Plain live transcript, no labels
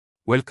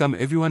Welcome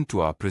everyone to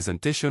our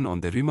presentation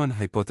on the Riemann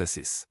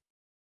hypothesis.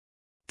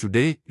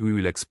 Today, we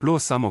will explore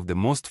some of the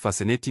most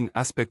fascinating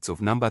aspects of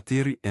number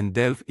theory and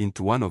delve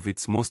into one of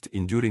its most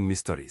enduring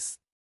mysteries: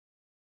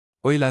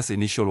 Euler's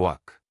initial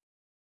work.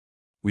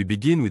 We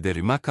begin with the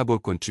remarkable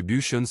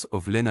contributions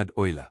of Leonhard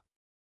Euler.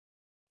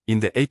 In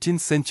the 18th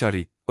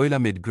century, Euler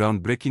made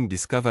groundbreaking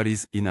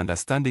discoveries in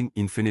understanding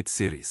infinite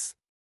series.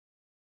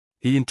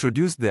 He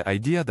introduced the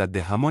idea that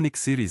the harmonic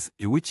series,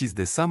 which is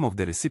the sum of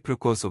the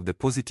reciprocals of the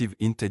positive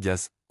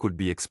integers, could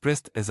be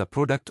expressed as a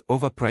product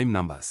over prime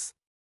numbers.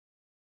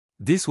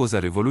 This was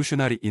a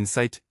revolutionary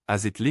insight,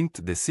 as it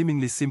linked the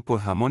seemingly simple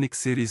harmonic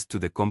series to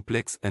the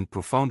complex and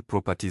profound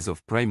properties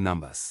of prime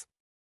numbers.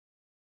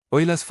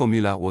 Euler's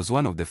formula was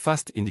one of the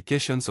first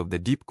indications of the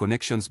deep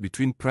connections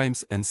between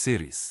primes and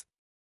series.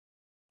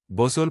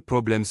 Boswell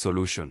problem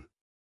solution.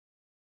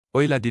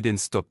 Euler didn't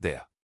stop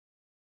there.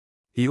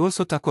 He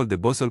also tackled the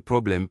Boswell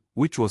problem,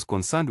 which was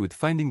concerned with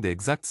finding the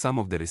exact sum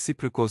of the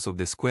reciprocals of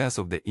the squares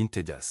of the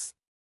integers.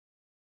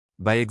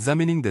 By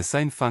examining the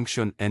sine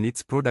function and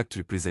its product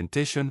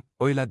representation,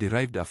 Euler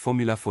derived a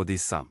formula for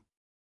this sum.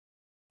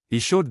 He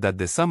showed that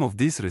the sum of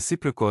these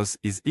reciprocals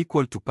is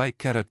equal to pi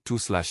caret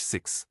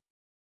 2/6.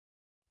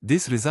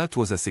 This result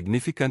was a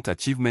significant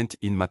achievement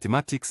in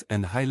mathematics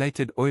and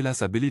highlighted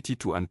Euler's ability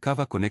to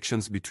uncover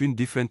connections between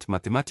different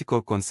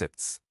mathematical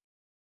concepts.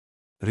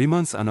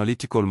 Riemann's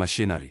analytical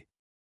machinery.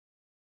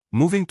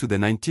 Moving to the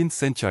 19th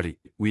century,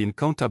 we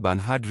encounter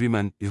Bernhard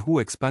Riemann, who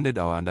expanded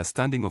our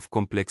understanding of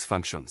complex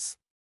functions.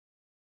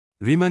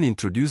 Riemann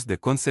introduced the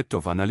concept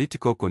of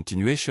analytical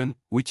continuation,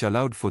 which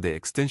allowed for the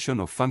extension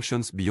of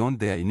functions beyond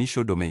their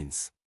initial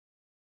domains.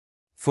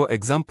 For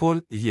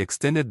example, he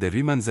extended the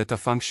Riemann zeta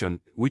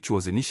function, which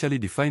was initially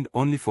defined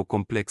only for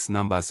complex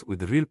numbers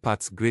with real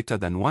parts greater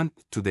than 1,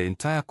 to the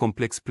entire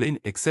complex plane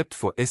except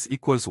for s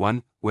equals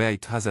 1, where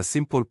it has a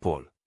simple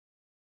pole.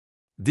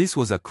 This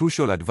was a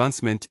crucial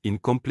advancement in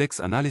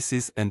complex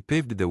analysis and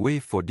paved the way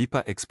for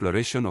deeper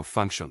exploration of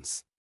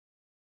functions.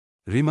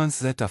 Riemann's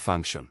zeta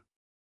function.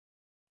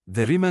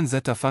 The Riemann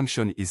zeta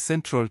function is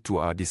central to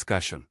our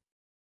discussion.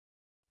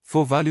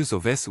 For values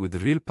of s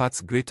with real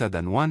parts greater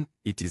than 1,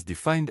 it is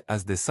defined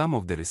as the sum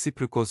of the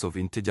reciprocals of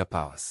integer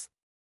powers.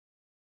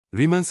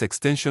 Riemann's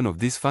extension of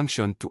this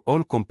function to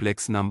all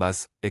complex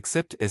numbers,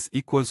 except s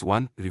equals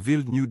 1,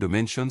 revealed new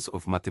dimensions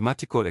of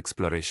mathematical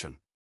exploration.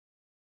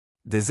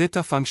 The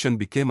zeta function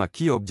became a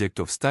key object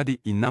of study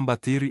in number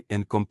theory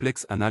and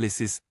complex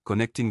analysis,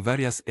 connecting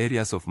various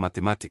areas of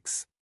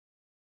mathematics.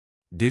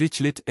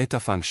 Dirichlet eta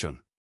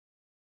function.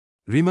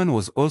 Riemann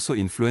was also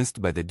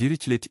influenced by the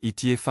Dirichlet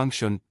eta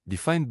function,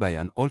 defined by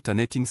an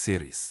alternating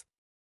series.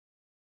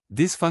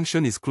 This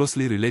function is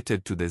closely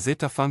related to the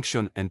zeta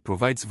function and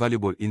provides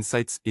valuable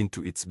insights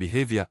into its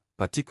behavior,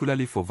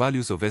 particularly for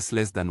values of s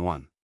less than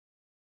 1.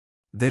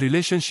 The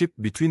relationship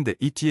between the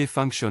eta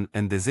function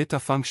and the zeta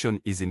function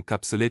is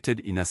encapsulated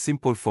in a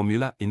simple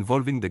formula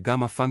involving the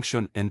gamma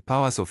function and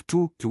powers of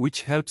 2,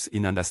 which helps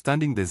in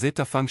understanding the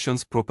zeta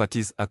function's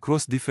properties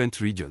across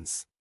different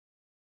regions.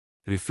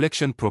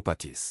 Reflection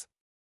properties.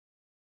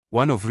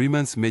 One of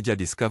Riemann's major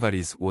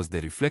discoveries was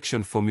the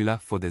reflection formula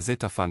for the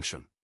zeta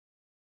function.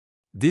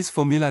 This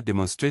formula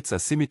demonstrates a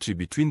symmetry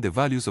between the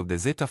values of the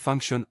zeta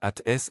function at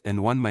s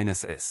and 1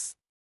 minus s.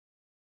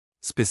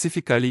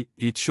 Specifically,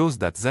 it shows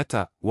that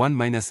zeta, 1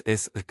 minus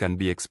s, can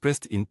be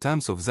expressed in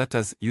terms of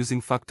zetas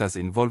using factors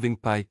involving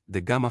pi,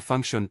 the gamma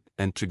function,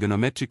 and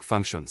trigonometric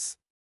functions.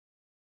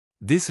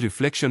 This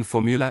reflection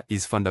formula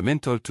is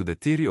fundamental to the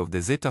theory of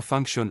the zeta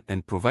function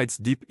and provides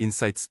deep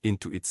insights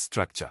into its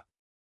structure.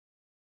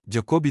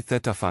 Jacobi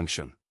theta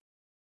function.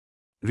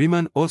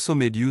 Riemann also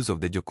made use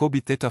of the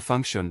Jacobi theta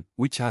function,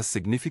 which has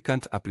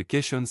significant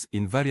applications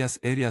in various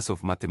areas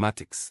of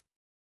mathematics.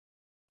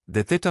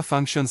 The theta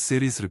function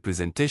series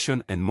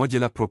representation and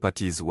modular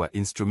properties were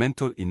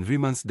instrumental in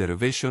Riemann's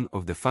derivation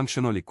of the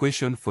functional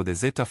equation for the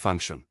zeta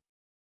function.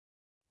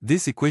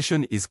 This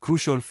equation is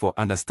crucial for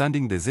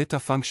understanding the zeta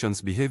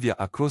function's behavior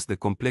across the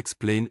complex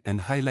plane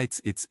and highlights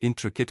its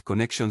intricate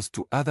connections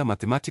to other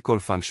mathematical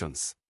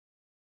functions.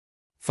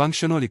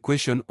 Functional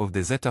equation of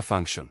the zeta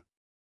function.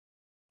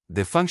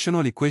 The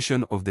functional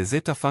equation of the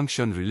zeta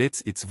function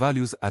relates its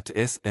values at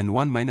s and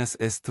 1 minus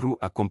s through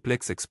a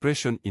complex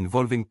expression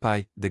involving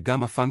pi, the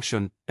gamma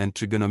function, and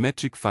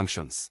trigonometric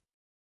functions.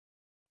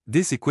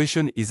 This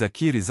equation is a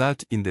key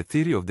result in the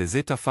theory of the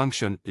zeta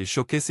function,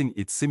 showcasing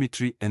its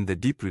symmetry and the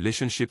deep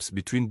relationships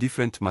between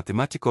different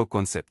mathematical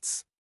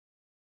concepts.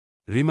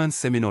 Riemann's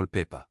seminal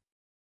paper.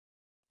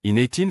 In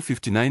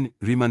 1859,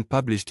 Riemann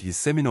published his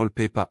seminal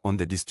paper on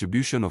the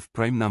distribution of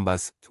prime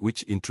numbers,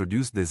 which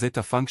introduced the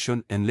zeta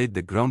function and laid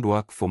the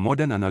groundwork for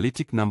modern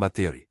analytic number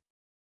theory.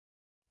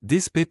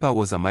 This paper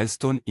was a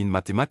milestone in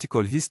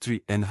mathematical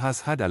history and has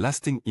had a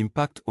lasting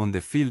impact on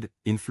the field,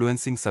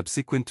 influencing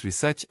subsequent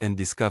research and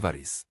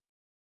discoveries.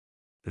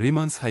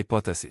 Riemann's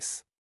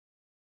hypothesis.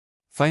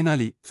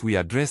 Finally, we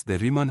address the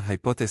Riemann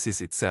hypothesis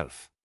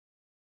itself.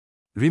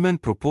 Riemann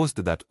proposed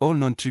that all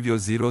non-trivial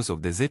zeros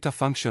of the zeta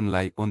function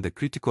lie on the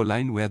critical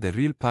line where the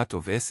real part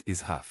of s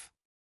is half.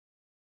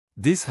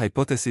 This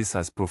hypothesis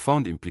has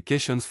profound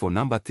implications for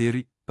number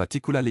theory,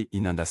 particularly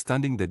in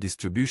understanding the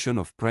distribution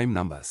of prime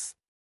numbers.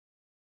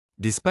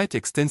 Despite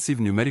extensive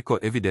numerical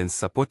evidence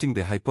supporting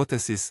the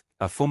hypothesis,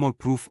 a formal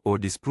proof or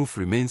disproof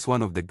remains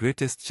one of the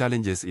greatest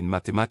challenges in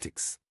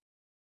mathematics.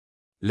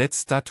 Let's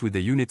start with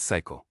the unit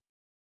cycle.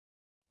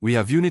 We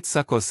have unit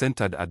circles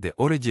centered at the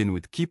origin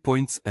with key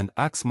points and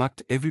arcs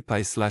marked every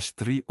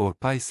pi/3 or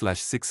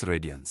pi/6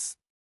 radians.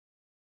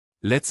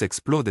 Let's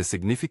explore the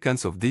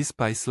significance of these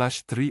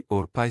pi/3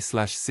 or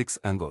pi/6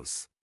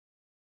 angles.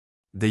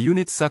 The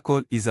unit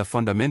circle is a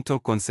fundamental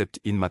concept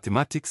in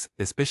mathematics,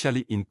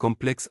 especially in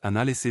complex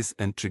analysis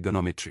and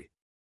trigonometry.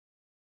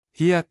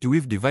 Here,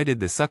 we've divided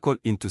the circle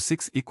into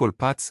 6 equal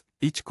parts,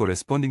 each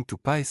corresponding to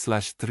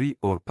pi/3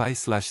 or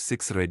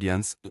pi/6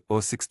 radians,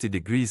 or 60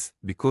 degrees,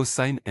 because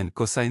sine and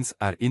cosines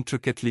are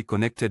intricately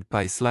connected.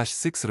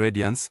 Pi/6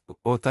 radians,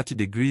 or 30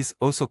 degrees,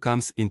 also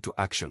comes into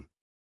action.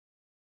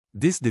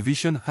 This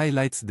division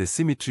highlights the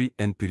symmetry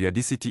and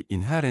periodicity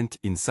inherent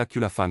in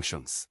circular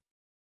functions.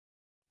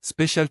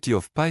 Specialty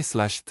of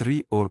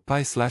pi/3 or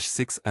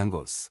pi/6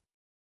 angles.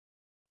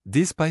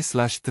 These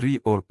pi/3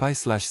 or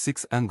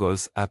pi/6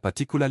 angles are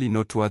particularly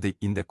noteworthy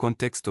in the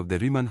context of the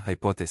Riemann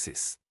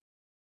hypothesis.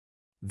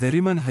 The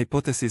Riemann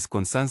hypothesis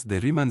concerns the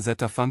Riemann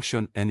zeta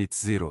function and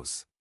its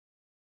zeros.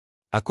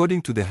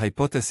 According to the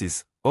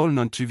hypothesis, all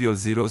non-trivial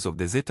zeros of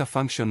the zeta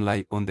function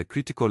lie on the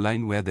critical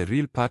line where the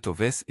real part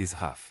of S is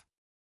half.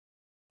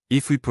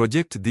 If we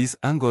project these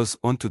angles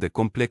onto the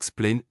complex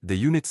plane, the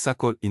unit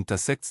circle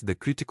intersects the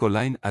critical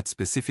line at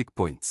specific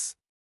points.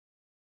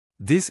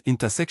 These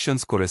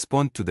intersections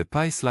correspond to the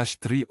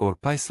pi/3 or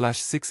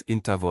pi/6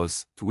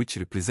 intervals, which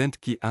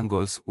represent key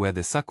angles where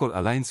the circle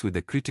aligns with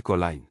the critical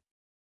line.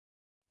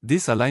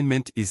 This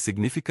alignment is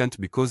significant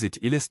because it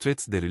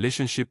illustrates the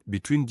relationship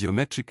between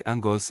geometric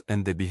angles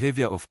and the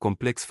behavior of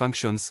complex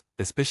functions,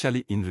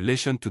 especially in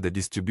relation to the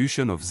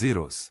distribution of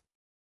zeros.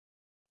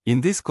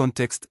 In this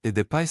context,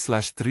 the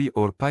pi/3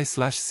 or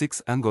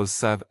pi/6 angles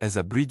serve as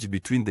a bridge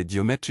between the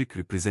geometric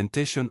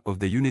representation of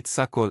the unit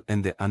circle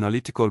and the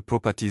analytical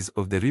properties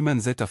of the Riemann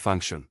zeta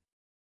function.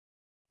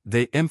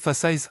 They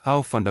emphasize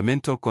how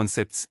fundamental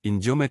concepts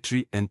in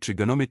geometry and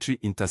trigonometry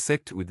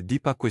intersect with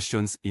deeper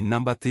questions in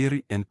number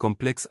theory and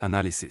complex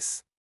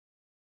analysis.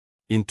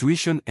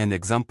 Intuition and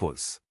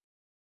examples.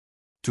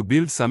 To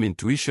build some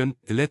intuition,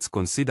 let's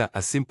consider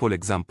a simple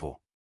example.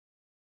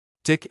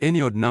 Take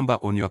any odd number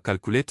on your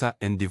calculator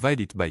and divide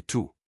it by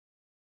 2.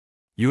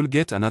 You'll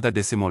get another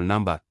decimal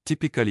number,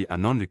 typically a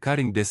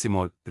non-recurring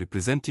decimal,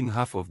 representing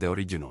half of the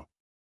original.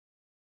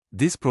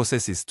 This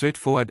process is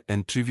straightforward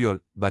and trivial,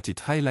 but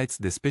it highlights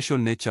the special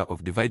nature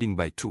of dividing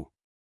by 2.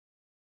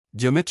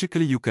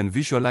 Geometrically, you can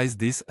visualize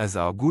this as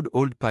our good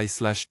old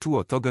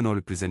pi/2 orthogonal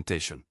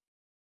representation.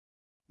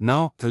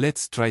 Now,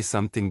 let's try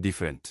something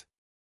different.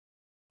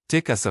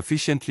 Take a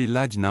sufficiently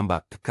large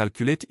number,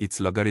 calculate its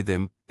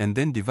logarithm, and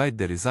then divide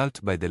the result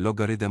by the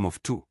logarithm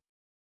of 2.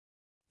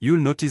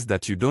 You'll notice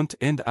that you don't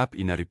end up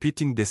in a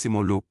repeating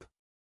decimal loop.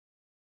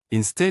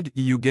 Instead,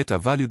 you get a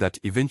value that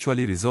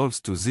eventually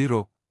resolves to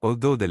 0,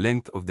 although the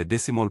length of the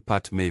decimal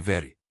part may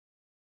vary.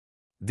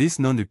 This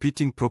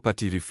non-repeating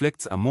property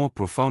reflects a more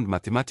profound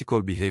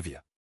mathematical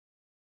behavior.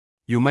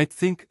 You might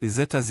think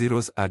zeta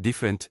zeros are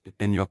different,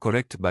 and you're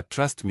correct, but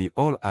trust me,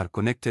 all are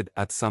connected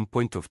at some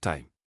point of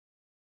time.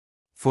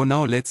 For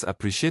now, let's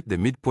appreciate the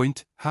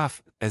midpoint,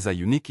 half, as a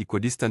unique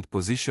equidistant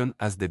position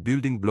as the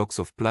building blocks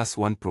of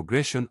 +1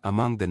 progression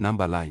among the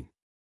number line.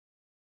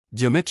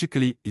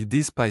 Geometrically,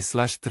 these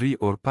pi/3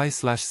 or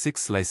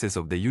pi/6 slices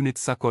of the unit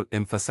circle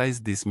emphasize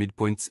this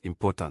midpoint's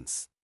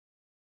importance.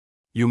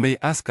 You may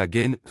ask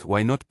again,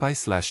 why not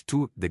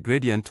pi/2, the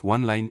gradient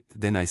one line?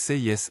 Then I say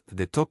yes,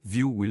 the top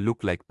view will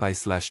look like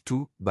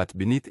pi/2, but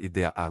beneath it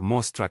there are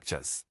more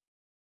structures.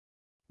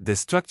 The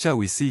structure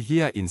we see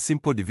here in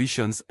simple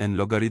divisions and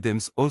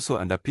logarithms also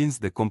underpins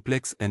the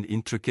complex and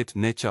intricate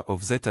nature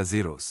of zeta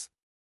zeros.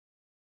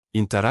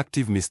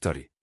 Interactive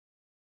mystery.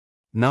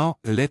 Now,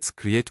 let's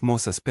create more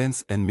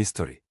suspense and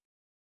mystery.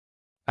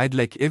 I'd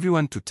like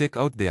everyone to take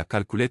out their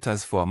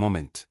calculators for a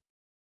moment.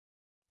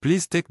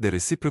 Please take the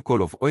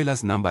reciprocal of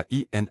Euler's number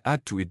e and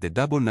add to it the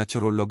double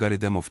natural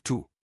logarithm of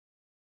 2.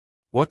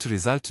 What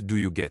result do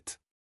you get?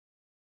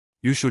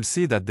 You should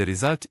see that the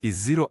result is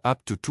 0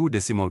 up to 2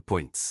 decimal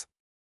points.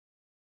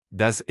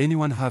 Does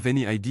anyone have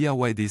any idea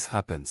why this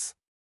happens?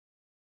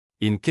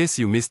 In case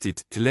you missed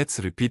it, let's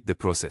repeat the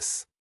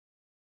process.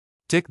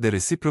 Take the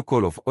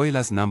reciprocal of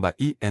Euler's number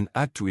e and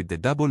add to it the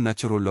double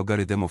natural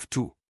logarithm of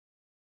 2.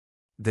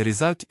 The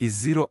result is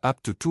 0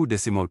 up to 2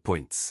 decimal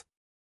points.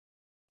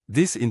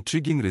 This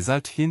intriguing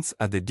result hints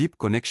at the deep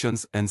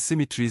connections and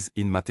symmetries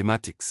in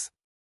mathematics.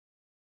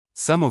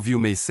 Some of you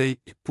may say,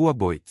 poor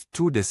boy,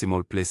 2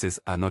 decimal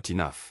places are not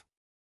enough.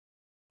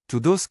 To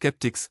those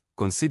skeptics,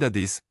 consider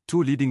this: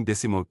 2 leading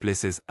decimal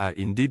places are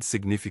indeed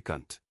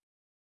significant.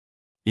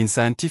 In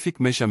scientific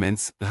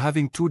measurements,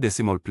 having 2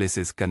 decimal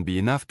places can be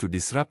enough to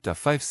disrupt a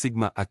 5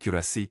 sigma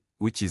accuracy,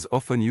 which is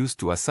often used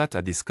to assert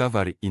a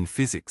discovery in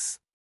physics.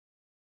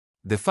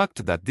 The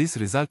fact that this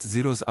result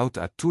zeroes out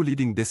at two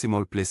leading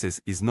decimal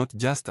places is not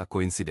just a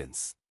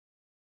coincidence.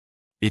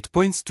 It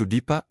points to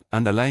deeper,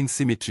 underlying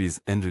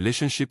symmetries and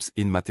relationships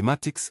in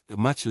mathematics,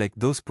 much like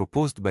those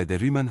proposed by the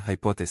Riemann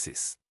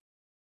hypothesis.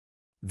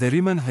 The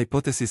Riemann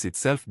hypothesis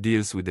itself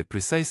deals with the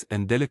precise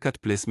and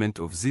delicate placement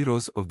of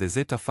zeros of the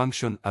zeta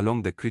function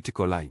along the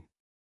critical line.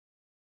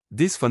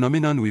 This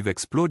phenomenon we've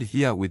explored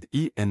here with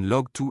e and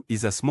log 2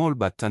 is a small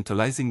but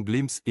tantalizing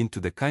glimpse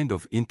into the kind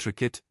of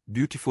intricate,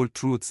 beautiful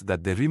truths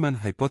that the Riemann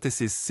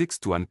hypothesis seeks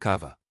to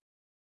uncover.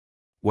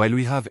 While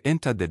we have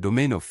entered the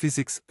domain of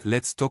physics,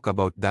 let's talk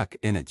about dark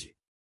energy.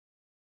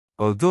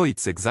 Although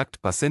its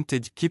exact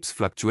percentage keeps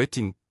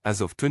fluctuating, as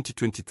of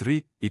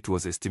 2023, it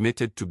was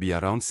estimated to be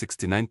around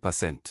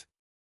 69%.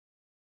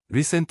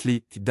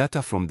 Recently,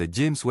 data from the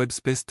James Webb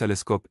Space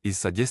Telescope is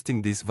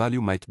suggesting this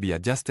value might be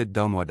adjusted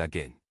downward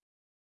again.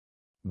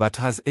 But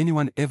has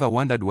anyone ever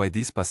wondered why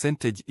this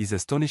percentage is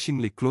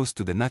astonishingly close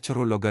to the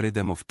natural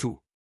logarithm of 2?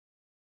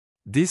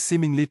 This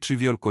seemingly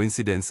trivial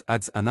coincidence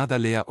adds another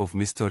layer of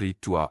mystery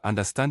to our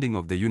understanding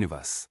of the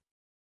universe.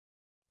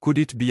 Could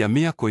it be a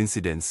mere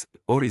coincidence,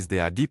 or is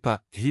there a deeper,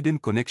 hidden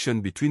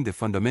connection between the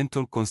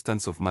fundamental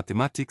constants of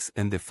mathematics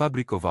and the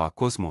fabric of our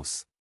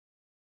cosmos?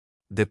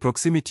 The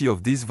proximity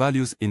of these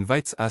values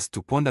invites us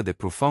to ponder the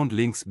profound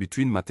links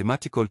between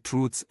mathematical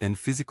truths and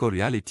physical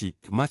reality,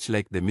 much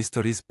like the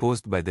mysteries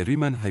posed by the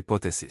Riemann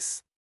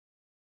hypothesis.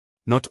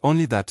 Not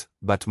only that,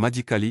 but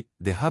magically,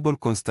 the Hubble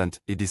constant,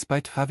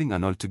 despite having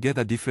an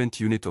altogether different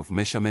unit of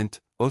measurement,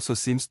 also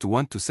seems to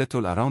want to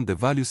settle around the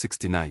value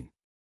 69.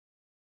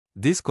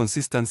 This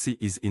consistency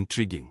is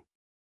intriguing.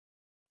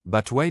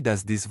 But why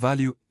does this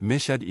value,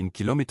 measured in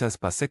kilometers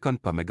per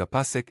second per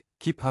megaparsec,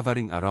 keep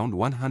hovering around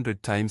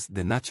 100 times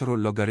the natural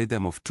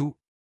logarithm of 2?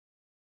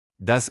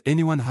 Does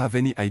anyone have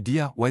any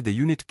idea why the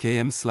unit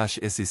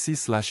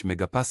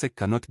km/sec/megaparsec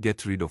cannot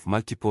get rid of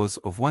multiples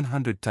of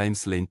 100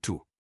 times ln 2?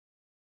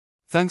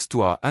 Thanks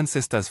to our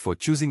ancestors for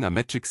choosing a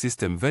metric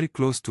system very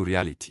close to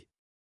reality.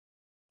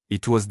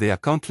 It was their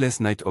countless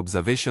night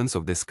observations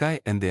of the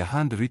sky and their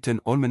hand-written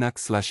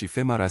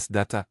almanac/ephemeris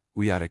data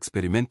we are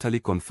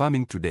experimentally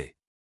confirming today.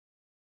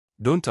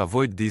 Don't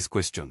avoid these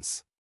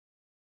questions.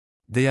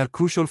 They are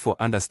crucial for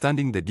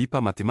understanding the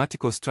deeper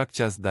mathematical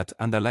structures that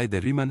underlie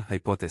the Riemann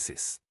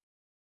hypothesis.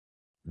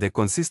 The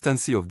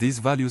consistency of these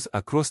values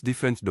across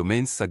different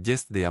domains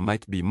suggests there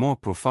might be more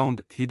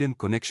profound, hidden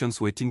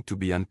connections waiting to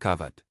be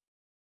uncovered.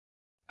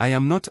 I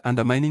am not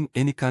undermining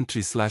any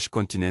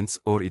country/continents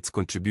or its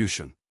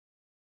contribution.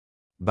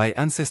 By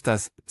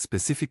ancestors,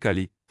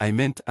 specifically, I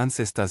meant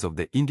ancestors of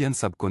the Indian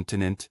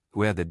subcontinent,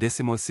 where the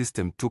decimal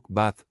system took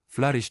birth,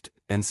 flourished,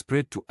 and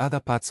spread to other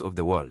parts of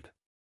the world.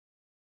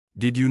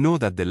 Did you know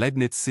that the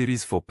Leibniz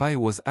series for pi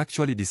was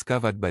actually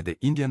discovered by the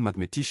Indian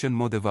mathematician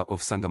Madhava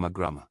of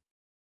Sangamagrama?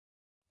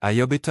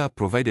 Aryabhata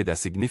provided a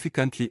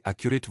significantly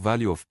accurate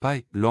value of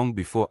pi long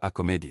before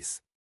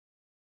Archimedes.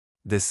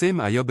 The same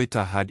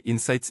Aryabhata had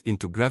insights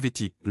into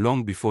gravity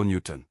long before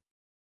Newton.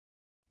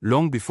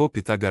 Long before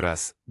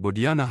Pythagoras,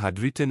 Bodhayana had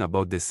written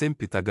about the same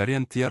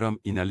Pythagorean theorem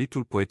in a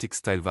little poetic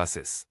style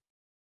verses.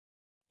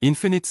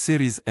 Infinite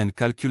series and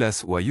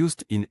calculus were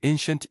used in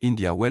ancient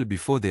India well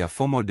before their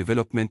formal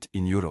development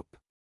in Europe.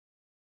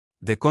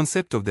 The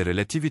concept of the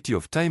relativity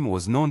of time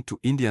was known to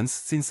Indians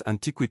since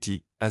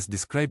antiquity, as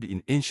described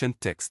in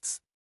ancient texts.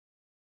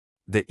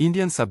 The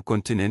Indian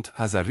subcontinent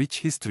has a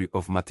rich history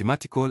of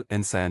mathematical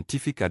and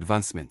scientific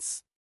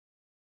advancements.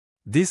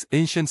 These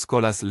ancient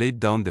scholars laid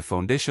down the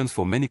foundations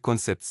for many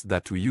concepts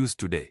that we use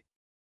today.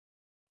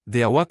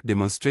 Their work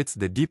demonstrates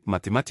the deep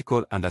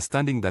mathematical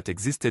understanding that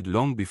existed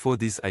long before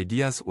these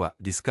ideas were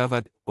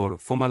discovered or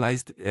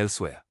formalized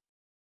elsewhere.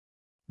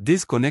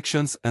 These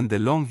connections and the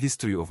long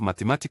history of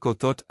mathematical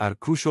thought are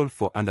crucial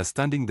for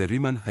understanding the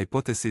Riemann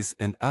hypothesis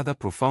and other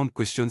profound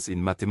questions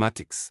in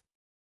mathematics.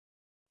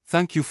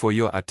 Thank you for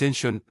your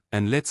attention,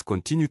 and let's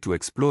continue to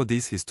explore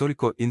these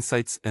historical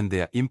insights and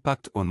their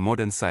impact on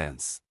modern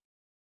science.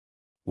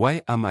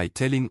 Why am I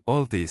telling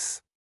all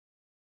this?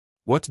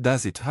 What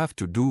does it have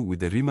to do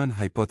with the Riemann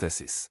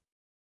hypothesis?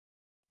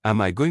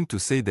 Am I going to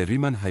say the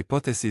Riemann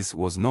hypothesis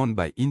was known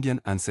by Indian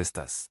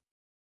ancestors?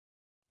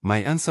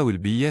 My answer will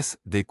be yes,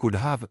 they could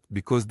have,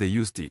 because they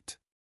used it.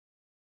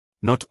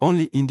 Not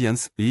only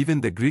Indians, even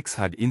the Greeks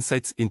had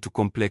insights into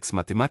complex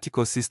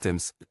mathematical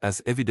systems,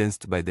 as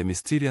evidenced by the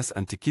mysterious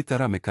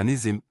Antikythera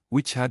mechanism,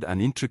 which had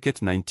an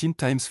intricate 19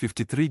 times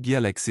 53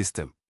 gear-like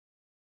system.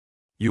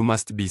 You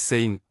must be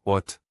saying,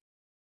 what?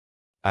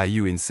 Are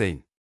you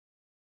insane?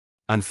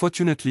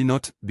 Unfortunately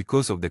not,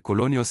 because of the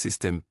colonial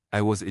system,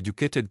 I was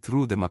educated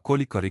through the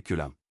Macaulay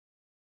curriculum.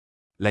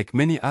 Like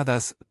many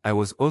others, I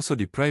was also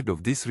deprived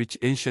of this rich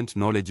ancient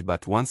knowledge,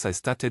 but once I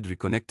started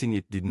reconnecting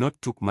it did not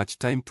take much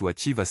time to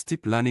achieve a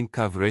steep learning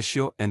curve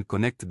ratio and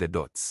connect the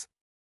dots.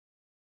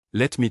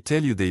 Let me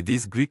tell you that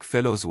these Greek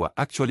fellows were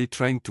actually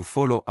trying to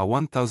follow a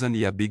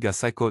 1,000-year bigger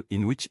cycle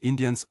in which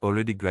Indians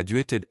already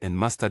graduated and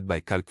mastered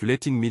by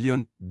calculating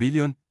million,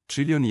 billion,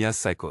 trillion year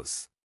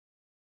cycles.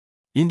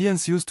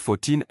 Indians used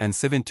 14 and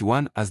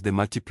 71 as the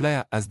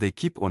multiplier as they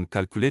keep on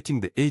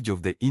calculating the age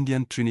of the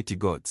Indian Trinity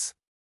gods.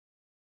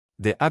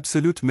 The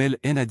absolute male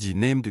energy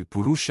named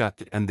Purusha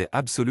and the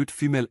absolute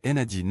female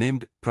energy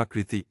named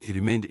Prakriti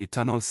remained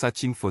eternal,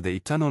 searching for the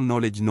eternal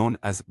knowledge known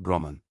as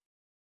Brahman.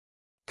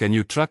 Can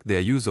you track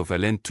their use of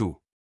Ln too?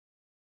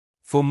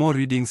 For more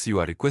readings you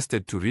are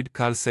requested to read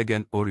Carl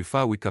Sagan or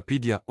refer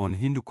Wikipedia on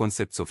Hindu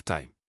concepts of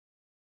time.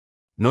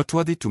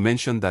 Noteworthy to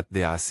mention that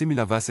there are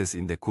similar verses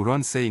in the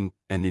Quran saying,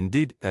 and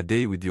indeed, a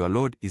day with your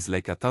Lord is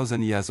like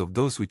 1,000 years of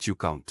those which you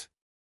count.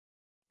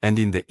 And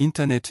in the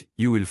internet,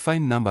 you will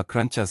find number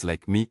crunchers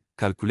like me,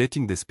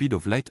 calculating the speed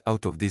of light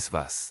out of this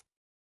verse.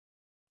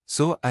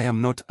 So I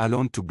am not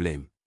alone to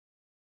blame.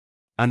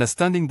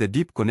 Understanding the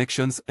deep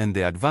connections and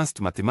the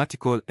advanced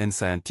mathematical and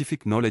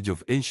scientific knowledge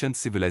of ancient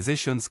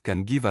civilizations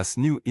can give us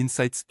new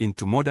insights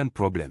into modern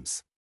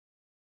problems.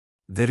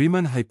 The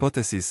Riemann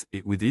hypothesis,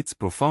 with its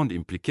profound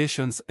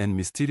implications and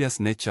mysterious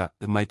nature,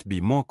 might be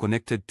more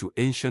connected to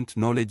ancient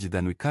knowledge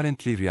than we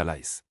currently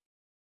realize.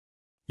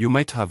 You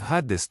might have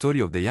heard the story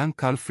of the young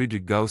Carl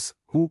Friedrich Gauss,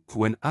 who,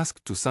 when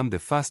asked to sum the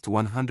first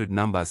 100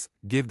 numbers,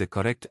 gave the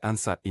correct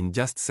answer in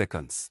just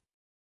seconds.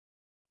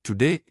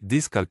 Today,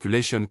 this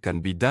calculation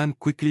can be done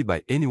quickly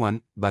by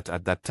anyone, but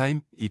at that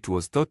time, it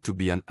was thought to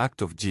be an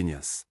act of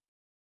genius.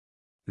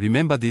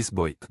 Remember this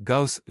boy,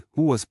 Gauss,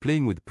 who was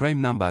playing with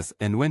prime numbers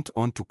and went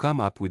on to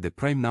come up with the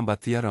prime number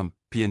theorem,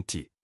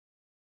 PNT.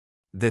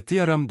 The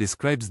theorem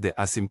describes the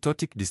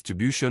asymptotic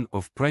distribution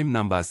of prime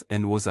numbers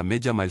and was a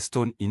major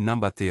milestone in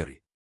number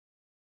theory.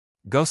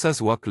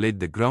 Gauss's work laid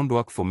the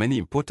groundwork for many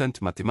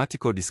important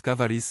mathematical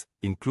discoveries,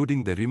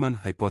 including the Riemann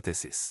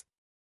hypothesis.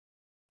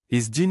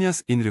 His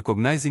genius in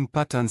recognizing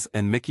patterns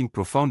and making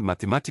profound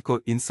mathematical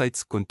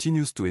insights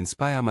continues to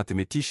inspire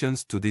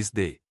mathematicians to this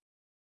day.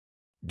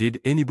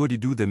 Did anybody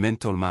do the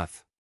mental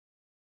math?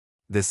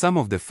 The sum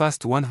of the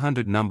first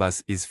 100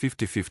 numbers is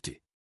 50-50.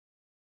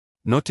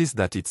 Notice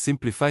that it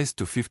simplifies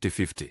to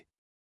 50-50.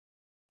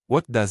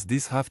 What does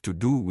this have to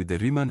do with the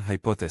Riemann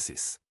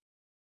hypothesis?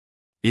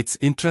 It's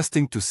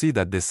interesting to see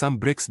that the sum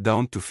breaks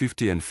down to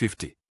 50 and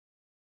 50.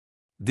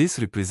 This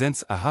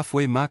represents a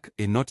halfway mark,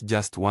 not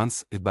just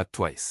once, but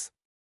twice.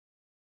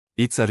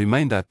 It's a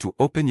reminder to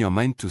open your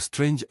mind to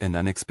strange and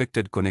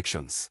unexpected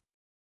connections.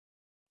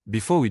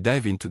 Before we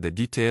dive into the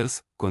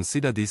details,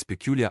 consider this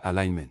peculiar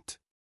alignment.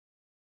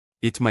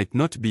 It might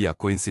not be a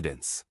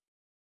coincidence.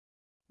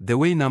 The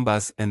way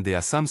numbers and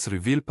their sums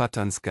reveal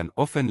patterns can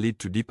often lead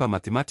to deeper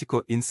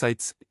mathematical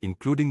insights,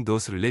 including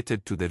those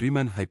related to the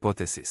Riemann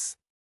hypothesis.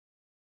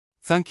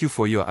 Thank you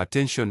for your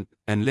attention,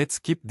 and let's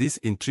keep this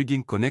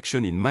intriguing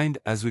connection in mind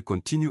as we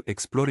continue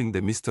exploring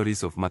the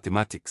mysteries of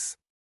mathematics.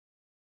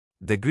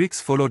 The Greeks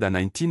followed a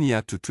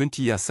 19-year to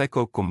 20-year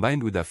cycle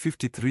combined with a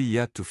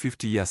 53-year to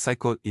 50-year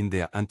cycle in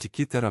their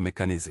Antikythera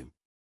mechanism.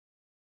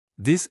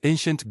 This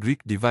ancient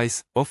Greek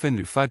device, often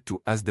referred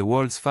to as the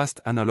world's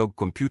first analog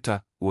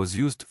computer, was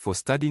used for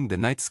studying the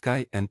night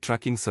sky and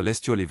tracking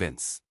celestial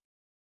events.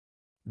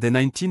 The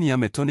 19-year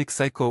Metonic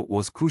cycle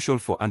was crucial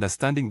for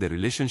understanding the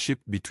relationship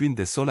between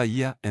the solar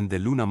year and the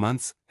lunar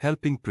months,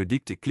 helping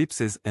predict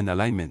eclipses and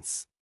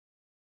alignments.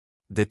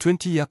 The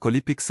 20-year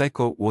Collipic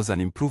cycle was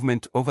an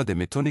improvement over the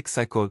Metonic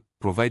cycle,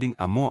 providing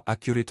a more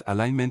accurate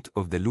alignment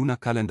of the lunar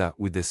calendar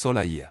with the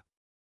solar year.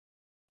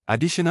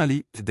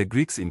 Additionally, the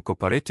Greeks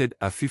incorporated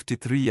a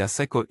 53-year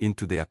cycle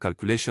into their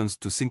calculations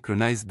to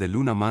synchronize the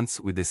lunar months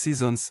with the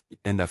seasons,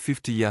 and a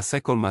 50-year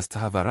cycle must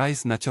have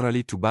arisen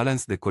naturally to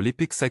balance the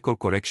Collipic cycle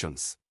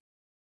corrections.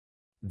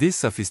 This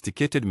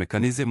sophisticated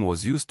mechanism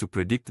was used to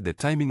predict the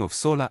timing of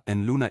solar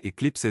and lunar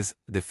eclipses,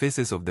 the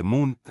phases of the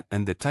moon,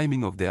 and the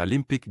timing of the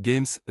Olympic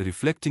Games,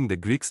 reflecting the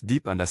Greeks'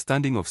 deep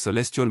understanding of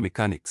celestial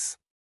mechanics.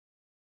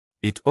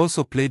 It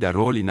also played a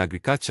role in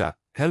agriculture,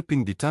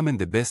 helping determine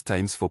the best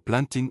times for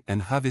planting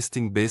and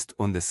harvesting based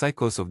on the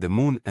cycles of the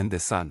moon and the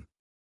sun.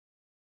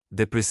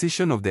 The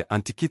precision of the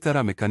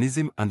Antikythera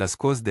mechanism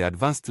underscores the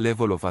advanced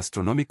level of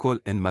astronomical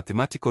and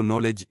mathematical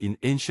knowledge in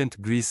ancient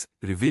Greece,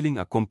 revealing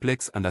a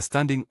complex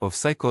understanding of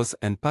cycles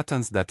and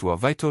patterns that were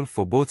vital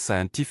for both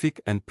scientific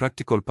and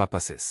practical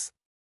purposes.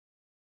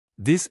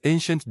 This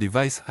ancient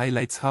device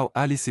highlights how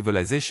early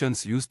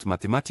civilizations used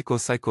mathematical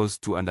cycles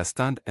to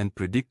understand and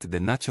predict the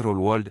natural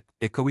world,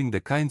 echoing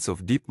the kinds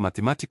of deep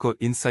mathematical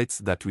insights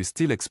that we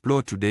still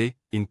explore today,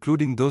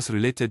 including those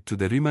related to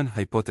the Riemann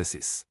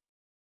hypothesis.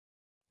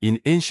 In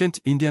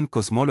ancient Indian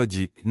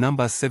cosmology,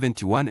 numbers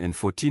 71 and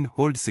 14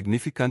 hold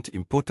significant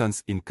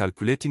importance in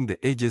calculating the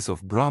ages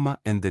of Brahma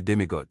and the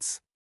demigods.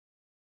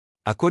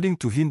 According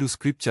to Hindu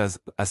scriptures,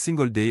 a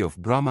single day of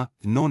Brahma,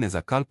 known as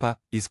a kalpa,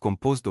 is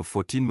composed of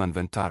 14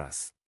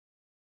 manvantaras.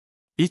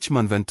 Each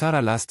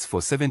manvantara lasts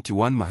for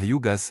 71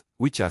 mahayugas,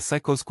 which are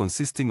cycles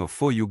consisting of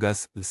 4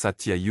 yugas: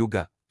 Satya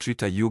Yuga,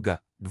 Trita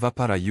Yuga,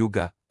 Dvapara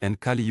Yuga, and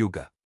Kali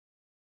Yuga.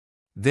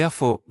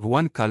 Therefore,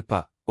 one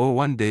kalpa, or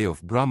one day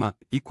of Brahma,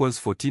 equals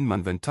 14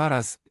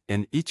 manvantaras,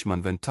 and each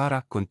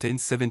manvantara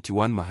contains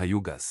 71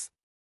 mahayugas.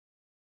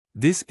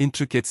 This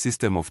intricate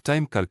system of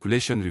time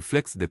calculation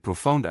reflects the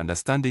profound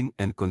understanding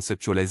and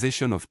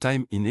conceptualization of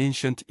time in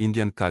ancient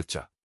Indian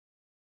culture.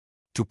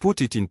 To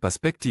put it in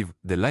perspective,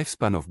 the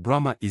lifespan of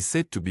Brahma is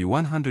said to be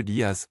 100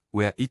 years,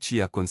 where each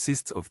year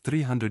consists of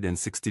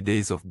 360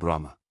 days of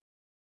Brahma.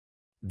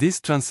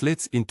 This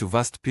translates into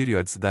vast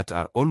periods that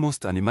are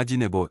almost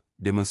unimaginable,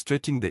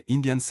 demonstrating the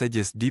Indian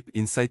sages' deep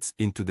insights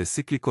into the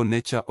cyclical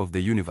nature of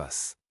the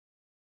universe.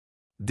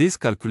 These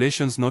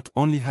calculations not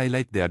only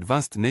highlight the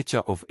advanced nature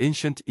of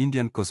ancient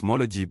Indian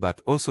cosmology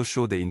but also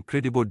show the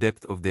incredible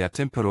depth of their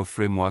temporal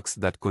frameworks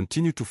that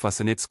continue to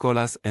fascinate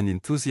scholars and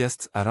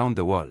enthusiasts around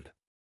the world.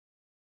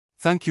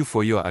 Thank you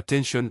for your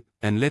attention,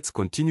 and let's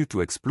continue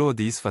to explore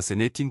these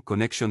fascinating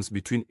connections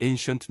between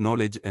ancient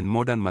knowledge and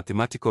modern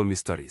mathematical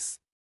mysteries.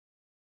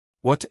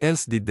 What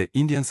else did the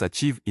Indians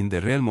achieve in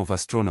the realm of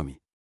astronomy?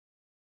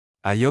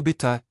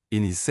 Aryabhata,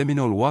 in his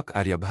seminal work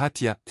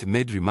Aryabhata,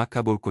 made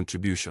remarkable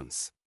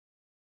contributions.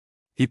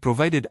 He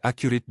provided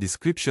accurate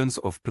descriptions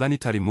of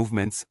planetary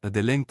movements,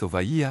 the length of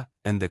a year,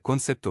 and the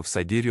concept of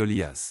sidereal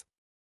years.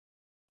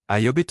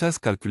 Aryabhata's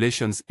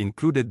calculations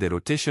included the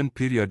rotation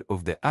period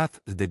of the Earth,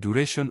 the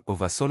duration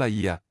of a solar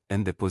year,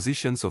 and the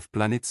positions of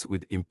planets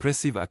with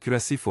impressive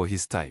accuracy for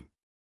his time.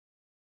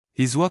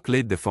 His work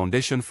laid the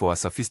foundation for a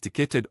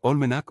sophisticated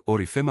almanac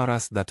or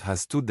ephemeris that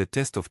has stood the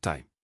test of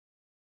time.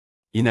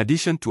 In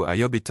addition to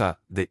Aryabhata,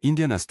 the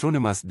Indian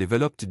astronomers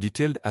developed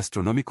detailed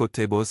astronomical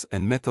tables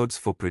and methods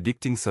for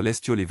predicting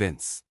celestial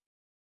events.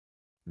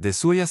 The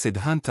Surya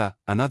Siddhanta,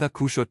 another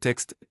crucial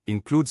text,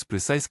 includes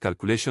precise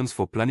calculations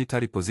for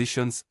planetary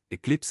positions,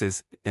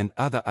 eclipses, and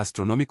other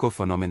astronomical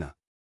phenomena.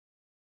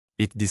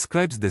 It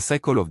describes the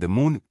cycle of the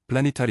moon,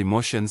 planetary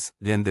motions,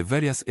 and the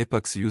various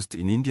epochs used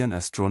in Indian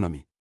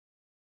astronomy.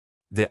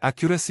 The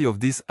accuracy of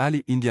these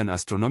early Indian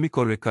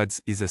astronomical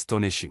records is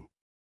astonishing.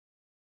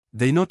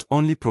 They not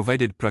only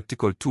provided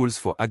practical tools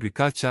for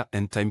agriculture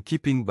and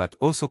timekeeping but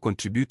also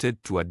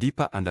contributed to a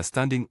deeper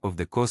understanding of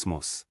the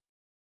cosmos.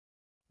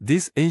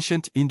 These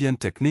ancient Indian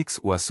techniques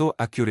were so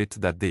accurate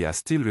that they are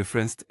still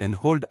referenced and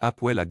hold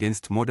up well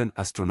against modern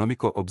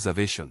astronomical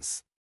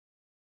observations.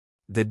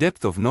 The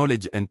depth of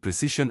knowledge and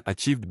precision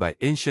achieved by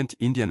ancient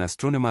Indian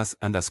astronomers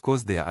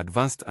underscores their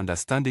advanced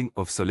understanding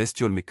of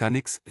celestial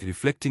mechanics,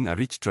 reflecting a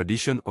rich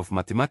tradition of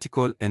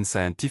mathematical and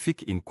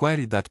scientific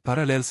inquiry that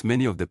parallels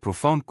many of the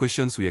profound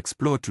questions we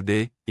explore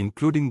today,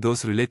 including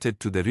those related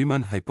to the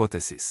Riemann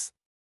hypothesis.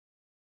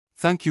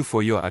 Thank you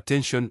for your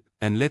attention,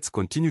 and let's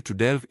continue to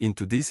delve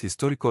into these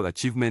historical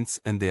achievements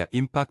and their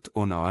impact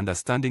on our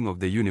understanding of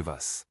the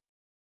universe.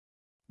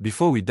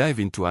 Before we dive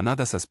into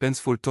another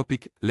suspenseful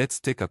topic,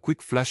 let's take a quick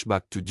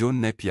flashback to John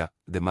Napier,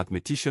 the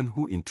mathematician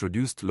who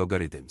introduced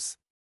logarithms.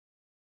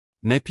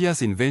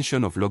 Napier's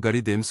invention of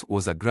logarithms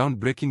was a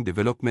groundbreaking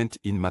development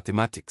in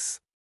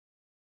mathematics.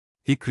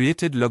 He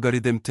created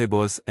logarithm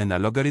tables and a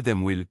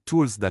logarithm wheel,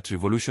 tools that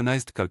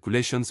revolutionized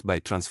calculations by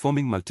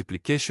transforming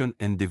multiplication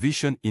and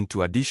division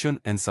into addition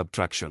and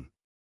subtraction.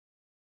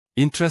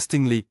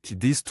 Interestingly,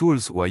 these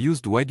tools were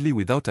used widely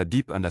without a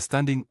deep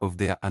understanding of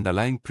their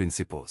underlying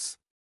principles.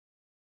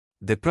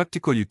 The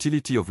practical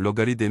utility of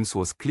logarithms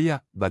was clear,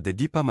 but the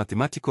deeper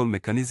mathematical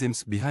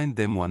mechanisms behind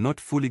them were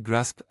not fully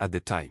grasped at the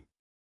time.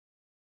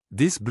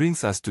 This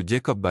brings us to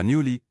Jacob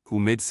Bernoulli, who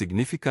made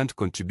significant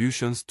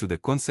contributions to the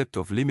concept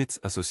of limits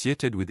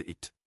associated with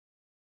it.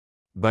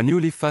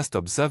 Bernoulli first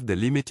observed the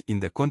limit in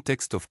the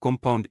context of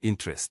compound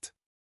interest.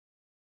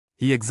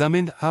 He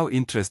examined how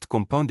interest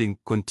compounding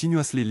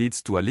continuously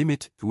leads to a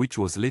limit, which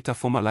was later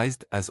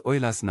formalized as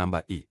Euler's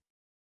number E.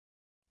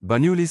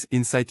 Bernoulli's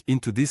insight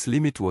into this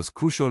limit was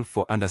crucial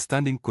for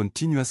understanding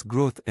continuous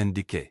growth and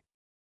decay.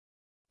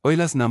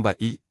 Euler's number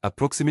E,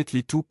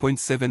 approximately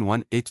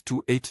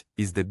 2.71828,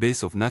 is the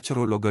base of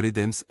natural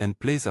logarithms and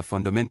plays a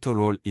fundamental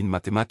role in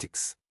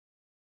mathematics.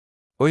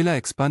 Euler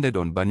expanded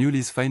on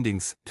Bernoulli's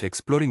findings,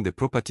 exploring the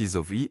properties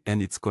of E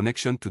and its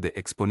connection to the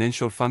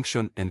exponential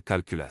function and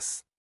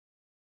calculus.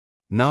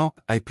 Now,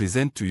 I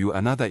present to you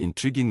another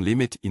intriguing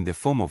limit in the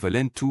form of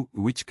ln2,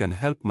 which can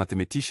help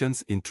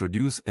mathematicians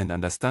introduce and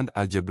understand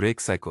algebraic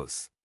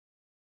cycles.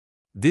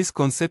 This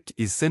concept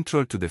is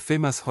central to the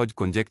famous Ghosh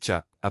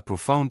conjecture, a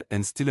profound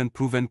and still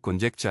unproven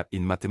conjecture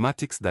in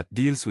mathematics that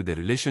deals with the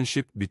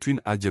relationship between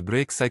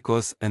algebraic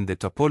cycles and the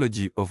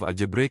topology of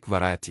algebraic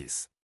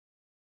varieties.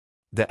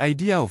 The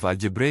idea of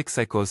algebraic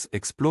cycles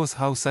explores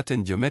how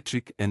certain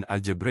geometric and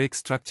algebraic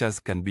structures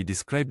can be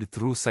described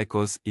through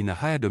cycles in a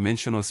higher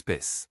dimensional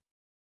space.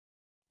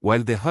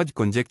 While the Ghosh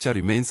conjecture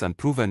remains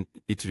unproven,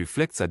 it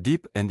reflects a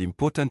deep and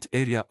important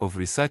area of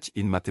research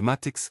in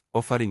mathematics,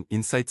 offering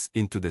insights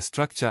into the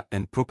structure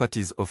and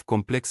properties of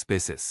complex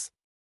spaces.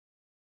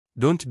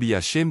 Don't be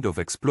ashamed of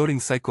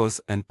exploring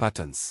cycles and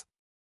patterns.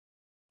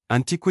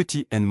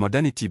 Antiquity and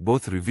modernity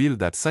both reveal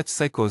that such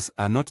cycles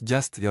are not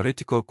just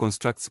theoretical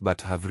constructs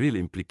but have real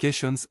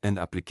implications and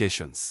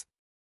applications.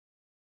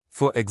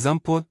 For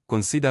example,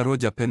 consider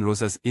Roger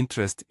Penrose's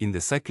interest in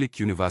the cyclic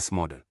universe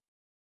model.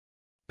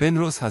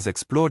 Penrose has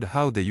explored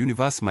how the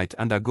universe might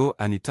undergo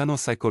an eternal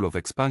cycle of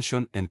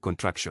expansion and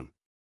contraction.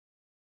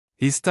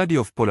 His study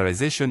of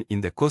polarization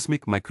in the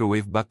cosmic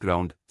microwave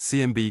background,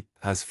 CMB,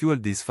 has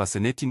fueled this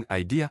fascinating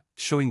idea,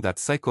 showing that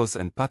cycles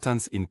and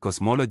patterns in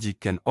cosmology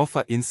can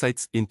offer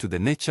insights into the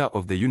nature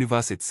of the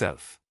universe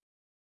itself.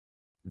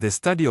 The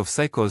study of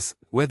cycles,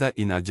 whether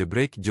in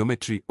algebraic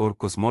geometry or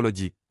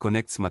cosmology,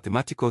 connects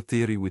mathematical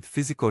theory with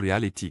physical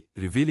reality,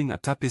 revealing a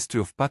tapestry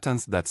of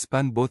patterns that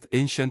span both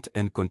ancient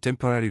and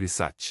contemporary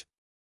research.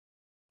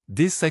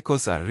 These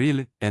cycles are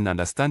real, and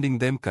understanding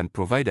them can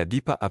provide a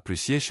deeper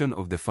appreciation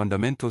of the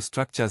fundamental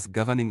structures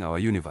governing our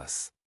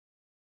universe.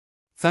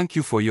 Thank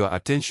you for your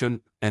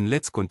attention, and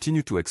let's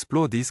continue to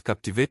explore these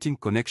captivating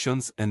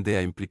connections and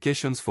their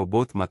implications for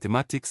both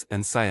mathematics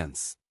and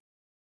science.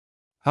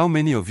 How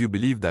many of you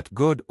believe that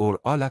God or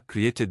Allah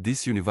created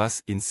this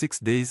universe in 6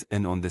 days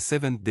and on the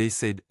 7th day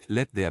said,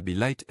 "Let there be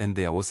light," and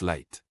there was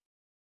light?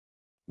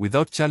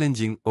 Without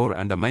challenging or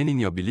undermining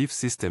your belief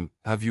system,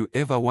 have you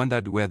ever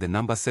wondered where the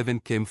number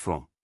 7 came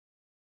from?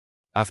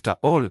 After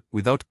all,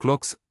 without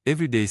clocks,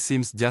 every day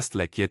seems just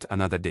like yet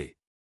another day.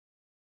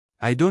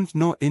 I don't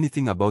know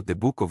anything about the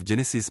book of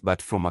Genesis,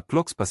 but from a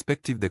clock's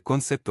perspective, the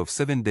concept of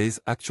 7 days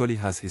actually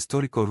has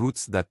historical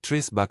roots that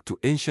trace back to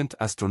ancient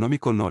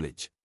astronomical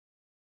knowledge.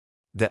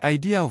 The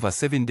idea of a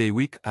 7-day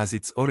week has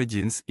its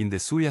origins in the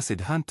Surya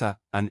Siddhanta,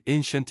 an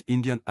ancient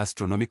Indian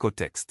astronomical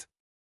text.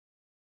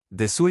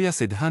 The Surya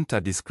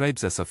Siddhanta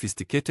describes a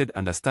sophisticated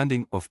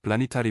understanding of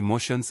planetary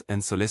motions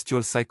and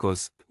celestial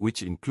cycles,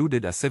 which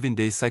included a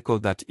 7-day cycle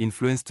that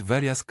influenced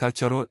various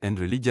cultural and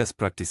religious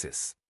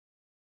practices.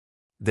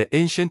 The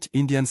ancient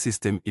Indian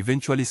system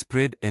eventually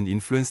spread and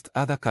influenced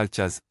other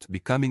cultures,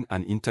 becoming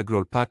an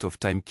integral part of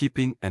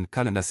timekeeping and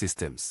calendar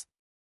systems.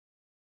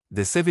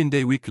 The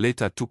 7-day week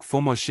later took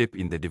formal shape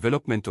in the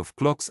development of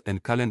clocks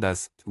and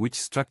calendars, which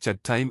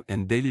structured time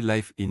and daily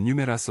life in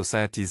numerous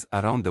societies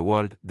around the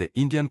world. The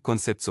Indian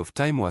concepts of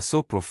time were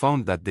so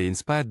profound that they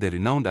inspired the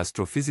renowned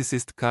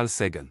astrophysicist Carl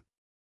Sagan.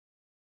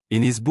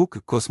 In his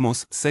book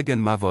Cosmos, Sagan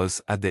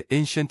marvels at the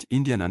ancient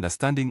Indian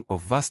understanding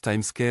of vast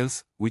time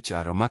scales, which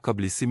are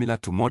remarkably similar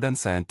to modern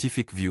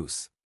scientific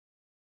views.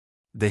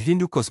 The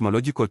Hindu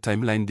cosmological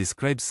timeline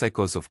describes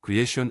cycles of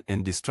creation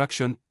and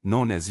destruction,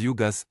 known as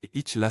yugas,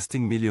 each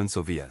lasting millions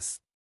of years.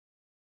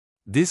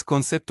 This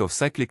concept of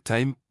cyclic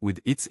time,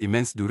 with its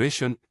immense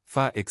duration,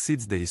 far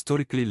exceeds the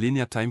historically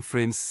linear time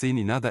frames seen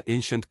in other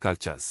ancient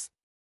cultures.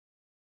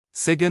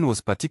 Sagan was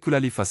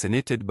particularly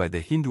fascinated by the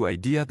Hindu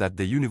idea that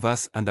the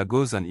universe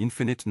undergoes an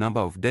infinite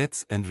number of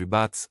deaths and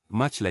rebirths,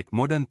 much like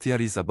modern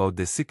theories about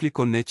the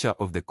cyclical nature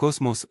of the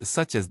cosmos,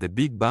 such as the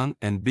Big Bang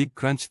and Big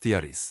Crunch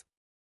theories.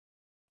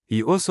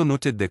 He also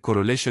noted the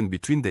correlation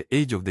between the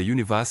age of the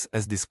universe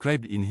as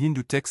described in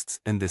Hindu texts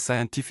and the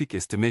scientific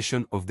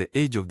estimation of the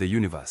age of the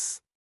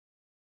universe.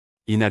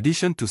 In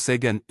addition to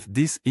Sagan,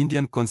 these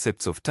Indian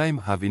concepts of time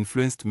have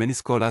influenced many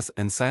scholars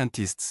and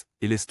scientists,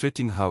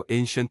 illustrating how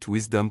ancient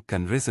wisdom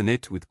can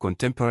resonate with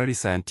contemporary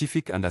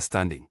scientific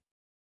understanding.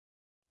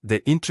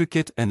 The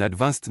intricate and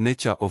advanced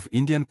nature of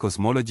Indian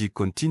cosmology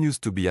continues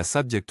to be a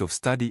subject of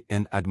study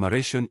and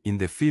admiration in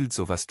the fields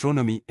of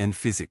astronomy and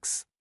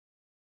physics.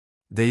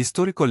 The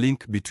historical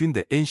link between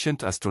the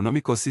ancient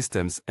astronomical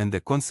systems and the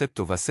concept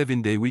of a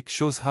 7-day week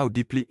shows how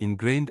deeply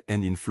ingrained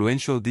and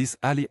influential these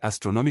early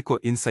astronomical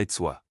insights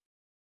were.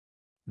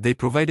 They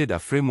provided a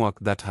framework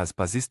that has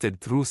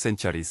persisted through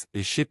centuries,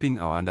 shaping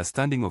our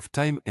understanding of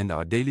time and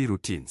our daily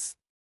routines.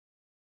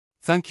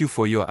 Thank you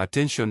for your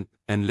attention,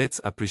 and let's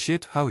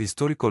appreciate how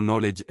historical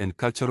knowledge and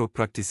cultural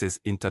practices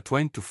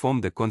intertwine to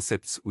form the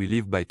concepts we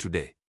live by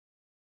today.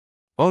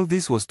 All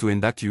this was to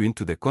induct you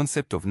into the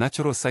concept of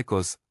natural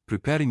cycles,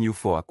 preparing you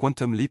for a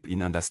quantum leap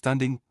in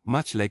understanding,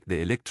 much like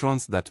the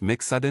electrons that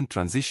make sudden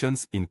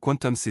transitions in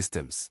quantum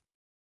systems.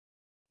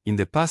 In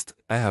the past,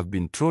 I have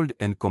been trolled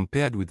and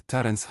compared with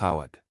Terence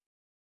Howard.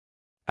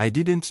 I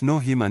didn't know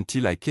him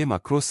until I came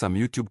across some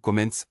YouTube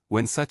comments.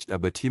 When searched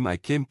about him, I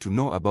came to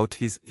know about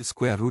his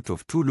square root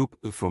of 2 loop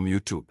from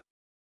YouTube.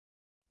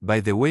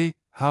 By the way,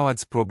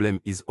 Howard's problem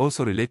is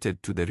also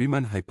related to the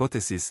Riemann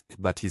hypothesis,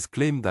 but his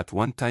claim that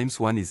 1 times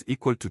 1 is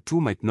equal to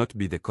 2 might not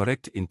be the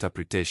correct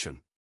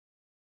interpretation.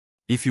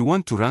 If you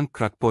want to rank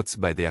crackpots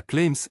by their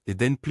claims,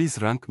 then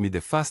please rank me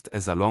the first,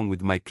 as along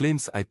with my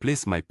claims I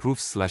place my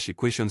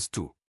proofs/equations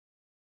too.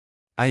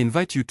 I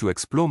invite you to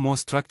explore more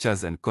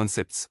structures and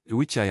concepts,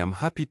 which I am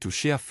happy to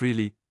share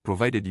freely,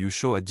 provided you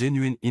show a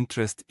genuine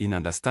interest in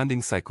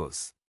understanding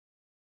cycles.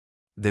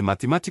 The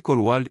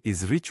mathematical world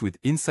is rich with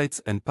insights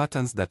and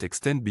patterns that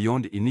extend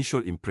beyond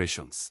initial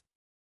impressions.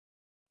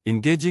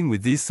 Engaging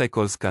with these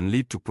cycles can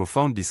lead to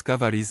profound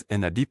discoveries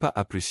and a deeper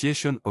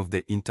appreciation of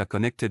the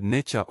interconnected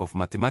nature of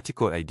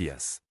mathematical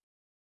ideas.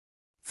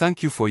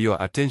 Thank you for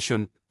your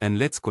attention, and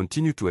let's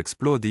continue to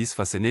explore these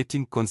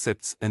fascinating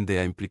concepts and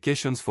their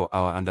implications for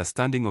our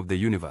understanding of the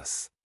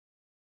universe.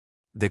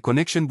 The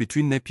connection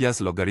between Napier's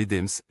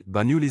logarithms,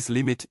 Bernoulli's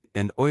limit,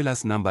 and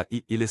Euler's number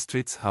E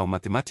illustrates how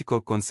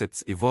mathematical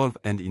concepts evolve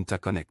and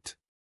interconnect.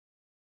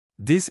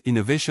 These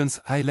innovations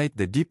highlight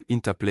the deep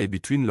interplay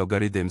between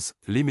logarithms,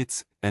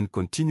 limits, and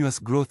continuous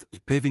growth,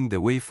 paving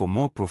the way for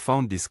more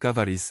profound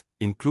discoveries,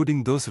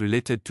 including those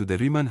related to the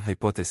Riemann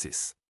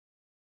hypothesis.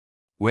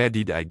 Where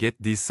did I get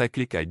these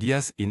cyclic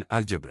ideas in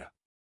algebra?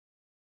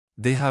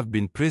 They have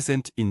been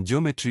present in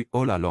geometry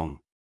all along.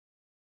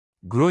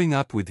 Growing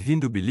up with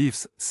Hindu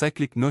beliefs,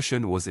 cyclic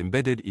notion was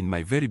embedded in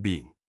my very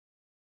being.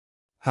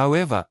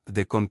 However,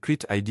 the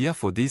concrete idea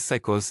for these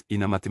cycles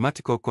in a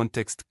mathematical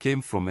context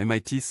came from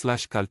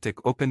MIT/Caltech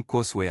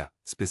OpenCourseWare,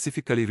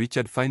 specifically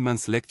Richard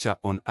Feynman's lecture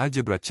on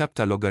algebra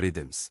chapter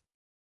logarithms.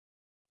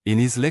 In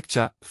his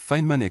lecture,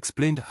 Feynman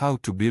explained how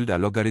to build a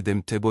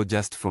logarithm table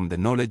just from the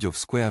knowledge of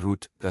square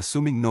root,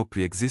 assuming no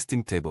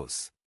pre-existing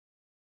tables.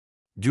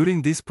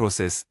 During this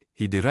process,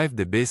 he derived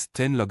the base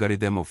 10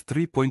 logarithm of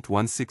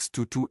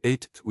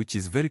 3.16228, which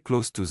is very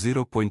close to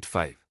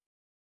 0.5.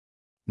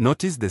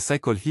 Notice the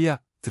cycle here.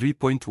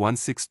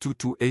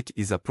 3.16228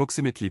 is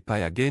approximately pi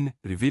again,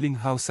 revealing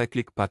how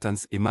cyclic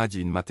patterns emerge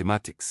in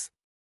mathematics.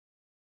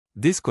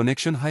 This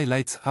connection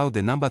highlights how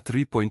the number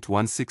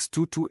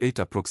 3.16228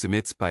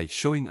 approximates pi,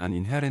 showing an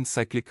inherent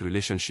cyclic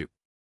relationship.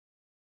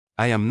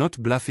 I am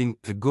not bluffing,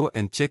 go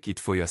and check it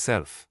for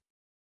yourself.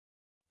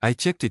 I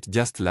checked it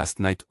just last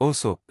night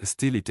also,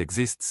 still it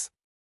exists.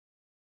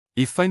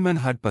 If Feynman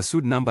had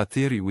pursued number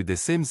theory with the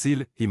same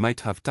zeal, he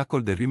might have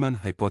tackled the Riemann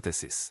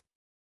hypothesis.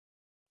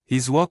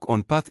 His work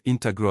on path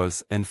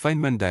integrals and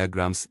Feynman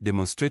diagrams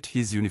demonstrate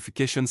his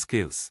unification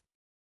skills.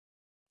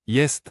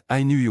 Yes,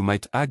 I knew you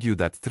might argue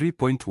that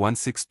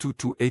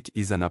 3.16228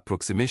 is an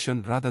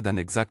approximation rather than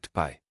exact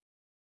pi.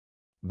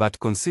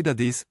 But consider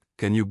this,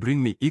 can you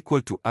bring me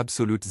equal to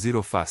absolute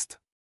zero first?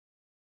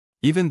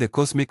 Even the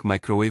cosmic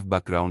microwave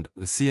background,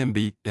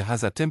 CMB,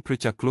 has a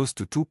temperature close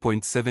to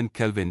 2.7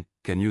 Kelvin.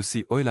 Can you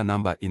see Euler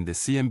number in the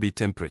CMB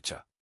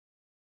temperature?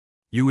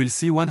 You will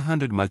see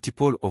 100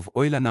 multiple of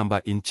Euler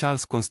number in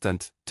Charles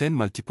constant, 10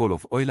 multiple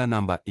of Euler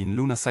number in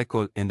lunar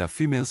cycle, and a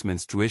female's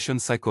menstruation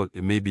cycle.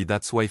 Maybe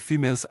that's why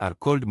females are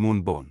called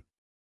moonborn.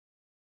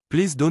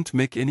 Please don't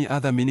make any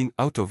other meaning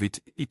out of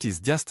it. It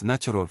is just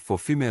natural for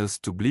females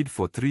to bleed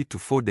for 3 to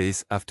 4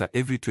 days after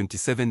every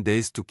 27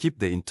 days to keep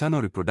the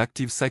internal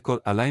reproductive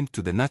cycle aligned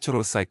to the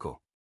natural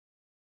cycle.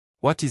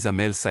 What is a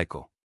male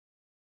cycle?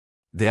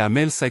 There are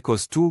male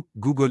cycles too.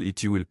 Google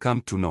it, you will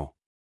come to know.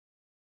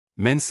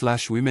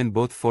 Men/women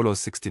both follow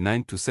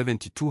 69 to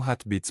 72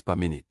 heartbeats per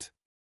minute.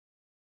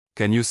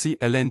 Can you see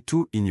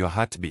ln2 in your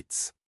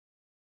heartbeats?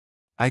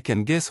 I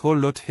can guess whole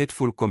lot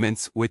hateful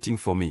comments waiting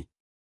for me.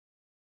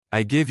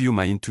 I gave you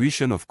my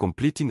intuition of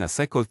completing a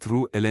cycle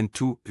through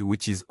ln2,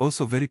 which is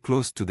also very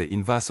close to the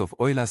inverse of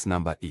Euler's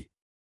number E.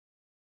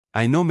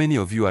 I know many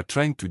of you are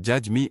trying to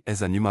judge me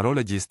as a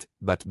numerologist,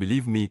 but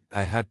believe me,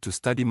 I had to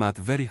study math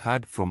very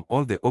hard from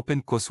all the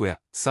OpenCourseWare,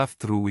 surf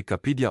through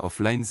Wikipedia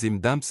offline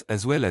zim dumps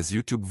as well as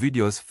YouTube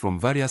videos from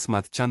various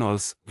math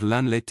channels,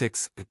 learn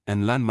LaTeX,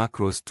 and learn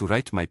macros to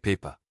write my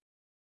paper.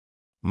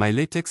 My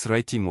LaTeX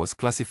writing was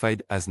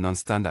classified as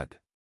non-standard.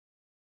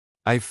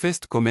 I've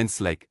faced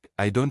comments like,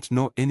 I don't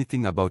know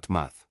anything about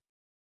math.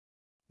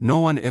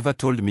 No one ever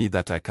told me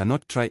that I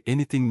cannot try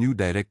anything new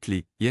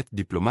directly, yet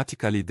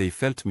diplomatically they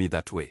felt me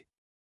that way.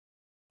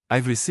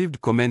 I've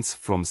received comments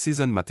from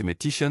seasoned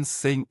mathematicians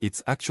saying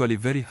it's actually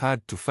very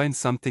hard to find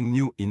something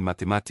new in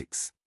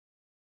mathematics.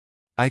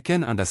 I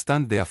can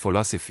understand their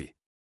philosophy.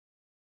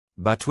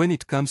 But when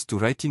it comes to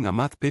writing a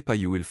math paper,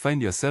 you will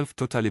find yourself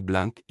totally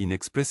blank in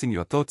expressing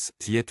your thoughts,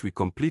 yet we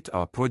complete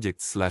our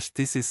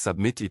project/thesis,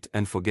 submit it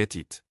and forget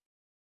it.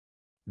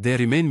 There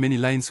remain many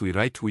lines we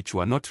write which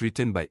were not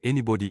written by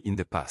anybody in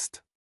the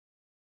past.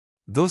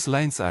 Those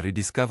lines are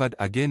rediscovered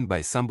again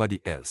by somebody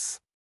else.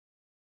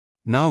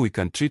 Now we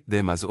can treat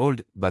them as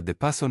old, but the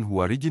person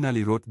who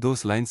originally wrote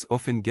those lines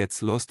often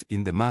gets lost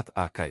in the math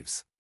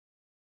archives.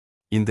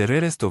 In the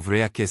rarest of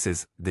rare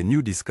cases, the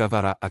new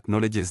discoverer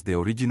acknowledges the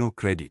original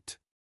credit.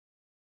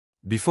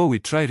 Before we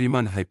try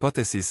Riemann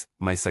hypothesis,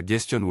 my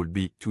suggestion would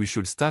be we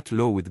should start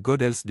low with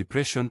Gödel's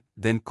depression,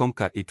 then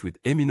conquer it with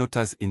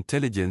Eminota's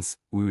intelligence.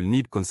 We will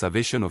need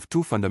conservation of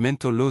two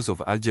fundamental laws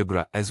of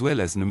algebra as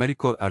well as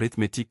numerical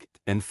arithmetic,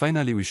 and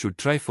finally we should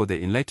try for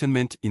the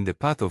enlightenment in the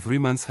path of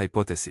Riemann's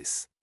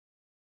hypothesis.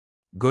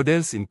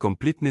 Gödel's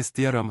incompleteness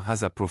theorem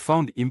has a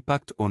profound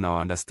impact on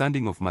our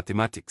understanding of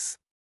mathematics.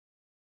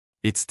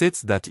 It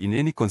states that in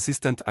any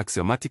consistent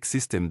axiomatic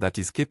system that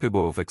is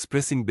capable of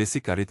expressing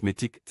basic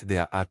arithmetic,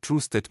 there are true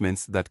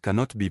statements that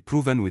cannot be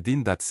proven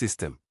within that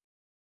system.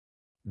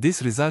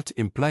 This result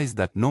implies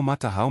that no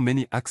matter how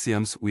many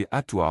axioms we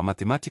add to our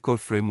mathematical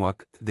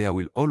framework, there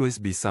will always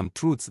be some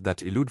truths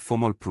that elude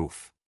formal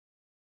proof.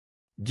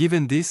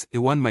 Given this,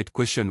 one might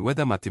question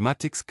whether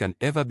mathematics can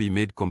ever be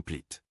made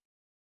complete.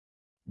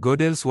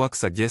 Gödel's work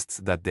suggests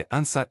that the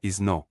answer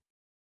is no.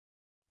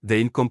 The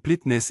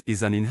incompleteness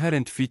is an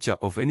inherent feature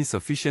of any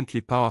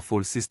sufficiently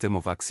powerful system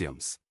of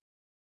axioms.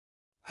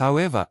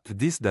 However,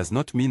 this does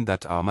not mean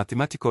that our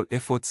mathematical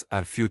efforts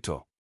are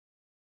futile.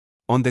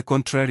 On the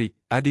contrary,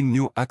 adding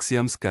new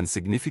axioms can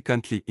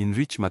significantly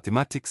enrich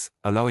mathematics,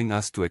 allowing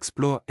us to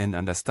explore and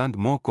understand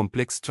more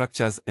complex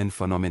structures and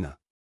phenomena.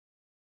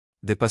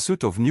 The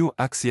pursuit of new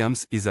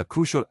axioms is a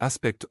crucial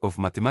aspect of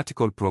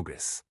mathematical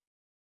progress.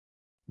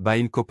 By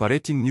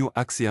incorporating new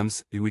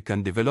axioms, we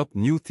can develop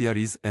new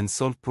theories and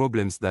solve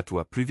problems that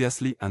were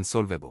previously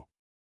unsolvable.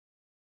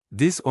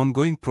 This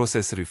ongoing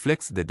process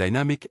reflects the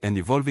dynamic and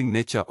evolving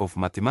nature of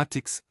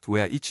mathematics,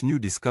 where each new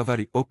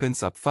discovery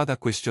opens up further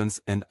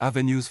questions and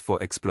avenues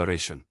for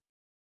exploration.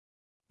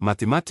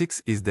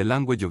 Mathematics is the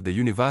language of the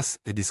universe,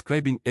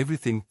 describing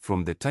everything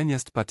from the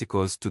tiniest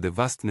particles to the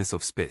vastness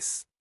of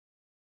space.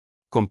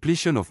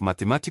 Completion of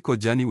mathematical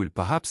journey will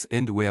perhaps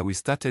end where we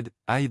started,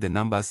 i.e. the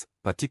numbers,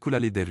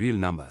 particularly the real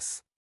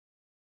numbers.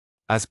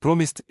 As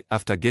promised,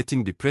 after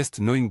getting depressed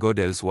knowing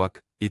Gödel's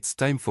work, it's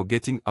time for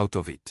getting out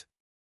of it.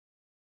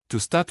 To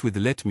start with,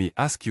 let me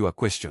ask you a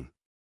question.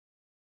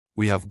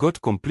 We have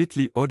got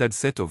completely ordered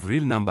set of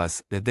real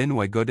numbers, then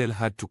why Gödel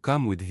had to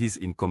come with his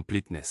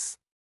incompleteness?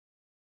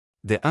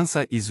 The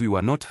answer is we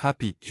were not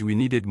happy, we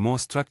needed more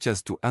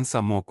structures to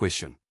answer more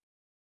questions.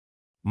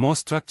 More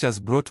structures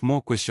brought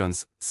more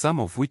questions,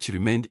 some of which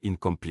remained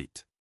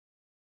incomplete.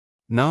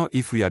 Now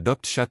if we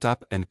adopt shut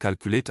up and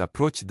calculate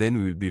approach, then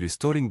we will be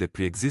restoring the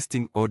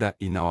pre-existing order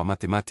in our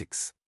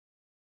mathematics.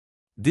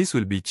 This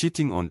will be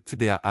cheating on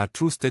there are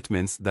true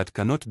statements that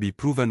cannot be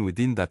proven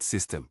within that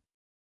system.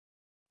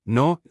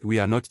 No, we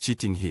are not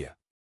cheating here.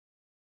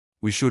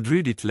 We should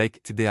read it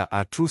like there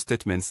are true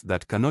statements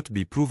that cannot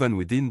be proven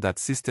within that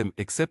system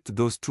except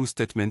those true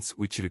statements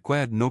which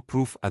required no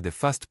proof at the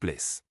first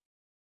place.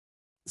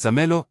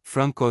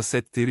 Zermelo-Fraenkel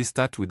set theory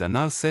start with a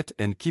null set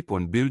and keep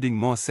on building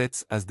more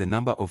sets as the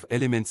number of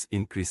elements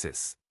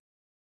increases.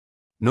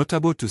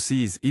 Notable to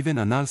see is even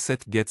a null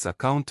set gets a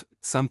count,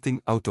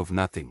 something out of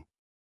nothing.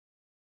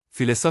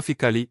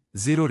 Philosophically,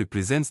 zero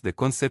represents the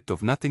concept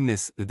of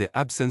nothingness, the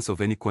absence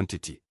of any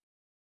quantity.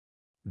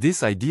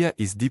 This idea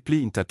is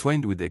deeply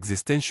intertwined with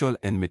existential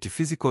and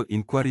metaphysical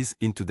inquiries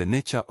into the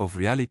nature of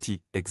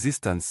reality,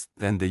 existence,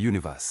 and the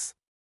universe.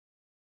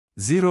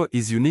 Zero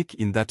is unique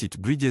in that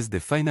it bridges the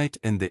finite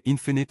and the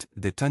infinite,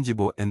 the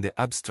tangible and the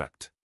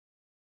abstract.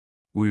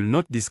 We will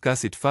not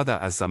discuss it further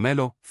as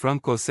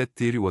Zermelo-Fraenkel set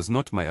theory was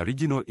not my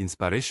original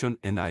inspiration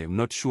and I am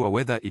not sure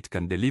whether it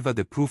can deliver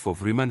the proof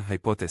of Riemann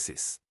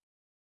hypothesis.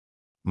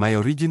 My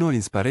original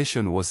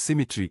inspiration was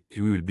symmetry,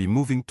 we will be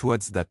moving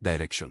towards that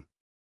direction.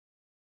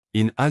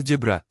 In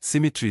algebra,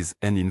 symmetries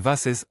and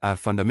inverses are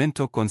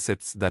fundamental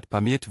concepts that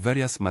permeate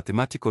various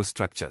mathematical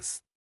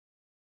structures.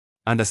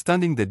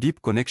 Understanding the deep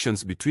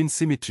connections between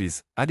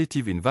symmetries,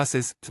 additive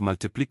inverses,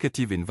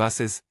 multiplicative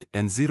inverses,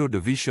 and zero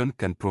division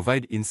can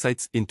provide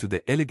insights into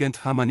the elegant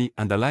harmony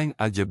underlying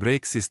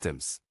algebraic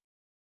systems.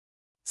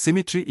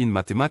 Symmetry in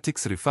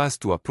mathematics refers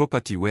to a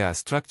property where a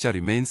structure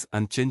remains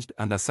unchanged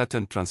under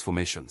certain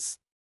transformations.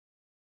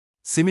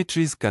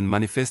 Symmetries can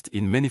manifest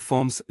in many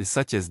forms,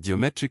 such as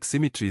geometric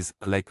symmetries,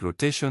 like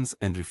rotations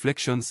and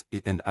reflections,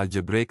 and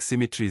algebraic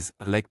symmetries,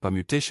 like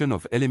permutation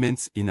of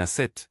elements in a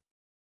set.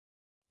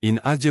 In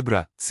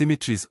algebra,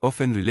 symmetries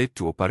often relate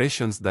to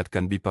operations that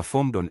can be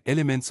performed on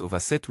elements of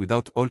a set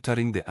without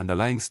altering the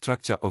underlying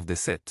structure of the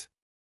set.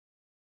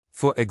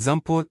 For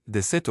example,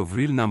 the set of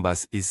real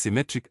numbers is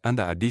symmetric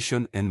under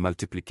addition and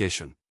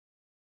multiplication.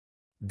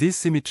 These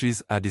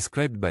symmetries are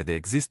described by the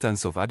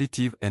existence of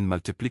additive and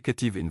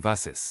multiplicative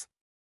inverses.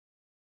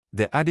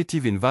 The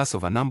additive inverse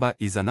of a number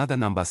is another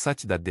number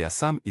such that their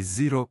sum is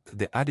zero,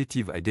 the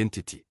additive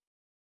identity.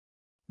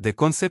 The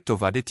concept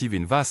of additive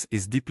inverse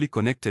is deeply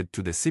connected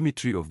to the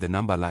symmetry of the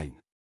number line.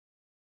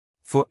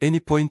 For any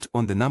point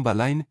on the number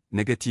line,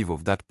 negative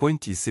of that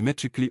point is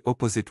symmetrically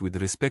opposite with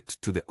respect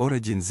to the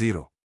origin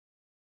 0.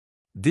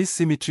 This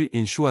symmetry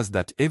ensures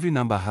that every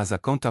number has a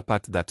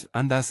counterpart that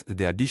undoes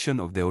the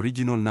addition of the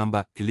original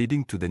number,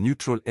 leading to the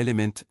neutral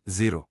element,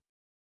 0.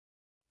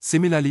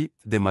 Similarly,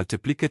 the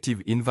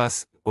multiplicative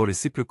inverse, or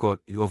reciprocal,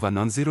 of a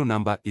non-zero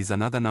number is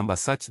another number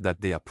such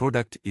that their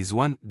product is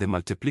 1, the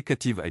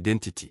multiplicative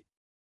identity.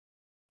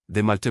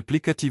 The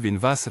multiplicative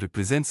inverse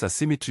represents a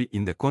symmetry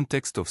in the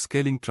context of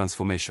scaling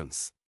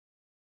transformations.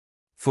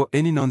 For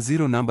any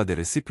non-zero number, the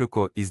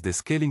reciprocal is the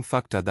scaling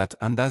factor that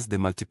undoes the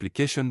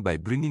multiplication by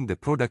bringing the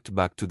product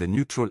back to the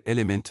neutral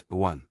element,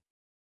 1.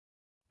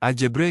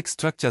 Algebraic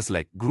structures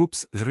like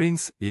groups,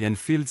 rings, and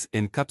fields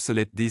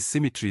encapsulate these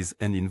symmetries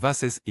and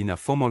inverses in a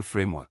formal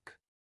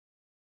framework.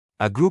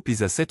 A group is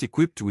a set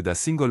equipped with a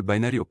single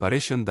binary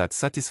operation that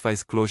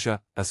satisfies closure,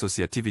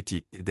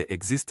 associativity, the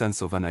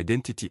existence of an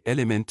identity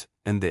element,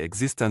 and the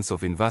existence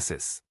of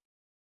inverses.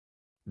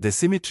 The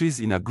symmetries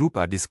in a group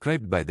are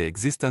described by the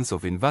existence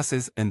of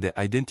inverses and the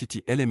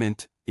identity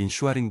element,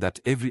 ensuring that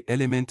every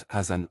element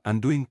has an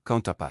undoing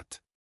counterpart.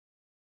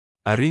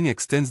 A ring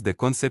extends the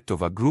concept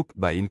of a group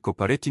by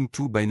incorporating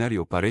two binary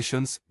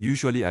operations,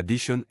 usually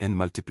addition and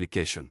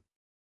multiplication.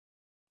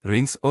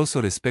 Rings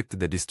also respect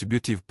the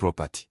distributive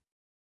property.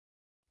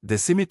 The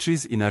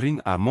symmetries in a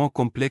ring are more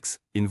complex,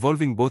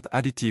 involving both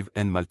additive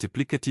and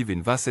multiplicative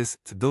inverses,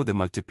 though the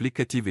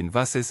multiplicative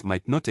inverses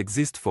might not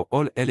exist for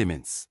all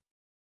elements.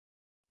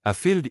 A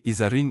field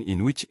is a ring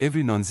in which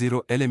every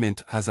non-zero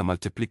element has a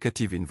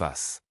multiplicative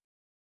inverse.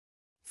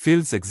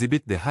 Fields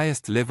exhibit the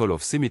highest level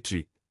of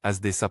symmetry, as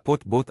they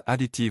support both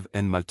additive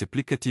and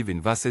multiplicative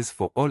inverses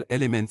for all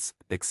elements,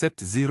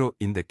 except 0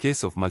 in the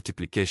case of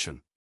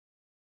multiplication.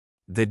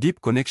 The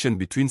deep connection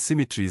between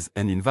symmetries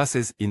and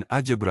inverses in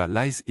algebra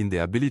lies in the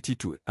ability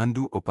to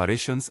undo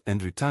operations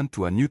and return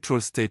to a neutral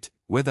state,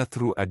 whether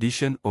through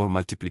addition or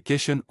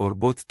multiplication or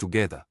both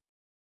together.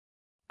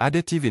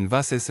 Additive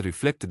inverses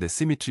reflect the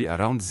symmetry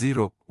around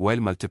 0, while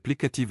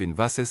multiplicative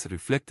inverses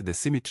reflect the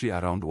symmetry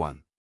around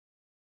 1.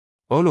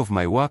 All of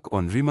my work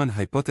on Riemann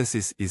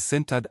hypothesis is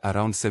centered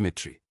around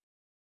symmetry.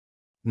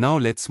 Now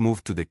let's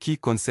move to the key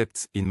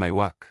concepts in my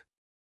work.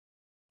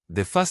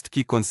 The first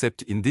key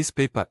concept in this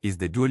paper is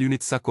the dual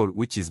unit circle,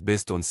 which is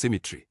based on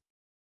symmetry.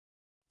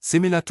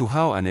 Similar to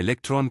how an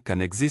electron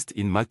can exist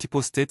in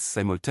multiple states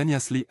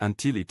simultaneously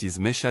until it is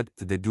measured,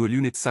 the dual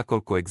unit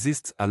circle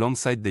coexists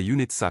alongside the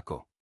unit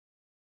circle.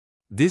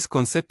 This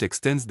concept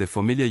extends the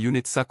familiar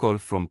unit circle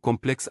from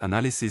complex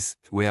analysis,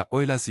 where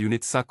Euler's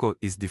unit circle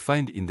is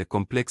defined in the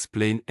complex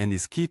plane and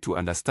is key to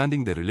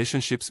understanding the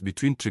relationships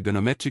between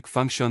trigonometric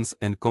functions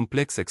and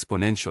complex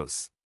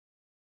exponentials.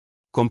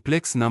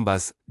 Complex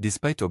numbers,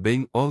 despite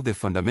obeying all the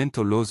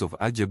fundamental laws of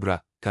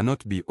algebra,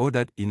 cannot be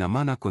ordered in a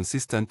manner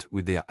consistent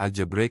with their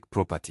algebraic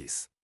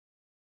properties.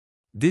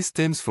 This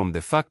stems from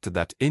the fact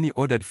that any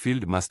ordered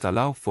field must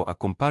allow for a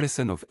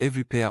comparison of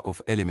every pair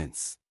of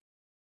elements.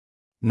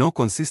 No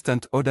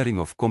consistent ordering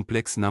of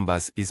complex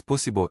numbers is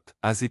possible,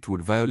 as it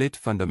would violate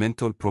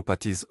fundamental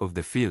properties of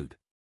the field.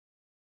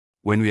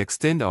 When we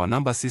extend our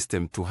number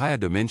system to higher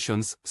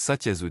dimensions,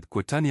 such as with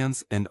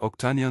quaternions and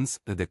octanions,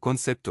 the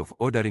concept of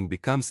ordering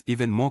becomes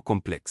even more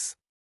complex.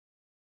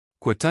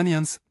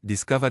 Quaternions,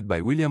 discovered by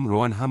William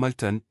Rowan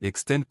Hamilton,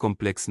 extend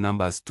complex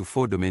numbers to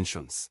 4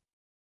 dimensions.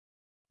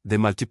 The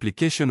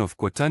multiplication of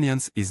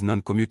quaternions is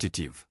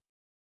non-commutative.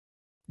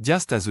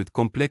 Just as with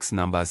complex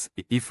numbers,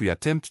 if we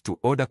attempt to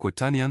order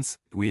quaternions,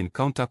 we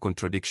encounter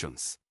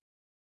contradictions.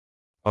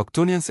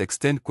 Octonions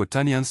extend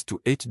quaternions to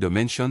 8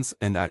 dimensions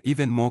and are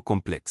even more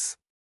complex.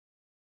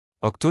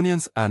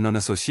 Octonions are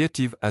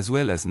non-associative as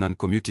well as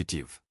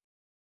non-commutative.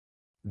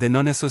 The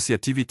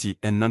non-associativity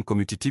and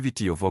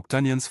non-commutativity of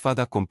octonions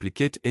further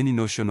complicate any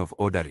notion of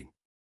ordering.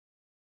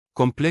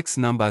 Complex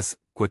numbers,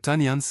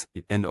 quaternions,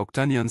 and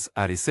octanions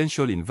are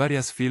essential in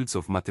various fields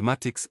of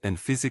mathematics and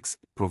physics,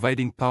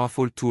 providing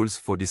powerful tools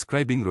for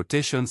describing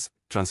rotations,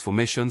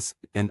 transformations,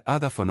 and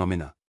other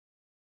phenomena.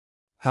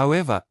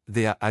 However,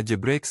 their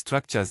algebraic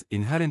structures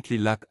inherently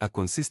lack a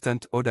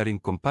consistent ordering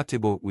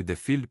compatible with the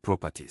field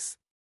properties.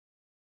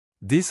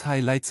 This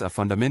highlights a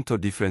fundamental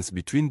difference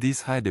between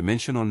these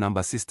high-dimensional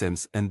number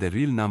systems and the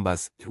real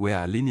numbers,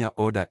 where a linear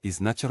order is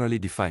naturally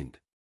defined.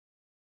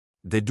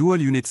 The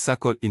dual unit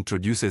circle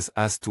introduces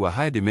us to a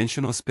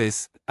high-dimensional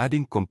space,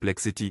 adding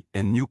complexity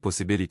and new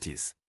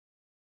possibilities.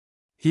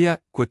 Here,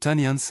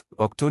 quaternions,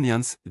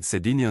 octonions,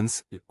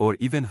 sedenions, or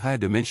even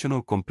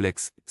higher-dimensional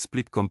complex,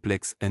 split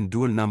complex, and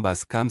dual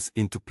numbers comes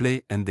into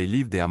play, and they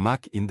leave their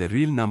mark in the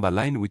real number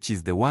line, which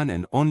is the one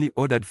and only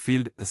ordered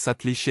field,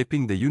 subtly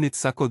shaping the unit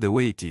circle the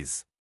way it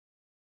is.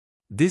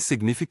 This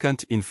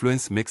significant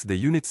influence makes the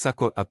unit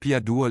circle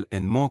appear dual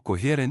and more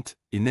coherent,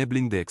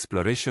 enabling the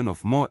exploration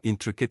of more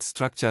intricate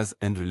structures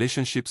and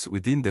relationships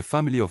within the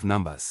family of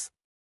numbers.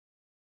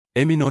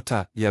 Emmy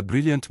Noether, a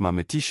brilliant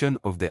mathematician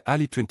of the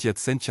early 20th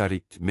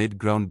century, made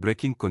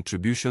groundbreaking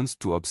contributions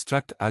to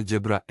abstract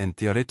algebra and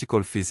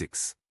theoretical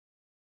physics.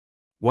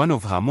 One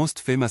of her most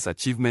famous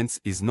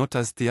achievements is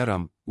Noether's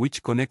theorem,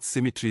 which connects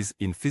symmetries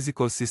in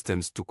physical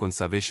systems to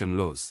conservation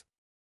laws.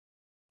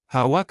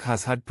 Her work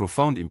has had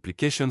profound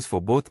implications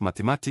for both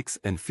mathematics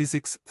and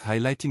physics,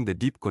 highlighting the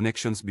deep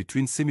connections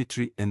between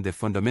symmetry and the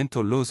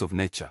fundamental laws of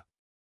nature.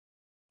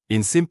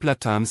 In simpler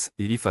terms,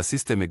 if a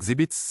system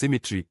exhibits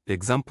symmetry,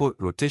 example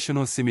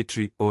rotational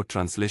symmetry or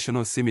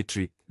translational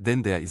symmetry,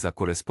 then there is a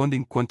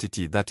corresponding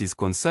quantity that is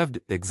conserved,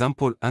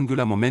 example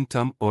angular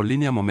momentum or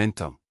linear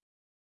momentum.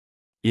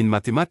 In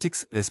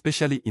mathematics,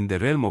 especially in the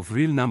realm of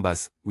real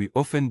numbers, we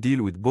often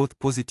deal with both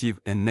positive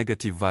and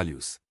negative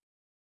values.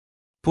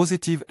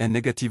 Positive and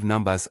negative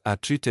numbers are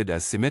treated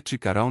as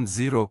symmetric around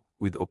 0,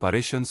 with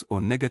operations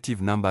on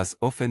negative numbers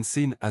often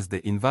seen as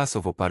the inverse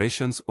of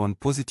operations on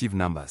positive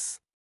numbers.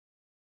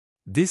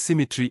 This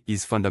symmetry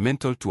is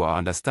fundamental to our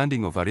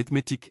understanding of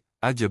arithmetic,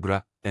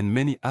 algebra, and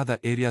many other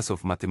areas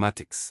of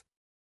mathematics.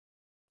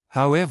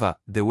 However,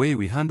 the way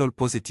we handle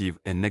positive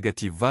and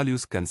negative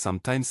values can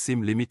sometimes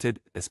seem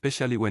limited,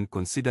 especially when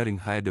considering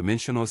higher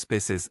dimensional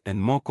spaces and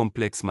more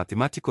complex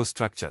mathematical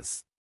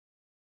structures.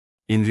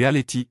 In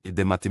reality,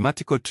 the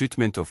mathematical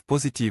treatment of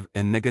positive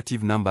and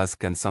negative numbers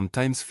can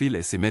sometimes feel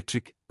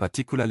asymmetric,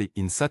 particularly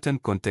in certain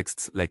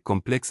contexts like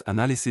complex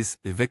analysis,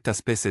 vector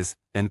spaces,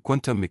 and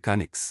quantum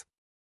mechanics.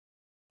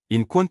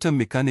 In quantum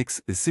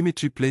mechanics,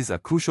 symmetry plays a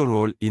crucial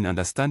role in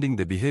understanding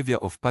the behavior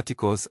of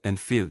particles and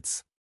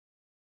fields.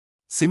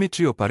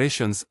 Symmetry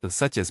operations,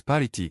 such as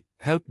parity,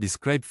 help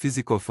describe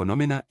physical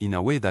phenomena in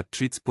a way that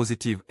treats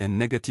positive and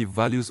negative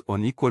values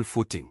on equal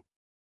footing.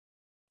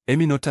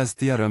 Emmy Noether's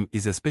theorem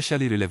is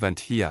especially relevant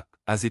here,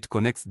 as it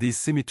connects these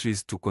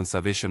symmetries to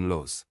conservation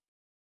laws.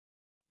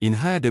 In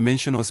higher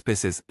dimensional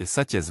spaces,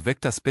 such as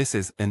vector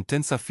spaces and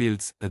tensor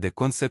fields, the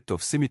concept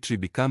of symmetry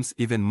becomes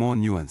even more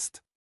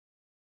nuanced.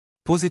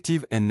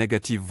 Positive and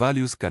negative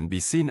values can be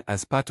seen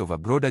as part of a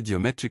broader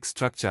geometric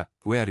structure,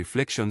 where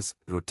reflections,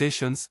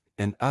 rotations,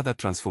 and other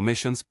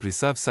transformations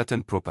preserve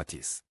certain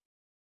properties.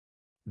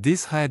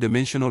 This higher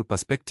dimensional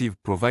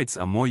perspective provides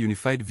a more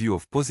unified view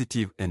of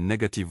positive and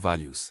negative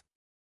values.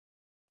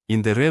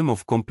 In the realm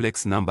of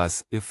complex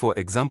numbers, if, for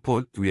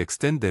example, we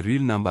extend the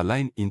real number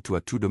line into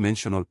a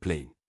two-dimensional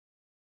plane.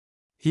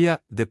 Here,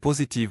 the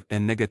positive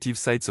and negative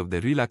sides of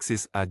the real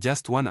axis are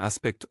just one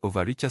aspect of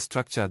a richer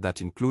structure that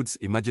includes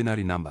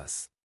imaginary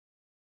numbers.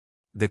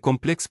 The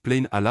complex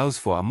plane allows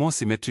for a more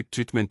symmetric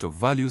treatment of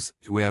values,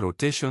 where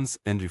rotations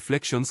and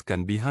reflections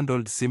can be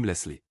handled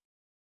seamlessly.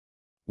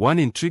 One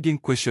intriguing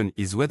question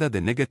is whether the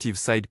negative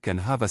side can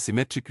have a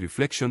symmetric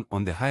reflection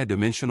on the higher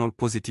dimensional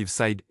positive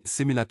side,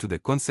 similar to the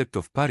concept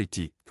of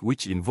parity,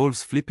 which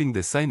involves flipping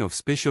the sign of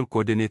spatial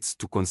coordinates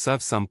to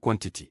conserve some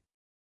quantity.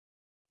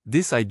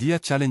 This idea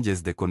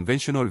challenges the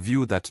conventional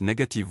view that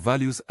negative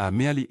values are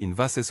merely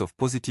inverses of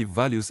positive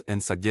values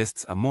and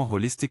suggests a more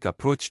holistic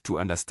approach to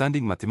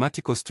understanding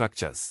mathematical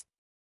structures.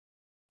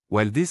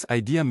 While this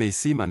idea may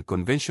seem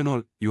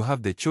unconventional, you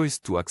have the choice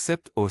to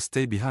accept or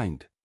stay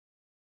behind.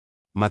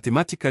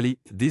 Mathematically,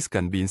 this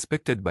can be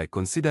inspected by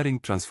considering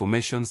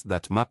transformations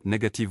that map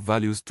negative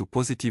values to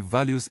positive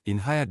values in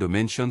higher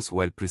dimensions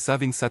while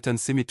preserving certain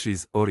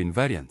symmetries or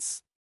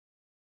invariants.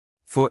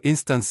 For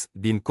instance,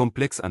 in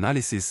complex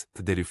analysis,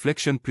 the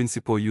reflection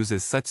principle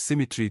uses such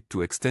symmetry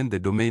to extend the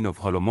domain of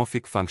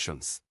holomorphic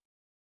functions.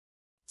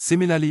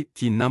 Similarly,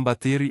 in number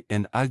theory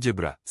and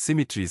algebra,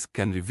 symmetries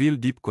can reveal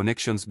deep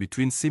connections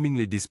between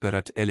seemingly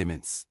disparate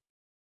elements.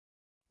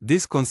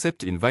 This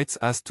concept invites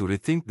us to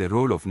rethink the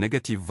role of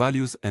negative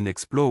values and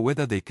explore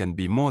whether they can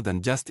be more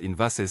than just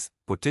inverses,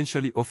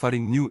 potentially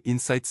offering new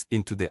insights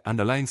into the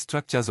underlying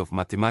structures of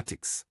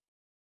mathematics.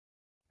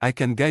 I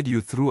can guide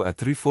you through a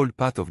threefold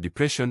path of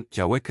depression,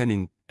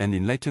 awakening, and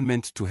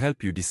enlightenment to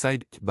help you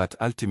decide, but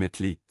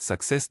ultimately,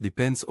 success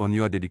depends on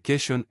your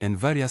dedication and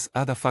various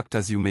other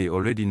factors you may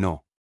already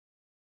know.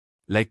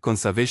 Like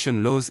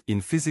conservation laws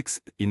in physics,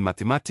 in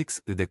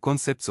mathematics, the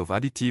concepts of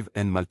additive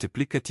and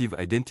multiplicative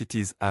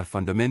identities are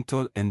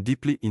fundamental and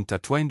deeply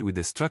intertwined with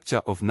the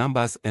structure of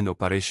numbers and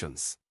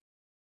operations.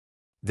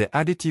 The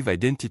additive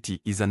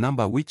identity is a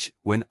number which,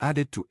 when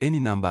added to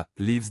any number,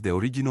 leaves the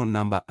original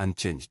number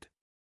unchanged.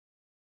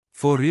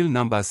 For real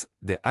numbers,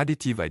 the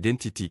additive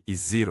identity is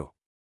 0.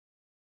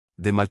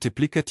 The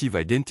multiplicative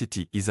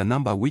identity is a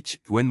number which,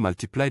 when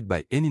multiplied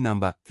by any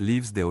number,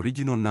 leaves the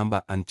original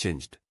number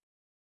unchanged.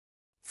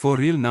 For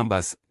real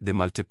numbers, the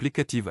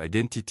multiplicative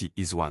identity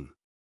is 1.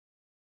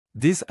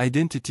 These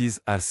identities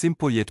are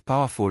simple yet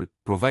powerful,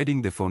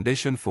 providing the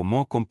foundation for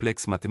more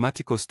complex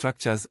mathematical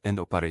structures and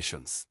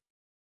operations.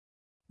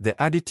 The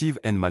additive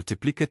and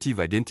multiplicative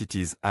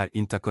identities are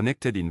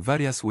interconnected in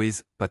various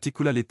ways,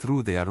 particularly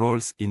through their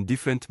roles in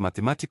different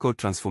mathematical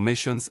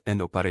transformations and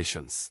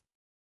operations.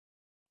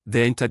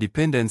 Their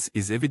interdependence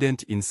is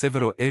evident in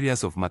several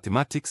areas of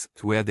mathematics,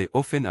 where they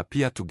often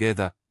appear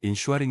together,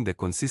 ensuring the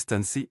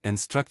consistency and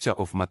structure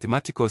of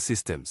mathematical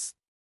systems.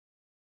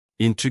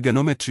 In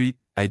trigonometry,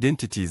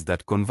 identities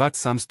that convert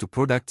sums to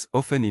products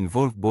often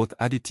involve both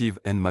additive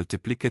and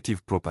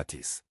multiplicative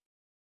properties.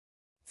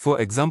 For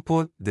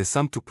example, the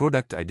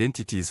sum-to-product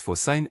identities for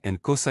sine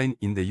and cosine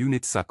in the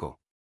unit circle.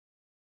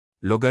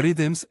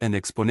 Logarithms and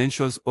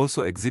exponentials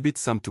also exhibit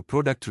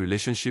sum-to-product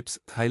relationships,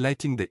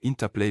 highlighting the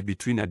interplay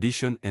between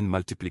addition and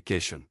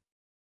multiplication.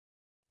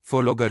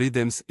 For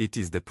logarithms, it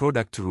is the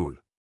product rule.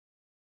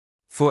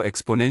 For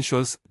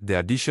exponentials, the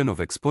addition of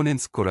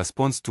exponents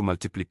corresponds to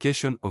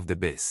multiplication of the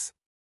base.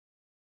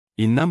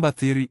 In number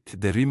theory,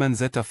 the Riemann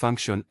zeta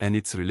function and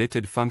its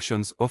related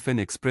functions often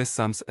express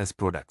sums as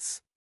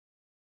products.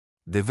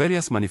 The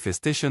various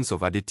manifestations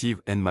of additive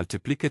and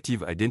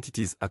multiplicative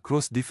identities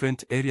across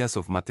different areas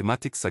of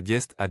mathematics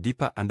suggest a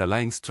deeper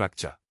underlying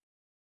structure.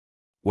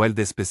 While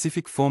the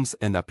specific forms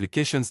and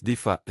applications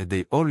differ,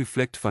 they all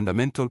reflect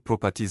fundamental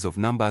properties of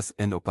numbers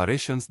and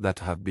operations that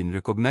have been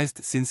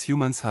recognized since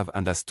humans have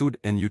understood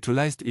and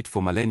utilized it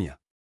for millennia.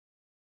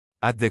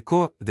 At the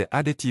core, the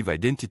additive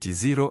identity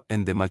 0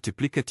 and the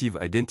multiplicative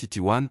identity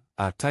 1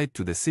 are tied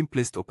to the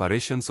simplest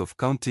operations of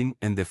counting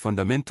and the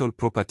fundamental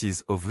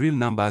properties of real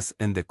numbers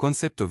and the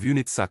concept of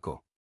unit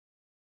circle.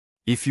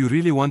 If you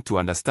really want to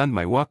understand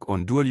my work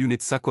on dual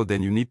unit circle,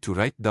 then you need to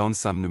write down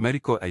some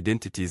numerical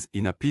identities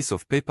in a piece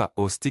of paper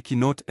or sticky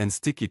note and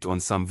stick it on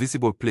some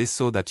visible place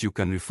so that you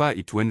can refer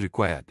it when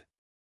required.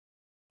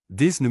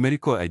 These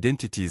numerical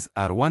identities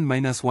are 1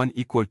 minus 1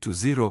 equal to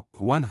 0,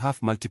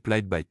 1/2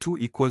 multiplied by 2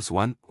 equals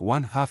 1,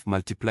 1/2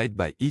 multiplied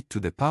by e to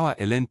the power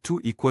ln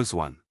 2 equals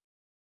 1.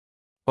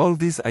 All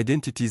these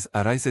identities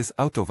arises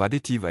out of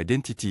additive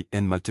identity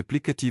and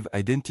multiplicative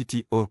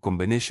identity or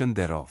combination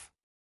thereof.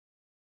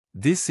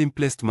 This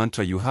simplest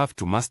mantra you have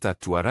to master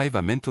to arrive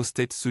a mental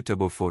state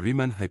suitable for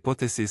Riemann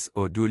hypothesis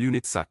or dual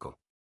unit circle.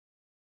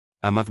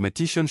 A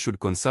mathematician should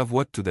conserve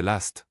what to the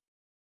last.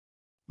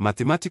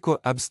 Mathematical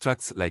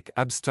abstracts like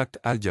abstract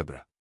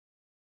algebra.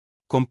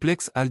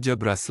 complex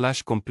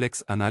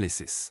algebra/complex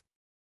analysis,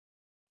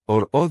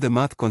 or all the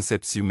math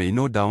concepts you may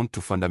know down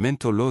to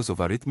fundamental laws of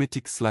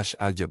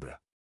arithmetic/algebra.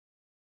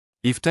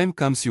 If time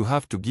comes you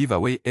have to give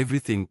away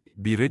everything,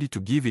 be ready to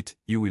give it,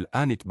 you will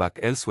earn it back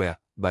elsewhere.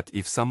 But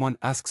if someone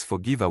asks for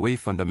give away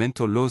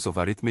fundamental laws of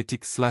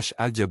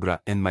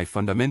arithmetic/algebra and my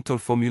fundamental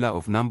formula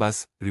of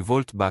numbers,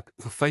 revolt back,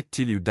 fight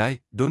till you die.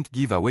 Don't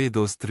give away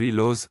those three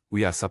laws.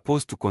 We are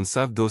supposed to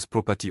conserve those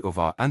property of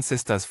our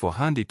ancestors for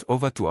hand it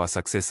over to our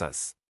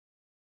successors.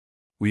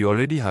 We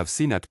already have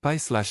seen at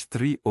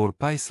pi/3 or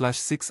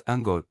pi/6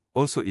 angle,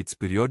 also its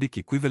periodic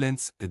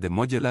equivalents, the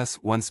modulus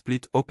 1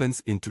 split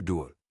opens into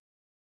dual.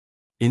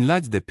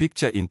 Enlarge the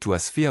picture into a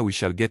sphere, we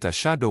shall get a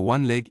shadow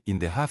one leg in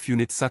the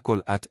half-unit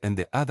circle at and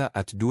the other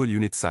at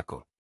dual-unit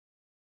circle.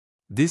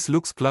 This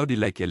looks cloudy,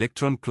 like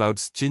electron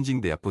clouds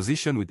changing their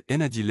position with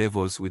energy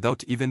levels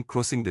without even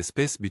crossing the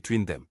space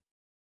between them.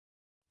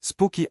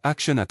 Spooky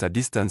action at a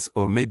distance,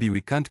 or maybe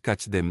we can't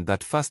catch them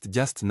that fast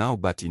just now,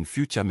 but in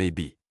future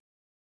maybe.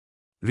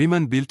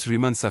 Riemann built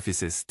Riemann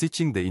surfaces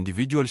stitching the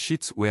individual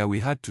sheets where we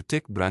had to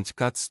take branch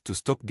cuts to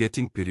stop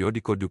getting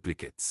periodical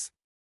duplicates.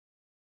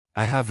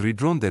 I have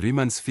redrawn the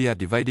Riemann sphere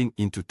dividing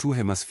into two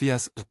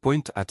hemispheres,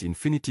 point at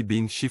infinity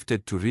being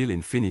shifted to real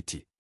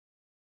infinity.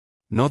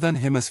 Northern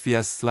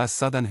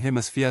hemispheres/southern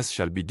hemispheres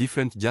shall be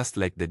different, just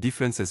like the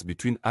differences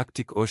between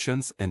Arctic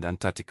oceans and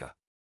Antarctica.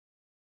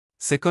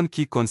 Second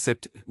key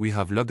concept, we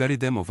have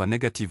logarithm of a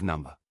negative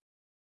number.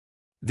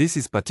 This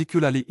is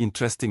particularly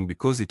interesting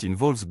because it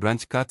involves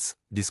branch cuts,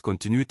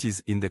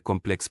 discontinuities in the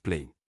complex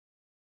plane.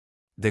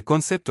 The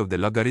concept of the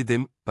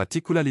logarithm,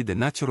 particularly the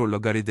natural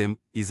logarithm,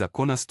 is a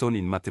cornerstone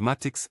in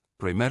mathematics,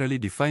 primarily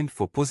defined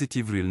for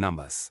positive real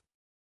numbers.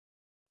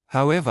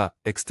 However,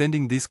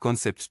 extending this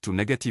concept to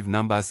negative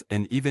numbers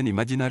and even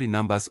imaginary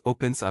numbers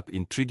opens up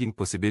intriguing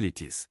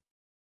possibilities.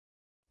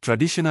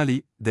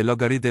 Traditionally, the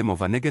logarithm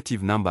of a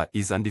negative number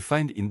is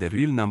undefined in the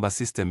real number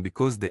system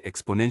because the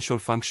exponential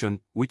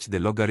function, which the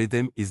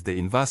logarithm is the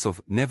inverse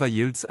of, never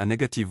yields a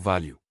negative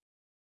value.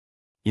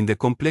 In the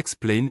complex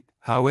plane,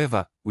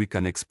 however, we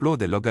can explore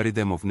the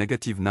logarithm of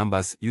negative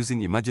numbers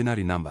using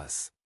imaginary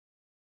numbers.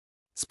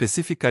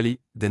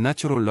 Specifically, the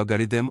natural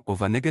logarithm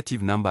of a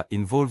negative number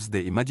involves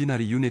the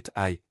imaginary unit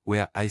I,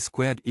 where I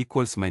squared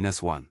equals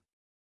 -1.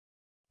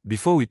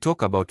 Before we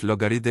talk about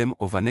logarithm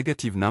of a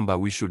negative number,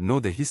 we should know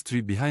the history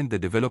behind the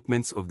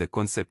developments of the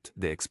concept.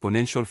 The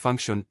exponential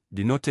function,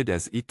 denoted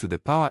as e to the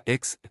power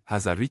x,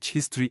 has a rich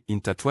history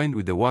intertwined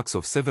with the works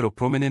of several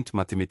prominent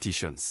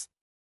mathematicians.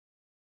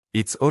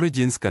 Its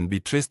origins can be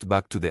traced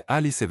back to the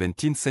early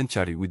 17th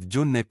century with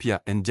John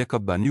Napier and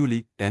Jacob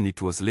Bernoulli, and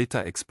it was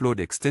later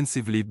explored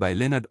extensively by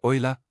Leonhard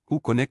Euler,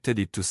 who connected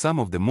it to some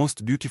of the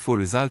most beautiful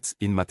results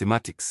in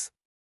mathematics.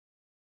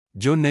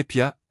 John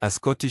Napier, a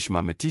Scottish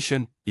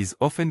mathematician, is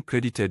often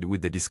credited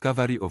with the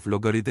discovery of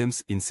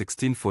logarithms in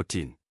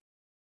 1614.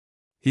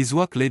 His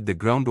work laid the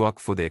groundwork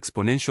for the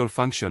exponential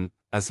function,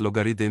 as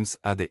logarithms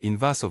are the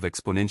inverse of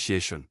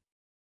exponentiation.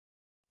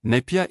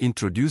 Napier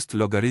introduced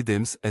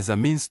logarithms as a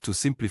means to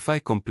simplify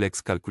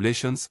complex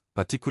calculations,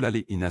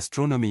 particularly in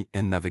astronomy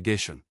and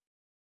navigation.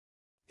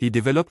 He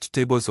developed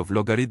tables of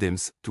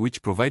logarithms,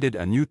 which provided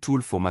a new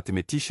tool for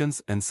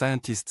mathematicians and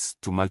scientists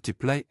to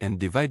multiply and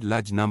divide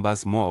large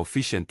numbers more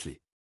efficiently.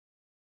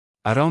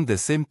 Around the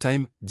same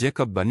time,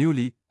 Jacob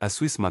Bernoulli, a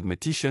Swiss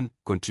mathematician,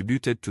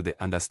 contributed to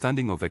the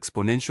understanding of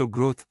exponential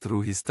growth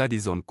through his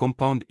studies on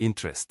compound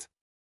interest.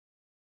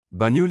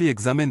 Bernoulli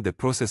examined the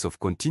process of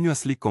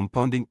continuously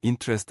compounding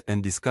interest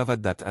and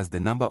discovered that as the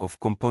number of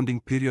compounding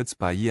periods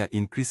per year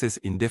increases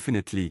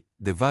indefinitely,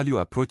 the value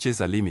approaches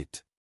a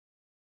limit.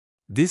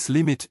 This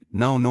limit,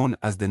 now known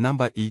as the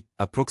number E,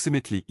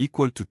 approximately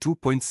equal to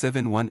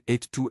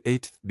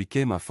 2.71828,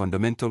 became a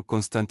fundamental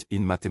constant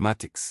in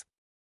mathematics.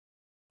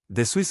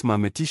 The Swiss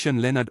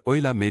mathematician Leonhard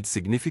Euler made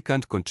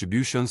significant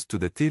contributions to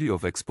the theory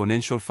of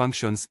exponential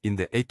functions in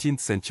the 18th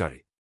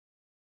century.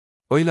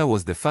 Euler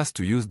was the first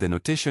to use the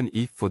notation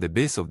E for the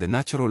base of the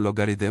natural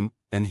logarithm,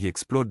 and he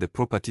explored the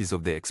properties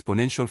of the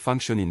exponential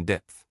function in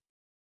depth.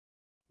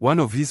 One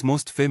of his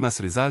most famous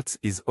results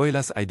is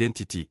Euler's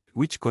identity,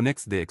 which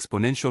connects the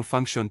exponential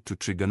function to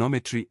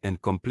trigonometry and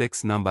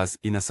complex numbers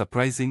in a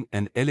surprising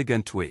and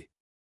elegant way.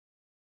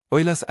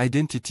 Euler's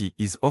identity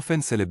is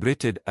often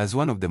celebrated as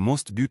one of the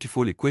most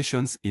beautiful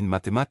equations in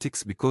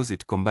mathematics because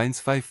it combines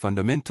 5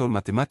 fundamental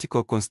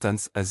mathematical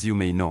constants, as you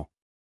may know.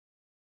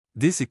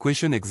 This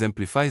equation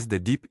exemplifies the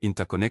deep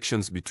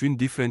interconnections between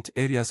different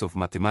areas of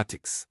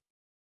mathematics.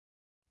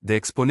 The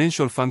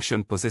exponential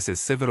function possesses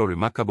several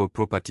remarkable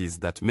properties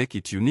that make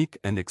it unique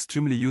and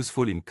extremely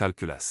useful in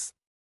calculus.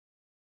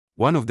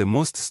 One of the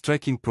most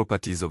striking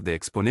properties of the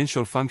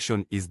exponential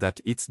function is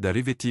that its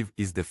derivative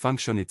is the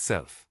function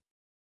itself.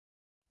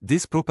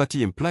 This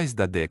property implies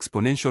that the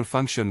exponential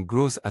function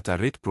grows at a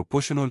rate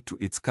proportional to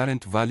its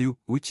current value,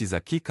 which is a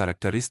key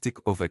characteristic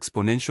of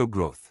exponential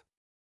growth.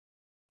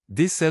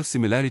 This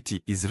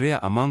self-similarity is rare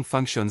among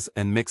functions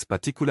and makes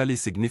particularly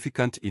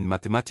significant in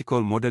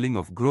mathematical modeling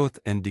of growth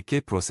and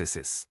decay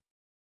processes.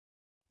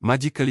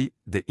 Magically,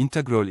 the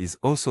integral is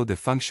also the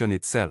function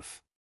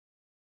itself.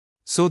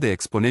 So the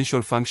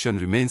exponential function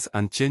remains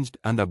unchanged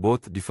under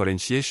both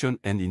differentiation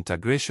and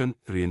integration,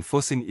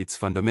 reinforcing its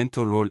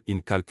fundamental role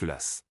in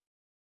calculus.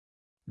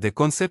 The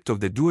concept of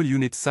the dual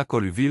unit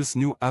circle reveals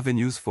new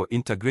avenues for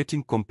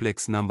integrating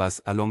complex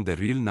numbers along the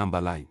real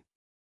number line.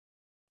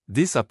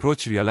 This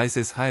approach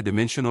realizes higher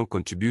dimensional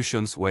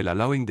contributions while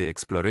allowing the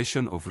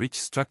exploration of rich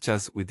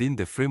structures within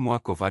the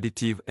framework of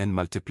additive and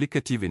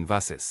multiplicative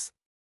inverses.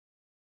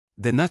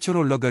 The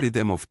natural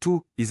logarithm of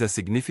 2 is a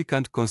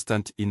significant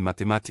constant in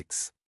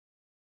mathematics.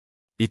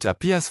 It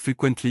appears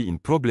frequently in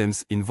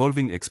problems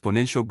involving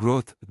exponential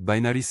growth,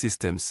 binary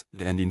systems,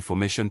 and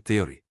information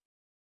theory.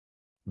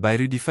 By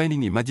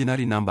redefining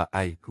imaginary number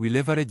I, we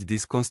leverage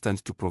this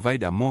constant to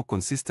provide a more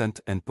consistent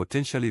and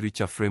potentially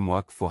richer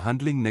framework for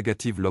handling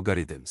negative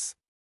logarithms.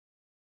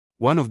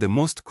 One of the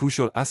most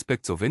crucial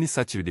aspects of any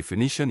such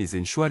redefinition is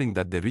ensuring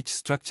that the rich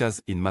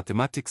structures in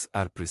mathematics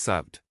are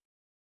preserved.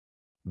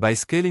 By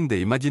scaling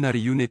the imaginary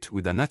unit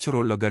with a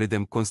natural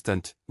logarithm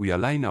constant, we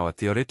align our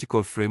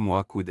theoretical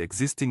framework with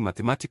existing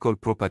mathematical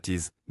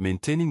properties,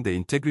 maintaining the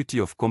integrity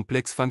of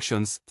complex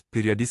functions,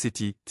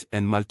 periodicity,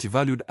 and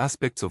multivalued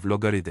aspects of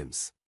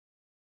logarithms.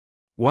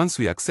 Once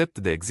we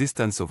accept the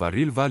existence of a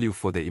real value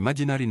for the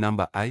imaginary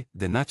number I,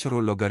 the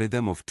natural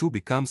logarithm of 2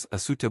 becomes a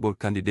suitable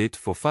candidate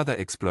for further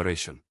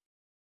exploration.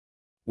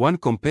 One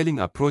compelling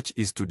approach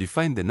is to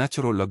define the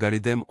natural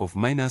logarithm of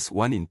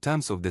 -1 in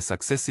terms of the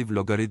successive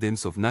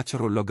logarithms of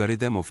natural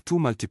logarithm of 2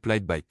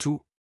 multiplied by 2.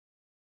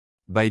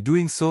 By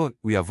doing so,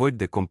 we avoid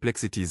the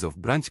complexities of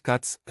branch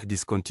cuts,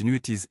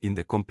 discontinuities in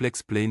the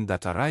complex plane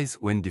that arise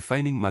when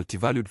defining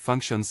multivalued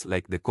functions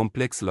like the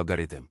complex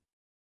logarithm.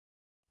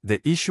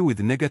 The issue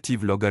with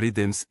negative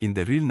logarithms in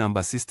the real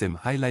number system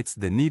highlights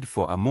the need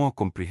for a more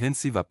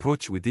comprehensive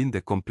approach within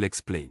the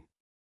complex plane.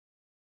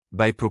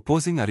 By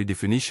proposing a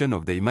redefinition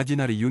of the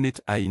imaginary unit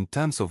I in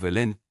terms of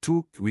ln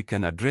 2, we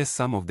can address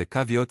some of the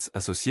caveats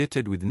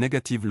associated with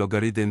negative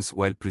logarithms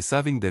while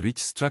preserving the rich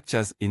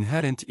structures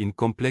inherent in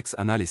complex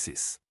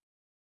analysis.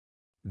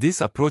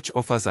 This approach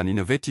offers an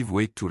innovative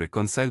way to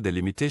reconcile the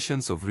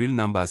limitations of real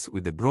numbers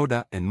with the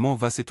broader and more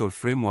versatile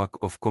framework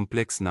of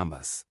complex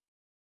numbers.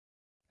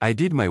 I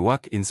did my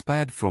work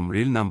inspired from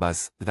real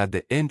numbers, that at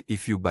the end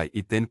if you buy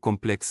it then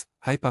complex,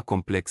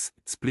 hypercomplex,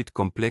 split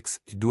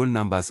complex, dual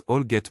numbers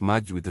all get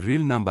merged with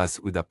real numbers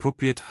with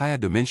appropriate higher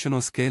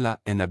dimensional scalar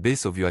and a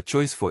base of your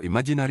choice for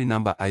imaginary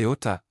number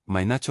iota.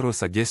 My natural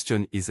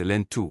suggestion is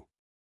ln 2.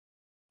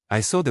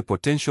 I saw the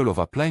potential of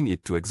applying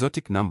it to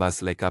exotic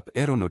numbers like up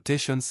arrow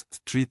notations,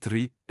 tree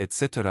tree,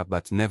 etc.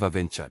 but never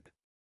ventured.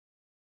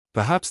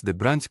 Perhaps the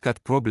branch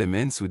cut problem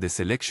ends with the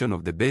selection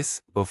of the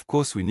base. Of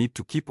course we need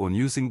to keep on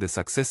using the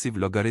successive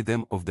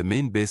logarithm of the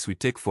main base we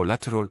take for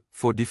lateral,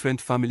 for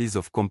different families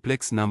of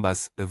complex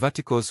numbers. The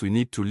verticals we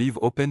need to leave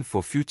open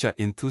for future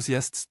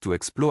enthusiasts to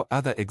explore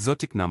other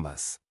exotic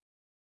numbers.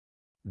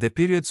 The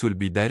periods will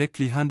be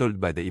directly handled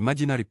by the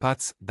imaginary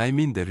parts, I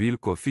mean the real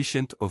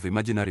coefficient of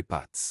imaginary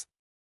parts.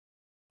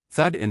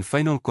 Third and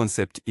final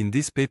concept in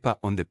this paper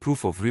on the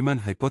proof of Riemann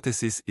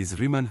hypothesis is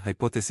Riemann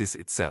hypothesis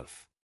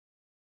itself.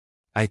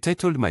 I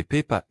titled my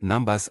paper,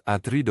 Numbers are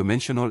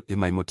Three-Dimensional.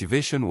 My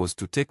motivation was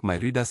to take my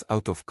readers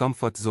out of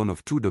comfort zone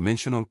of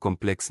two-dimensional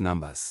complex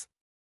numbers.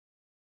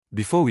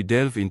 Before we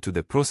delve into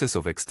the process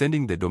of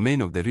extending the domain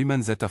of the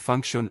Riemann zeta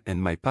function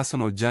and my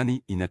personal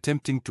journey in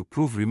attempting to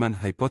prove Riemann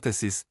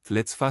hypothesis,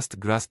 let's first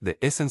grasp the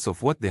essence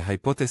of what the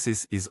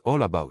hypothesis is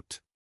all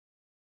about.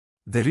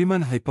 The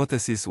Riemann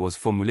hypothesis was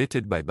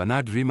formulated by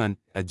Bernhard Riemann,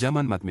 a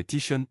German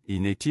mathematician,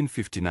 in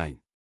 1859.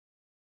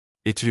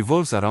 It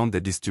revolves around the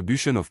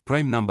distribution of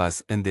prime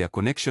numbers and their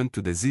connection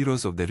to the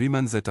zeros of the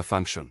Riemann zeta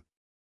function.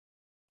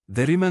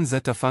 The Riemann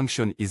zeta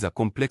function is a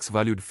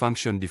complex-valued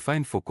function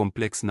defined for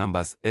complex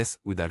numbers s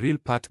with a real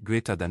part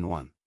greater than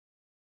 1.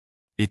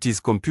 It is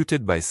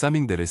computed by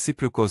summing the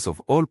reciprocals of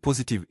all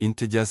positive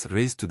integers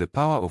raised to the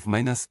power of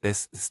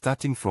 -s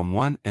starting from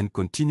 1 and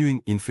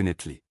continuing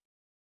infinitely.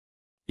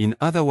 In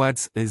other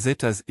words,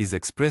 zeta is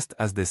expressed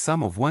as the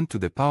sum of 1 to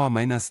the power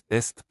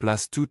 -s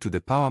plus 2 to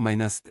the power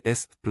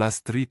 -s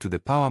plus 3 to the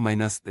power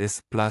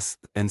 -s plus,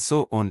 and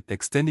so on,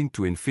 extending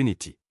to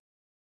infinity.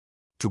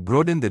 To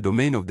broaden the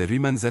domain of the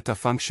Riemann zeta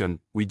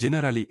function, we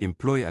generally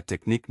employ a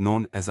technique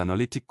known as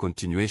analytic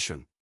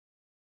continuation.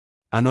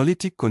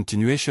 Analytic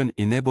continuation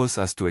enables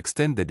us to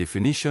extend the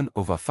definition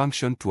of a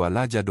function to a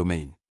larger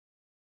domain.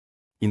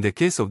 In the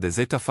case of the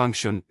zeta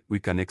function, we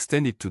can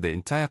extend it to the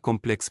entire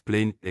complex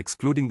plane,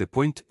 excluding the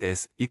point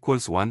s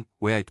equals 1,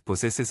 where it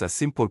possesses a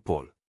simple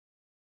pole.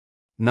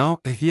 Now,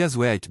 here's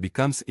where it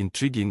becomes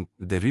intriguing.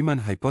 The Riemann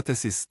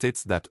hypothesis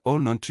states that all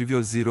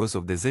non-trivial zeros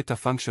of the zeta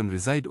function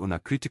reside on a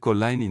critical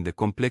line in the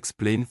complex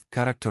plane,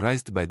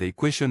 characterized by the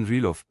equation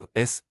real of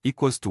s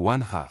equals to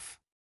 1/2.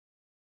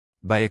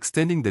 By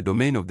extending the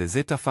domain of the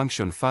zeta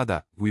function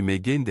further, we may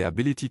gain the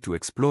ability to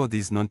explore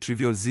these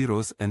non-trivial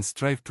zeros and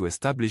strive to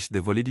establish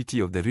the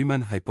validity of the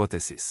Riemann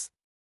hypothesis.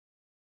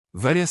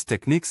 Various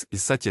techniques,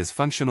 such as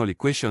functional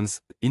equations,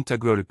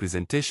 integral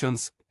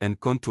representations, and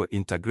contour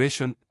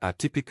integration are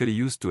typically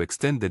used to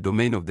extend the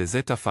domain of the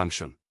zeta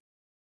function.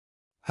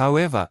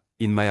 However,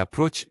 in my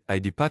approach, I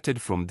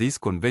departed from these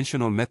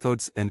conventional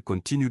methods and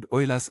continued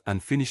Euler's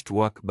unfinished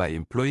work by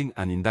employing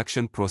an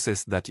induction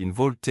process that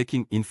involved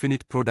taking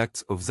infinite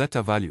products of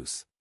zeta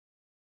values.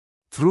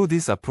 Through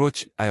this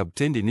approach, I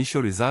obtained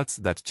initial results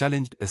that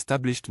challenged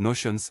established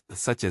notions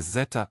such as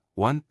zeta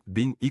 1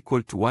 being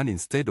equal to 1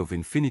 instead of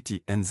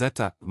infinity and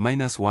zeta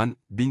minus 1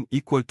 being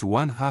equal to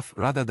 1/2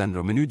 rather than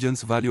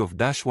Ramanujan's value of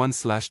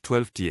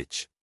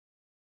 -1/12th.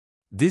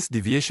 This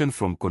deviation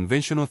from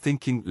conventional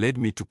thinking led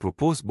me to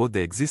propose both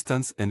the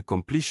existence and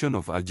completion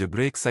of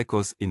algebraic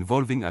cycles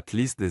involving at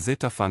least the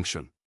zeta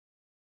function.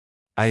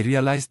 I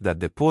realized that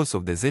the poles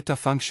of the zeta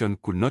function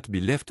could not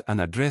be left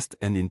unaddressed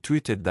and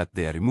intuited that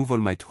their removal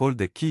might hold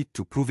the key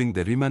to proving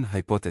the Riemann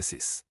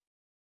hypothesis.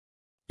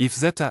 If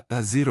zeta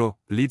 0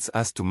 leads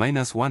us to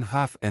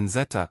 -1/2 and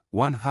zeta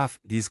 1/2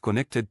 is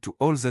connected to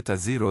all zeta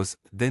zeros,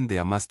 then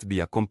there must be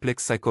a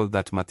complex cycle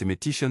that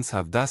mathematicians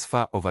have thus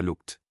far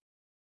overlooked.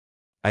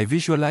 I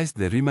visualized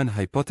the Riemann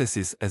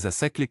hypothesis as a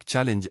cyclic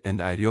challenge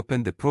and I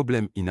reopened the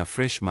problem in a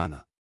fresh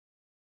manner.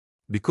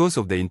 Because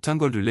of the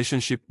entangled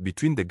relationship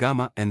between the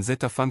gamma and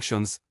zeta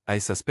functions, I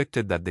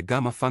suspected that the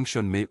gamma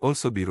function may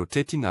also be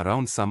rotating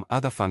around some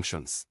other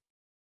functions.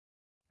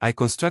 I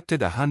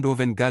constructed a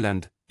hand-woven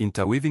garland,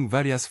 interweaving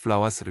various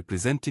flowers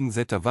representing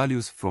zeta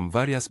values from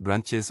various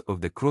branches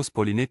of the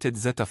cross-pollinated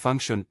zeta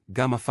function,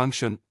 gamma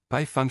function,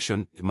 pi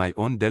function, my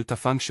own delta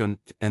function,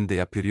 and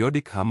their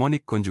periodic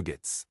harmonic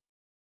conjugates.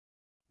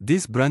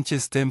 These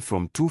branches stem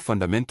from two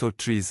fundamental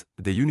trees,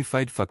 the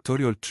unified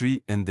factorial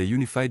tree and the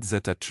unified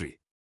zeta tree.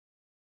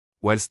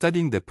 While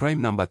studying the prime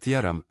number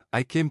theorem,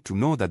 I came to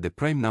know that the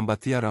prime number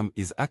theorem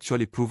is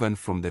actually proven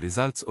from the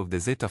results of the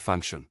zeta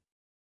function.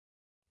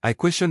 I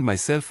questioned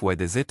myself why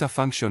the zeta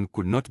function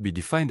could not be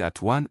defined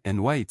at 1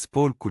 and why its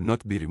pole could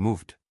not be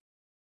removed.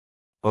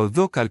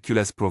 Although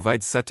calculus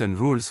provides certain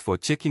rules for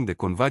checking the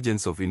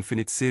convergence of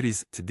infinite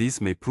series,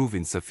 these may prove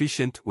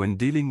insufficient when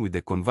dealing with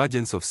the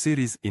convergence of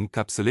series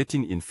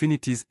encapsulating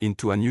infinities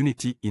into an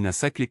unity in a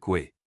cyclic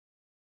way.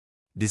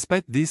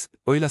 Despite this,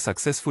 Euler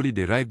successfully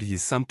derived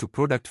his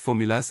sum-to-product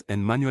formulas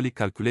and manually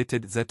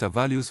calculated zeta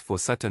values for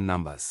certain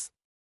numbers.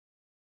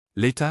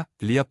 Later,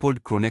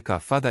 Leopold Kronecker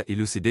further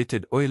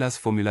elucidated Euler's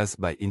formulas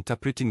by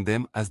interpreting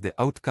them as the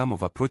outcome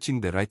of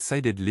approaching the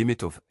right-sided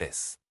limit of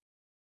S.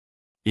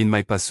 In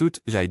my pursuit,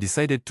 I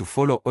decided to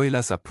follow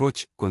Euler's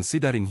approach,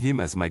 considering him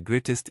as my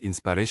greatest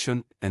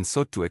inspiration, and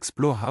sought to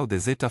explore how the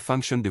zeta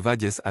function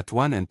diverges at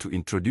 1 and to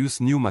introduce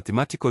new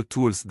mathematical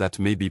tools that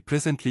may be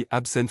presently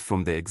absent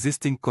from the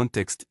existing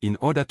context in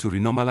order to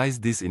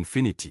renormalize this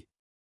infinity.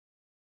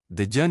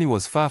 The journey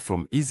was far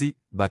from easy,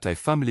 but I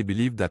firmly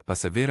believe that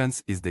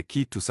perseverance is the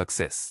key to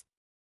success.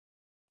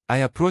 I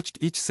approached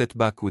each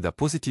setback with a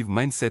positive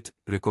mindset,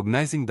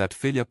 recognizing that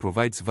failure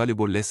provides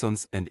valuable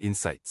lessons and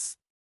insights.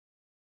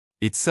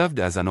 It served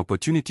as an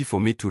opportunity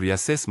for me to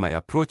reassess my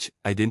approach,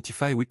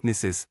 identify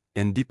weaknesses,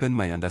 and deepen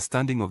my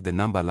understanding of the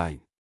number line.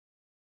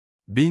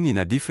 Being in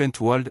a different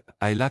world,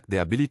 I lacked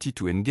the ability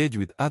to engage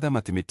with other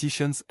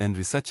mathematicians and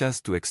researchers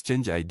to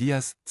exchange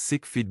ideas,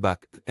 seek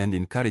feedback, and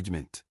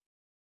encouragement.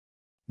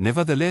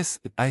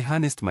 Nevertheless, I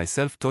harnessed my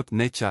self-taught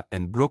nature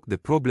and broke the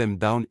problem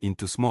down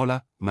into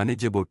smaller,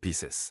 manageable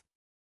pieces.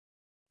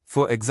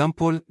 For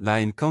example, I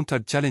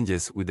encountered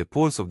challenges with the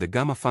poles of the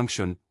gamma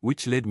function,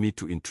 which led me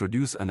to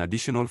introduce an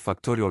additional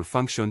factorial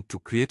function to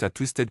create a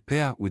twisted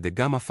pair with the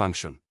gamma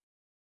function.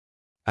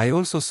 I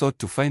also sought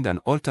to find an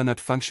alternate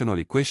functional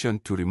equation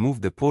to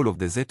remove the pole of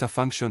the zeta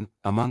function,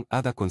 among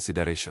other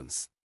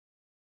considerations.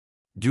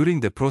 During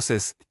the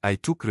process, I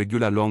took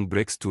regular long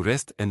breaks to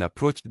rest and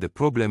approached the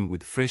problem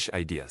with fresh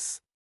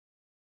ideas.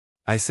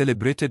 I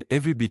celebrated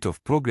every bit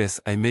of progress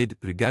I made,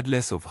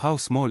 regardless of how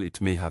small it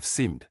may have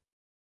seemed.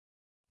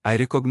 I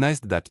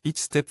recognized that each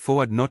step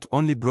forward not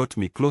only brought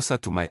me closer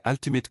to my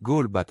ultimate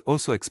goal but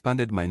also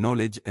expanded my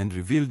knowledge and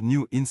revealed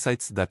new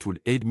insights that would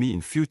aid me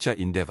in future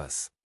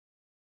endeavors.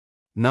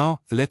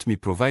 Now, let me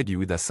provide you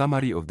with a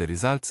summary of the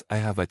results I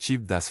have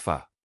achieved thus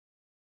far.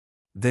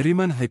 The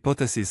Riemann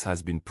hypothesis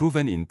has been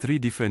proven in 3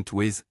 different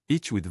ways,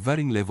 each with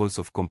varying levels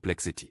of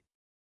complexity.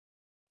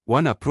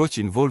 One approach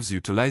involves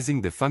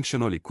utilizing the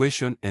functional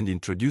equation and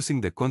introducing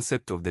the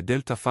concept of the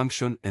delta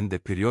function and the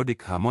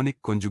periodic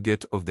harmonic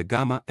conjugate of the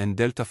gamma and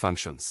delta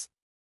functions.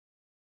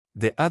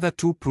 The other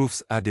 2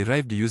 proofs are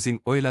derived using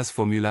Euler's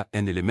formula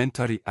and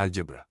elementary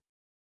algebra.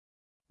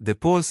 The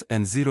poles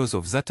and zeros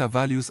of zeta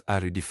values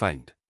are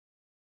redefined.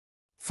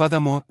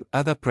 Furthermore,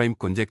 other prime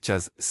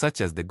conjectures,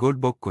 such as the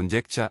Goldberg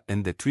conjecture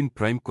and the twin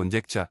prime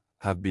conjecture,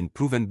 have been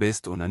proven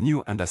based on a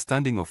new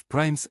understanding of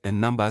primes and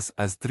numbers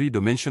as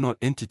 3-dimensional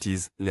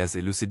entities, as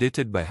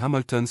elucidated by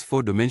Hamilton's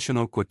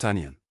 4-dimensional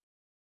quaternion.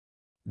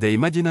 The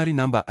imaginary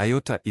number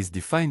iota is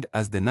defined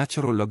as the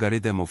natural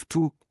logarithm of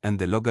 2, and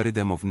the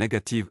logarithm of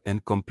negative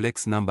and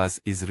complex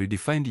numbers is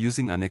redefined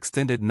using an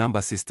extended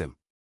number system.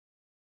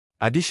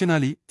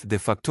 Additionally, the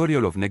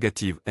factorial of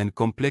negative and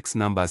complex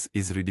numbers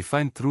is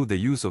redefined through the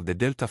use of the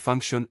delta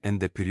function and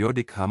the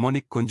periodic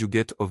harmonic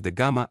conjugate of the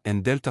gamma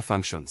and delta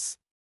functions.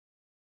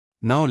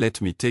 Now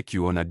let me take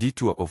you on a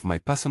detour of my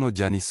personal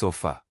journey so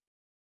far.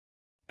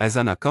 As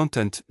an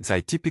accountant, I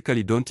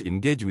typically don't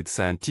engage with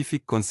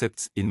scientific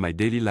concepts in my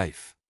daily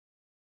life.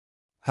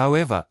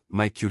 However,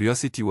 my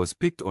curiosity was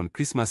piqued on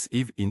Christmas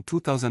Eve in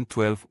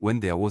 2012 when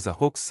there was a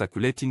hoax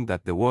circulating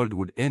that the world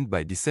would end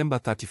by December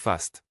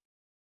 31st.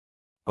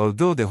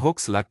 Although the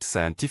hoax lacked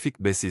scientific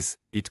basis,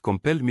 it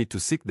compelled me to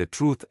seek the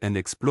truth and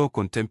explore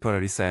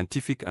contemporary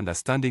scientific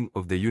understanding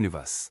of the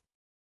universe.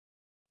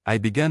 I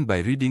began by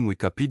reading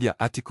Wikipedia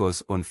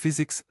articles on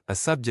physics, a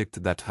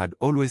subject that had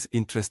always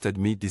interested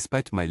me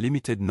despite my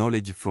limited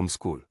knowledge from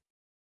school.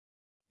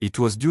 It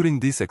was during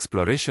this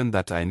exploration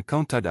that I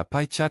encountered a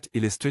pie chart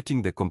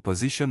illustrating the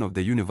composition of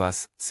the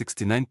universe: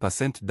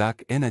 69%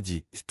 dark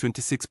energy,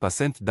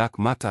 26% dark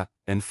matter,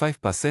 and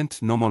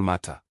 5% normal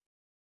matter.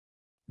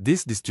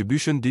 This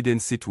distribution didn't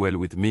sit well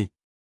with me.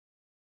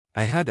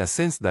 I had a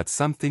sense that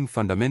something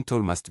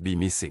fundamental must be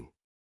missing.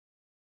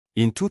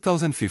 In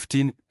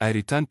 2015, I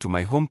returned to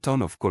my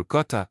hometown of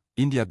Kolkata,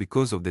 India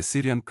because of the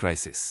Syrian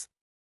crisis.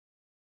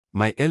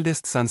 My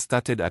eldest son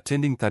started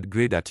attending third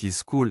grade at his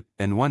school,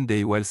 and one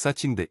day while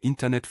searching the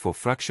internet for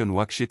fraction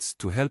worksheets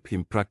to help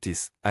him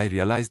practice, I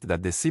realized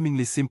that the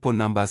seemingly simple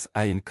numbers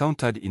I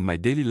encountered in my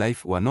daily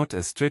life were not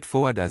as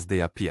straightforward as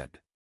they appeared.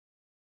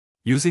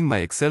 Using my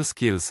Excel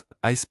skills,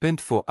 I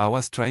spent 4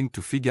 hours trying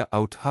to figure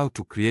out how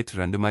to create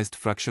randomized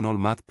fractional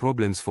math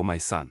problems for my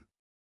son.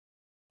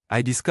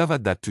 I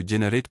discovered that to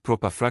generate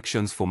proper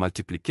fractions for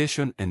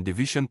multiplication and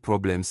division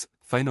problems,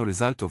 final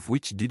result of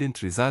which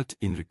didn't result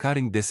in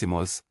recurring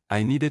decimals,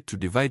 I needed to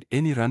divide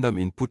any random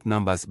input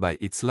numbers by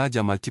its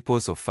larger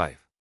multiples of 5.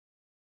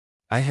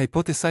 I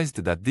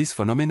hypothesized that this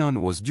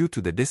phenomenon was due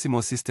to the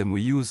decimal system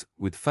we use,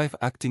 with 5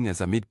 acting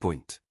as a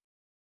midpoint.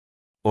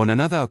 On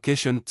another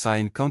occasion, I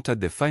encountered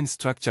the fine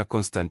structure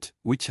constant,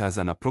 which has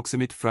an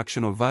approximate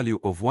fractional value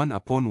of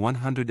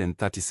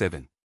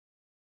 1/137.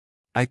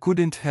 I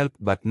couldn't help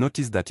but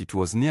notice that it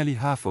was nearly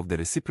half of the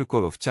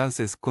reciprocal of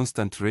Charles's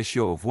constant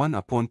ratio of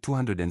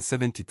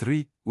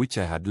 1/273, which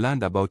I had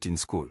learned about in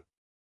school.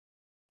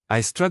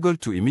 I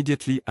struggled to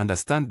immediately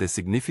understand the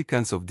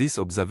significance of this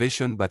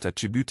observation but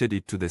attributed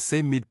it to the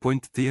same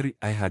midpoint theory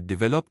I had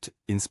developed,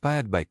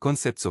 inspired by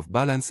concepts of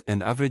balance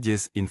and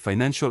averages in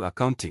financial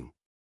accounting.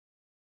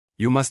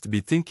 You must be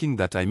thinking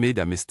that I made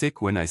a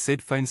mistake when I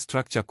said fine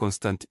structure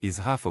constant is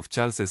half of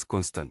Charles's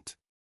constant.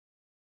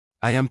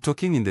 I am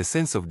talking in the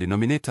sense of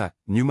denominator.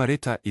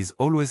 Numerator is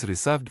always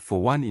reserved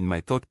for 1 in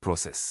my thought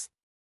process.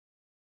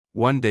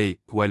 One day,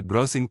 while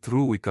browsing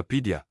through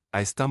Wikipedia,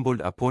 I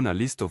stumbled upon a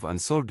list of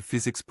unsolved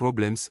physics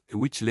problems,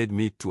 which led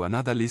me to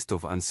another list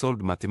of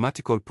unsolved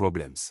mathematical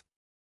problems.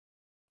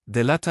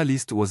 The latter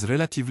list was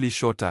relatively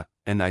shorter,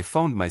 and I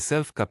found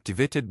myself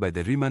captivated by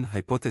the Riemann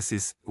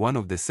hypothesis, one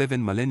of the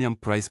 7 Millennium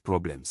Prize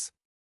problems.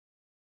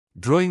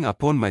 Drawing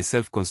upon my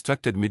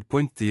self-constructed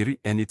midpoint theory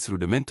and its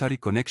rudimentary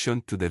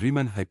connection to the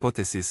Riemann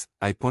hypothesis,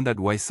 I pondered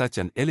why such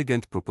an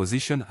elegant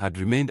proposition had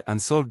remained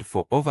unsolved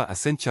for over a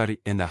century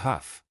and a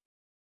half.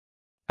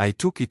 I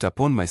took it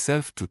upon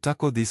myself to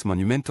tackle this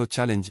monumental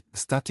challenge,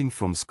 starting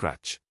from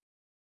scratch.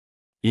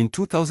 In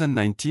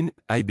 2019,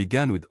 I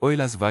began with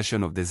Euler's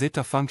version of the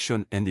zeta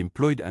function and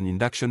employed an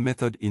induction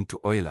method into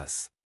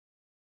Euler's.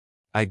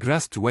 I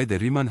grasped why the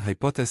Riemann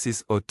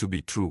hypothesis ought to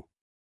be true.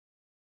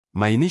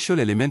 My initial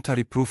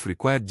elementary proof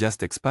required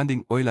just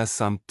expanding Euler's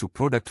sum to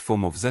product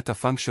form of zeta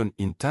function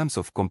in terms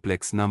of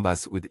complex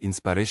numbers with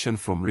inspiration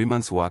from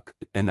Riemann's work,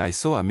 and I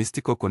saw a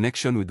mystical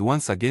connection with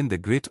once again the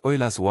great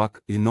Euler's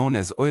work, known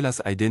as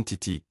Euler's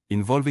identity,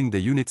 involving the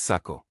unit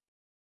circle.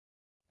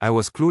 I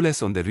was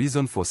clueless on the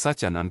reason for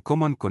such an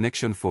uncommon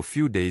connection for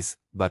few days,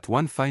 but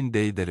one fine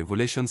day the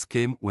revelations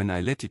came when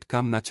I let it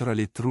come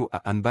naturally through an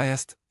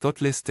unbiased,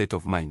 thoughtless state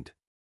of mind.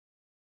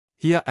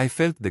 Here I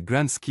felt the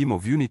grand scheme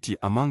of unity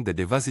among the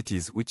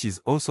diversities, which is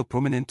also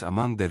prominent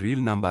among the real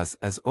numbers,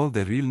 as all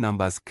the real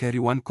numbers carry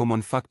one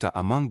common factor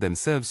among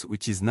themselves,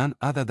 which is none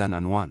other than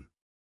an 1.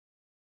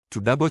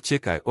 To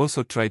double-check, I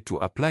also tried to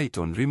apply it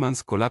on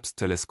Riemann's collapsed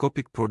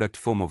telescopic product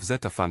form of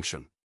zeta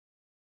function.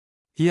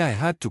 Here I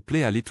had to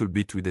play a little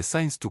bit with the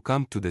signs to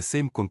come to the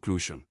same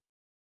conclusion.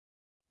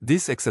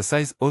 This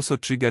exercise also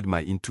triggered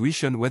my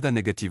intuition whether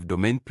negative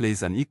domain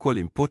plays an equal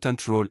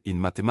important role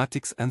in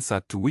mathematics, answer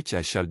to which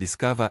I shall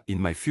discover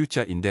in my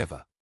future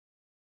endeavor.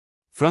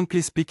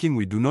 Frankly speaking,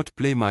 we do not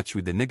play much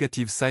with the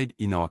negative side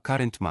in our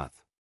current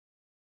math.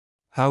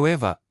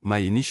 However, my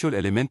initial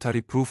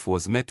elementary proof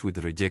was met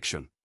with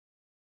rejection.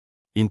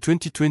 In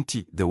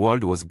 2020, the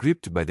world was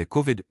gripped by the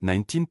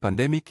COVID-19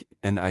 pandemic,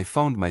 and I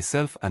found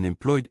myself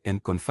unemployed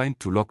and confined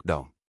to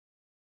lockdown.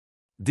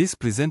 This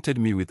presented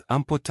me with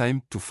ample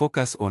time to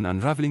focus on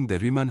unraveling the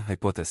Riemann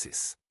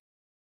hypothesis.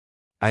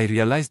 I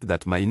realized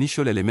that my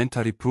initial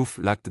elementary proof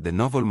lacked the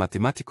novel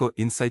mathematical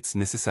insights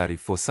necessary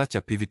for such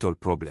a pivotal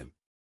problem.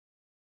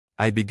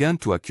 I began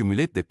to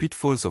accumulate the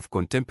pitfalls of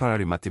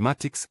contemporary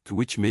mathematics,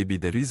 which may be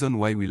the reason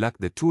why we lack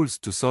the tools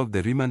to solve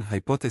the Riemann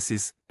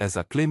hypothesis, as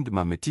acclaimed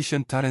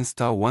mathematician Terence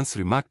Tao once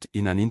remarked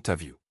in an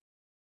interview.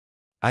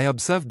 I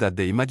observed that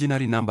the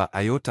imaginary number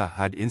iota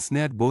had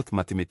ensnared both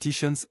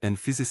mathematicians and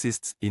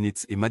physicists in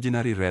its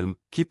imaginary realm,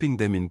 keeping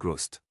them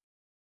engrossed.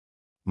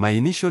 My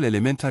initial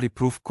elementary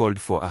proof called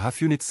for a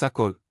half-unit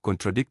circle,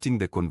 contradicting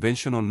the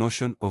conventional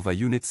notion of a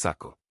unit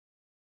circle.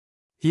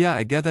 Here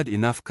I gathered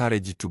enough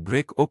courage to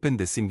break open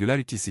the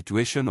singularity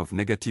situation of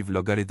negative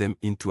logarithm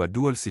into a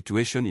dual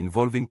situation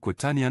involving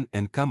quaternion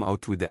and come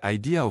out with the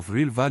idea of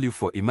real value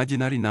for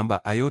imaginary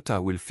number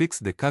iota will fix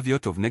the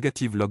caveat of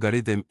negative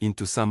logarithm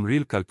into some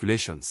real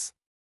calculations.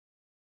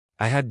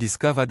 I had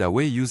discovered a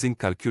way using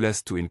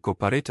calculus to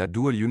incorporate a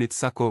dual unit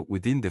circle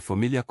within the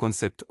familiar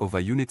concept of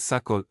a unit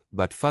circle,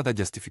 but further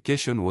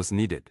justification was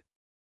needed.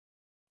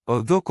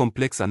 Although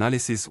complex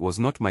analysis was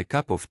not my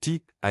cup of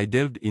tea, I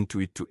delved into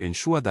it to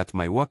ensure that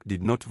my work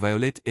did not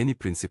violate any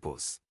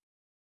principles.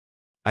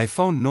 I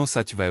found no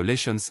such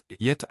violations,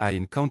 yet I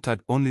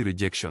encountered only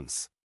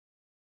rejections.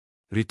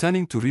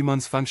 Returning to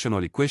Riemann's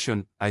functional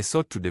equation, I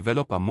sought to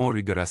develop a more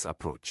rigorous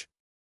approach.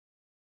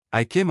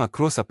 I came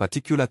across a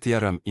particular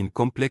theorem in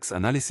complex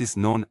analysis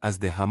known as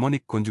the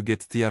harmonic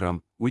conjugate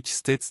theorem, which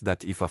states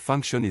that if a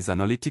function is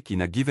analytic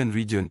in a given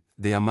region,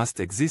 there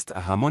must exist a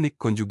harmonic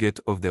conjugate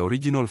of the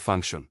original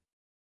function.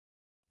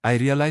 I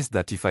realized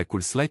that if I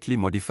could slightly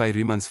modify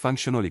Riemann's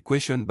functional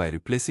equation by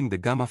replacing the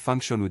gamma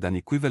function with an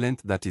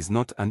equivalent that is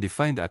not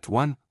undefined at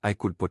 1, I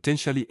could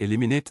potentially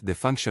eliminate the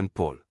function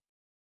pole.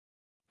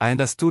 I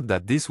understood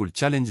that this would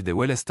challenge the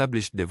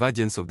well-established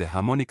divergence of the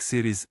harmonic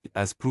series,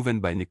 as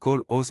proven by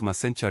Nicole Osma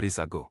centuries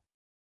ago.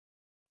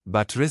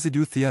 But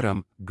residue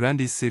theorem,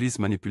 Grandi's series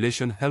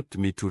manipulation helped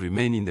me to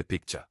remain in the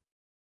picture.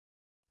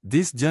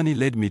 This journey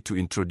led me to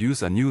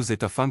introduce a new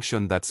zeta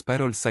function that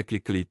spiraled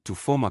cyclically to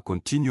form a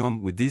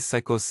continuum with these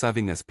cycles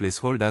serving as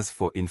placeholders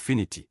for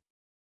infinity.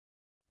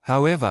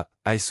 However,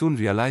 I soon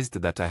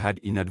realized that I had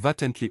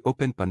inadvertently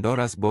opened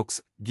Pandora's box,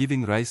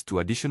 giving rise to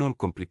additional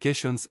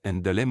complications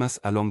and dilemmas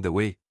along the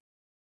way.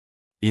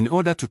 In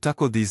order to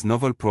tackle these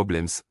novel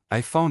problems,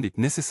 I found it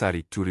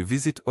necessary to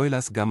revisit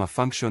Euler's gamma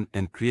function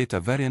and create a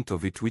variant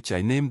of it which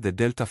I named the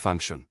delta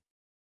function.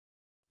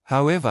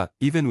 However,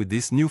 even with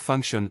this new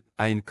function,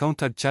 I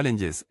encountered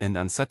challenges and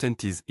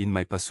uncertainties in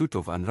my pursuit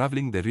of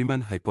unraveling the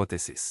Riemann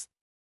hypothesis.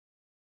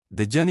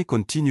 The journey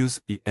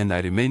continues, and I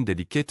remain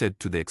dedicated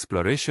to the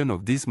exploration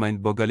of these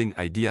mind-boggling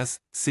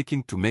ideas,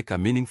 seeking to make a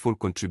meaningful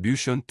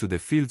contribution to the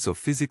fields of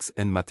physics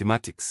and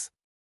mathematics.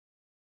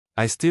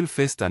 I still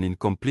faced an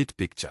incomplete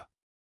picture.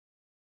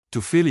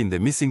 To fill in the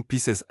missing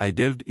pieces, I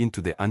delved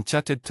into the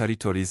uncharted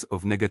territories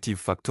of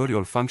negative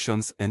factorial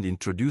functions and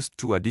introduced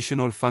two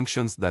additional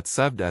functions that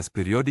served as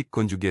periodic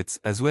conjugates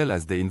as well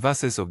as the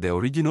inverses of the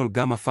original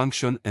gamma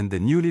function and the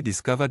newly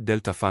discovered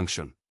delta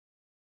function.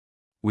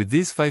 With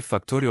these 5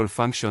 factorial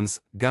functions,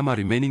 gamma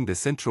remaining the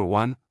central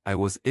one, I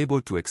was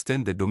able to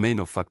extend the domain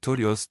of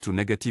factorials to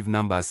negative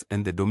numbers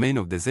and the domain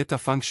of the zeta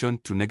function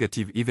to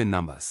negative even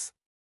numbers.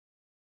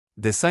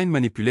 The sign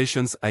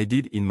manipulations I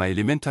did in my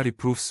elementary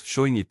proofs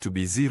showing it to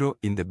be 0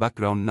 in the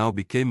background now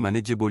became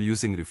manageable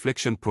using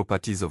reflection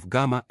properties of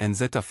gamma and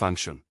zeta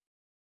function.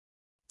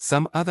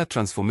 Some other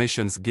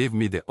transformations gave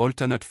me the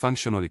alternate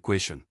functional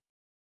equation.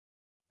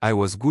 I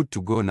was good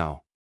to go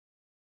now.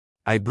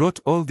 I brought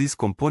all these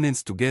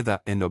components together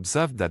and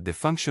observed that the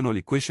functional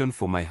equation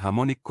for my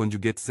harmonic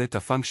conjugate zeta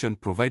function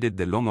provided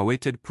the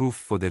long-awaited proof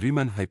for the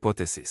Riemann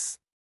hypothesis.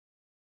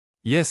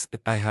 Yes,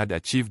 I had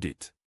achieved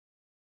it.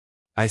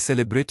 I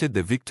celebrated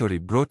the victory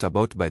brought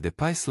about by the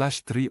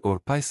pi/3 or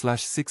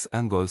pi/6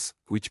 angles,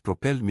 which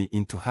propelled me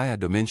into higher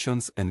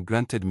dimensions and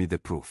granted me the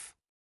proof.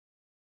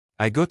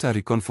 I got a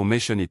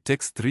reconfirmation it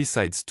takes 3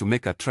 sides to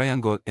make a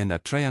triangle and a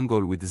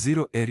triangle with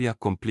 0 area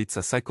completes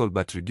a cycle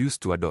but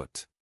reduced to a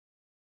dot.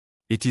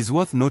 It is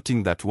worth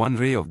noting that one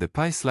ray of the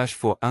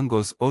pi/4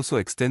 angles also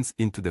extends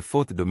into the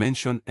 4th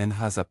dimension and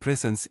has a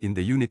presence in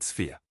the unit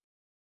sphere.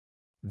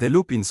 The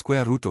loop in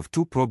square root of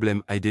 2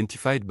 problem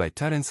identified by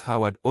Terence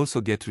Howard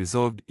also get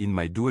resolved in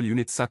my dual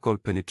unit circle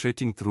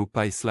penetrating through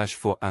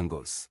pi/4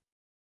 angles.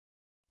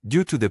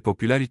 Due to the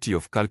popularity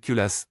of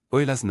calculus,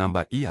 Euler's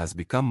number E has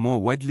become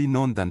more widely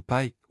known than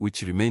pi,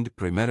 which remained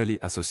primarily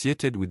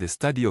associated with the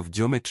study of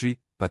geometry,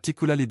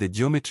 particularly the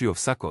geometry of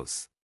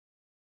circles.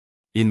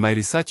 In my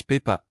research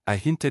paper, I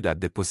hinted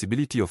at the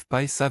possibility of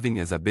pi serving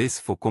as a base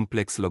for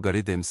complex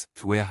logarithms,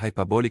 where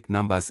hyperbolic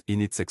numbers in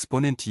its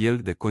exponent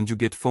yield the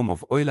conjugate form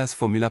of Euler's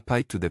formula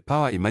pi to the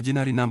power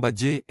imaginary number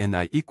j and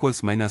I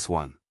equals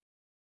 -1.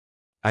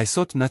 I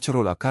sought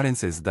natural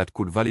occurrences that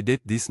could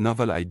validate this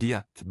novel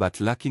idea,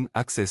 but lacking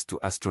access to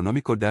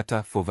astronomical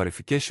data for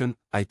verification,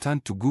 I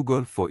turned to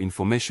Google for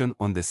information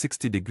on the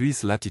 60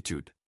 degrees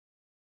latitude.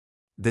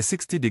 The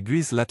 60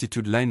 degrees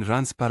latitude line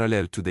runs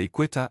parallel to the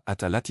equator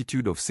at a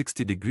latitude of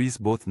 60 degrees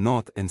both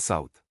north and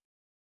south.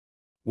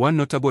 One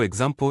notable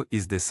example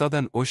is the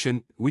Southern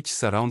Ocean, which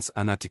surrounds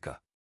Antarctica.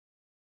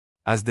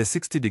 As the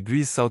 60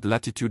 degrees south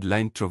latitude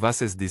line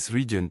traverses this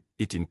region,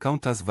 it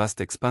encounters vast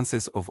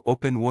expanses of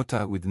open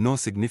water with no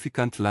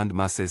significant land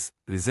masses,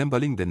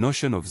 resembling the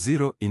notion of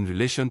zero in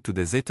relation to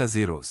the zeta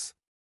zeros.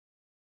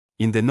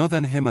 In the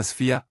northern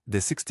hemisphere,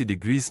 the 60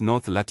 degrees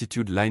north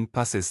latitude line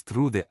passes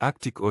through the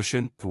Arctic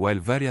Ocean, while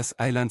various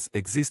islands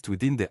exist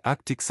within the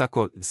Arctic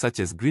Circle such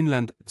as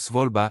Greenland,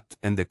 Svalbard,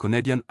 and the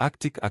Canadian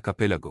Arctic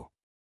Archipelago.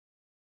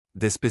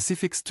 The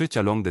specific stretch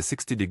along the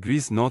 60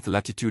 degrees north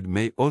latitude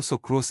may also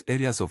cross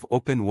areas of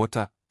open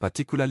water,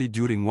 particularly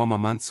during warmer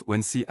months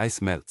when sea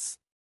ice melts.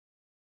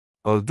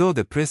 Although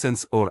the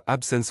presence or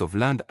absence of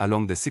land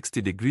along the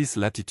 60 degrees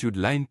latitude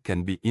line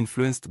can be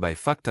influenced by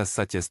factors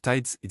such as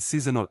tides,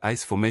 seasonal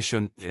ice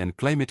formation, and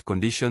climate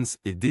conditions,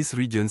 these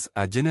regions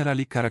are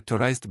generally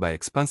characterized by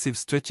expansive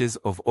stretches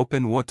of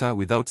open water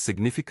without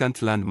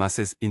significant land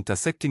masses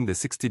intersecting the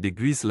 60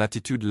 degrees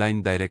latitude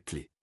line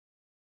directly.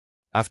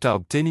 After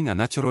obtaining a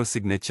natural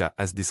signature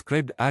as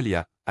described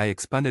earlier, I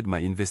expanded my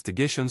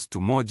investigations to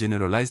more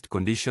generalized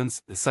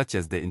conditions such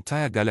as the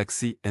entire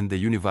galaxy and the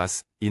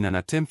universe, in an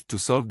attempt to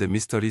solve the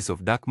mysteries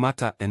of dark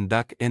matter and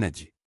dark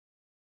energy.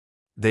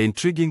 The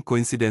intriguing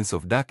coincidence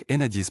of dark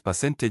energy's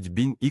percentage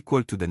being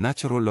equal to the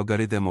natural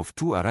logarithm of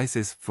 2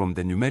 arises from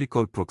the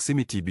numerical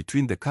proximity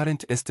between the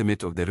current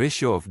estimate of the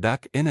ratio of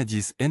dark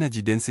energy's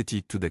energy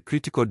density to the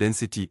critical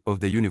density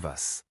of the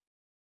universe.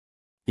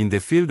 In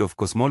the field of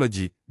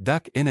cosmology,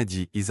 dark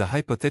energy is a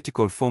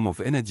hypothetical form of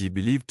energy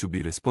believed to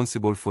be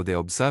responsible for the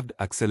observed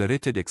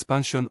accelerated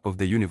expansion of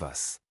the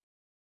universe.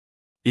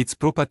 Its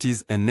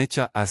properties and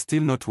nature are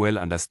still not well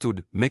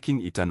understood,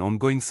 making it an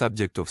ongoing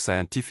subject of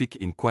scientific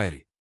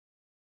inquiry.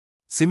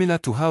 Similar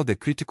to how the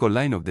critical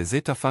line of the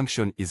zeta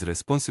function is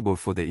responsible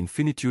for the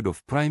infinitude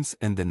of primes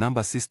and the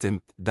number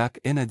system, dark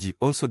energy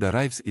also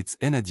derives its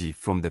energy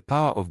from the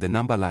power of the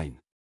number line.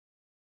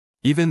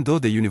 Even though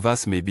the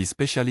universe may be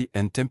spatially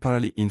and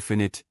temporally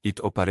infinite,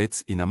 it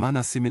operates in a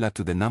manner similar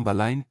to the number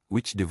line,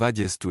 which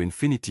diverges to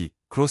infinity,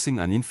 crossing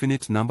an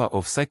infinite number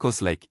of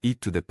cycles like e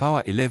to the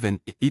power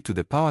 11, e to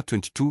the power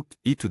 22,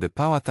 e to the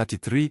power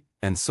 33,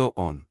 and so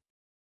on.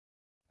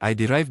 I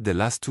derived the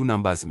last two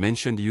numbers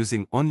mentioned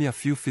using only a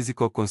few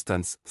physical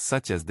constants,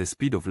 such as the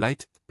speed of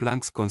light,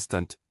 Planck's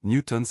constant,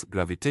 Newton's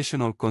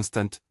gravitational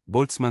constant,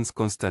 Boltzmann's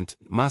constant,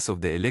 mass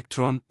of the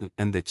electron,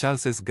 and the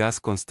Charles's gas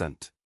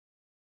constant.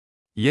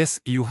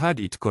 Yes, you heard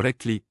it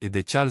correctly,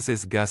 the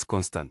Charles's gas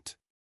constant.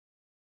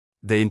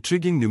 The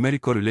intriguing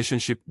numerical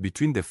relationship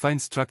between the fine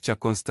structure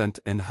constant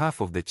and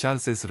half of the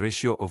Charles's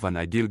ratio of an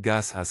ideal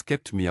gas has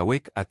kept me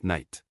awake at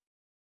night.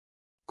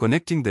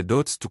 Connecting the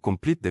dots to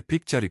complete the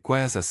picture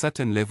requires a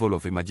certain level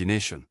of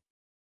imagination.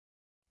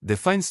 The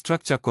fine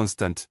structure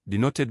constant,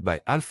 denoted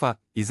by alpha,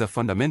 is a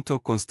fundamental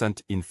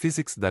constant in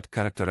physics that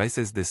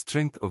characterizes the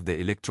strength of the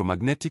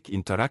electromagnetic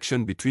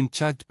interaction between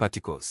charged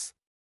particles.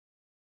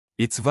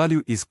 Its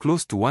value is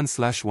close to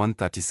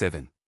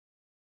 1/137.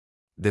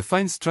 The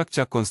fine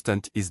structure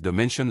constant is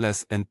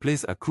dimensionless and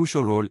plays a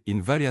crucial role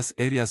in various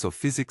areas of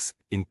physics,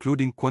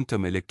 including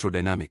quantum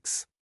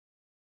electrodynamics.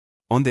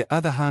 On the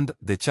other hand,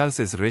 the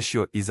Charles's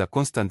ratio is a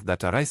constant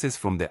that arises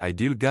from the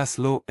ideal gas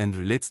law and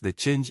relates the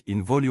change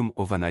in volume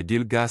of an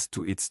ideal gas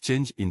to its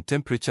change in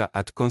temperature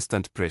at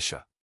constant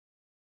pressure.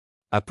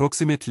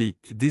 Approximately,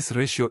 this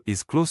ratio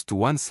is close to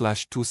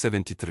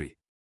 1/273.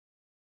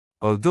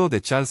 Although the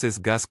Charles's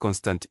gas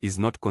constant is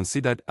not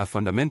considered a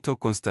fundamental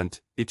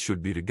constant, it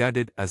should be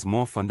regarded as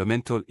more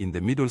fundamental in the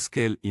middle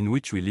scale in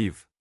which we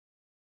live.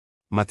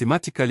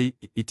 Mathematically,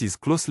 it is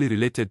closely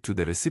related to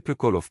the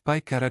reciprocal of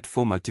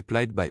pi⁴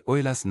 multiplied by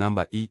Euler's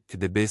number e to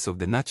the base of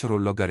the natural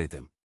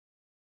logarithm.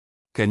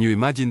 Can you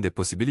imagine the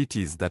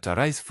possibilities that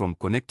arise from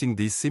connecting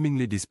these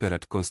seemingly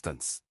disparate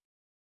constants?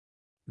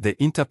 The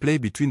interplay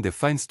between the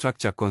fine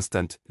structure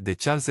constant, the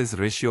Charles's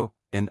ratio,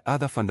 and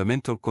other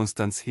fundamental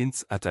constants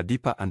hints at a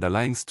deeper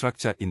underlying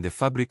structure in the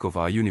fabric of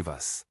our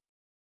universe.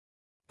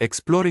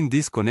 Exploring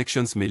these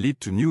connections may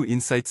lead to new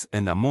insights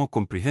and a more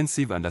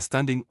comprehensive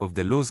understanding of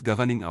the laws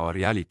governing our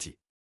reality.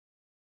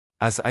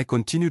 As I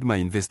continued my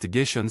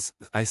investigations,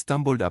 I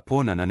stumbled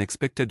upon an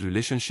unexpected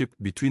relationship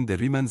between the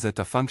Riemann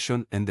zeta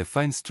function and the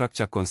fine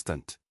structure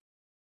constant.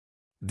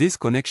 This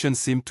connection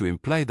seemed to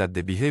imply that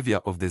the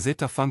behavior of the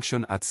zeta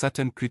function at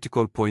certain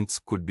critical points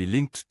could be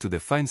linked to the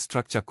fine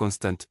structure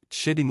constant,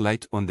 shedding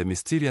light on the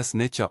mysterious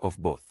nature of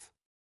both.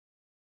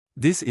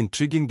 This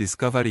intriguing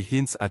discovery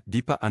hints at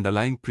deeper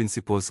underlying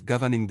principles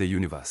governing the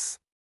universe.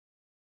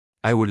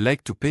 I would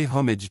like to pay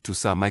homage to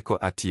Sir Michael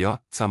Atiyah,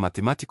 a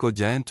mathematical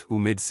giant who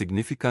made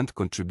significant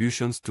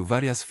contributions to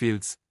various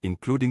fields,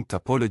 including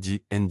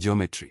topology and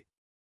geometry.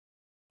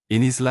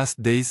 In his last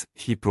days,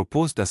 he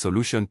proposed a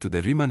solution to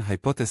the Riemann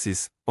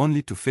hypothesis,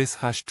 only to face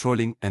harsh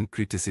trolling and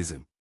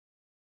criticism.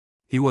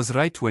 He was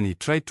right when he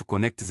tried to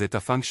connect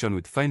zeta function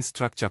with fine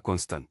structure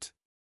constant.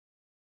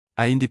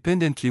 I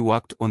independently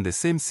worked on the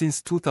same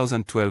since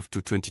 2012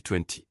 to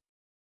 2020.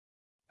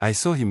 I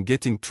saw him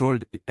getting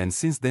trolled, and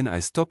since then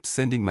I stopped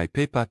sending my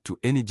paper to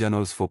any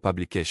journals for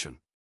publication.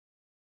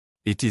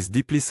 It is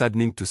deeply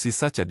saddening to see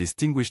such a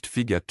distinguished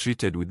figure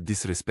treated with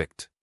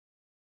disrespect.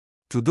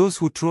 To those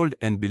who trolled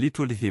and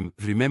belittled him,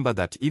 remember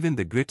that even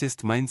the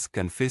greatest minds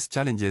can face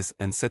challenges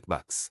and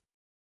setbacks.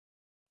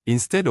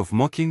 Instead of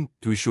mocking,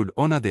 we should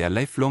honor their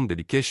lifelong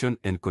dedication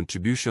and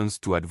contributions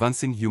to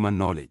advancing human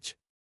knowledge.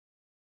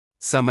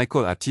 Sir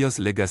Michael Attio's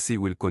legacy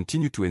will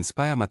continue to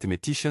inspire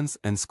mathematicians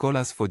and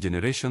scholars for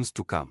generations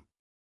to come.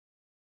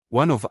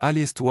 One of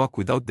earliest work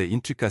without the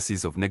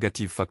intricacies of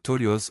negative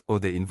factorials or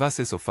the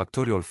inverses of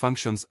factorial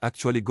functions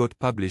actually got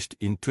published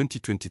in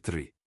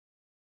 2023.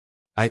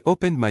 I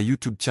opened my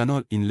YouTube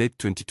channel in late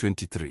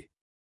 2023.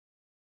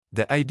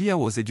 The idea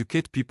was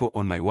educate people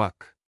on my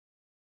work.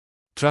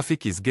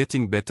 Traffic is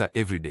getting better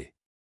every day.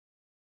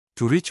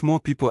 To reach more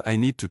people, I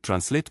need to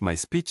translate my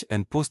speech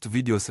and post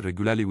videos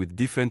regularly with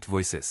different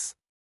voices.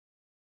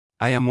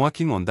 I am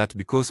working on that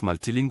because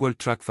multilingual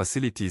track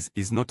facilities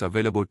is not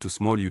available to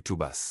small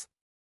YouTubers.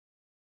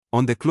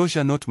 On the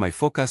closure note, my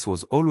focus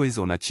was always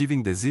on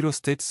achieving the zero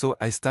state, so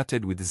I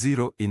started with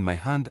zero in my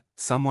hand.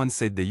 Someone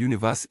said the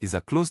universe is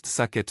a closed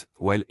circuit,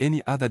 while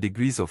any other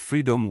degrees of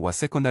freedom were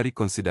secondary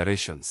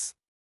considerations.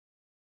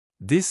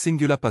 This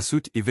singular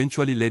pursuit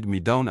eventually led me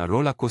down a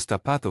roller coaster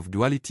path of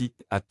duality,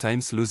 at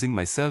times losing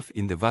myself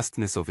in the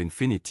vastness of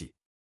infinity.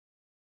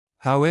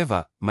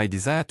 However, my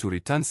desire to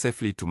return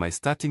safely to my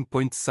starting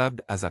point served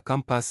as a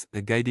compass,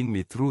 guiding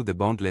me through the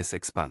boundless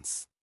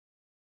expanse.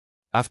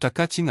 After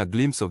catching a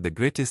glimpse of the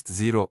greatest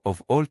zero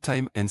of all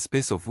time and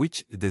space, of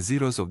which the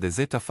zeros of the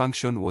zeta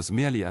function was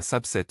merely a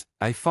subset,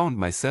 I found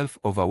myself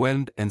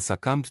overwhelmed and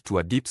succumbed to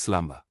a deep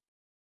slumber.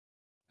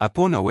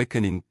 Upon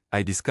awakening,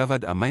 I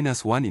discovered a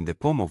 -1 in the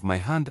palm of my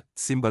hand,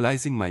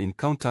 symbolizing my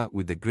encounter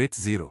with the great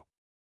zero.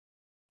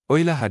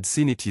 Euler had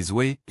seen it his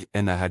way,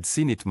 and I had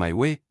seen it my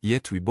way,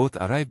 yet we both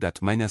arrived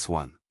at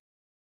 -1.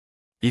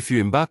 If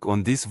you embark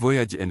on this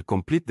voyage and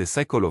complete the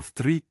cycle of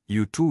 3,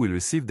 you too will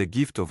receive the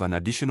gift of an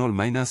additional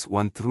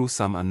 -1 through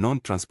some unknown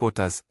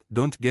transporters.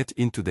 Don't get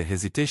into the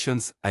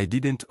hesitations. I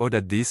didn't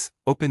order this.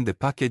 Open the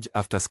package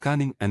after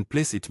scanning and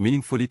place it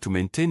meaningfully to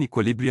maintain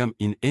equilibrium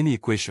in any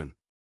equation.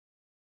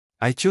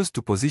 I chose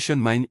to position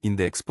mine in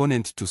the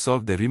exponent to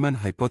solve the Riemann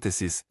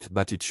hypothesis,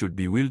 but it should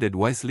be wielded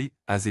wisely,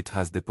 as it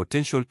has the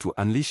potential to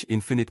unleash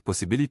infinite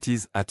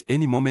possibilities at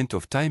any moment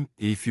of time.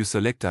 If you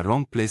select a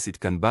wrong place,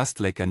 it can burst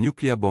like a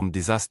nuclear bomb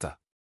disaster.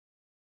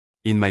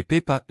 In my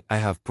paper, I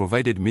have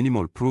provided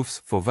minimal proofs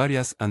for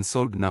various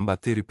unsolved number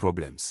theory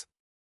problems.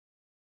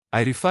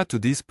 I refer to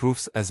these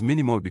proofs as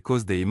minimal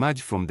because they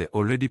emerge from the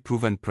already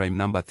proven prime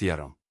number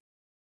theorem.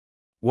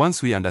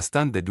 Once we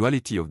understand the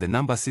duality of the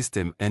number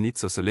system and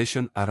its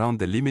oscillation around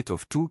the limit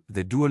of 2,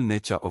 the dual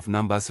nature of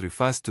numbers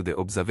refers to the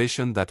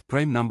observation that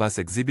prime numbers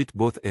exhibit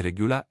both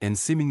irregular and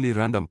seemingly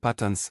random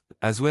patterns,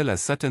 as well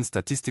as certain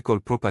statistical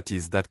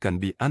properties that can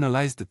be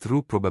analyzed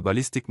through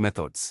probabilistic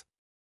methods.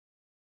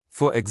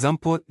 For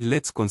example,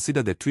 let's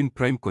consider the twin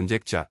prime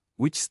conjecture,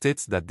 which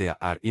states that there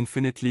are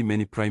infinitely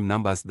many prime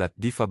numbers that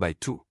differ by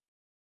 2.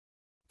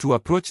 To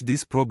approach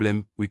this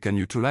problem, we can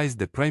utilize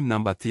the prime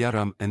number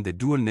theorem and the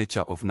dual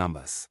nature of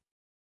numbers.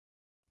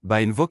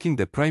 By invoking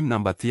the prime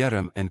number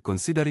theorem and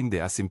considering the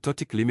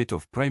asymptotic limit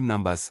of prime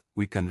numbers,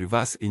 we can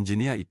reverse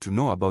engineer it to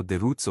know about the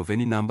roots of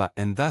any number,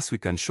 and thus we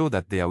can show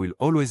that there will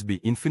always be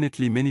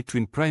infinitely many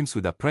twin primes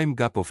with a prime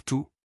gap of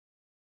 2.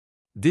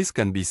 This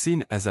can be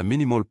seen as a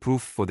minimal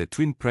proof for the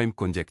twin prime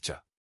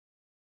conjecture.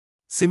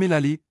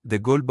 Similarly, the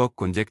Goldberg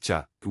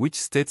conjecture, which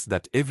states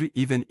that every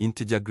even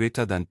integer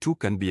greater than 2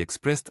 can be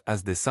expressed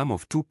as the sum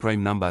of 2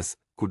 prime numbers,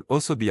 could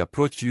also be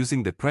approached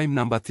using the prime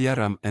number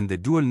theorem and the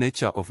dual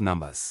nature of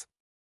numbers.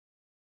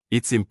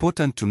 It's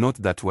important to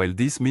note that while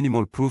these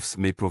minimal proofs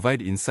may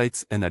provide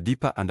insights and a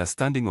deeper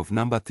understanding of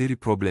number theory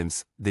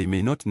problems, they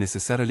may not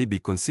necessarily be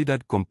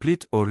considered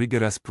complete or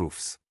rigorous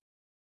proofs.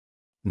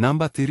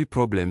 Number theory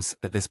problems,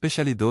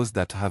 especially those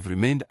that have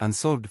remained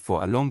unsolved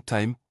for a long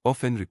time,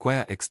 often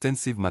require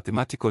extensive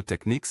mathematical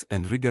techniques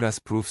and rigorous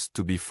proofs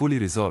to be fully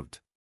resolved.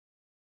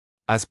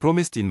 As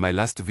promised in my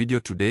last video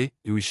today,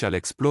 we shall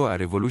explore a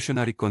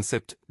revolutionary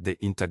concept, the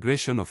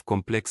integration of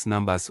complex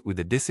numbers with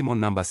the decimal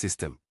number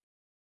system.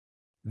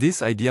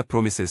 This idea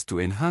promises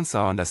to enhance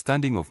our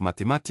understanding of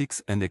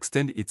mathematics and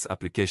extend its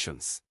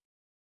applications.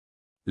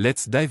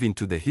 Let's dive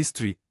into the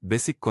history,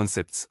 basic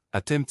concepts,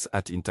 attempts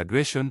at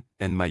integration,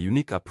 and my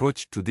unique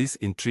approach to this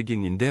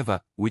intriguing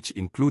endeavor, which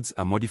includes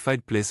a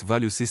modified place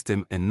value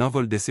system and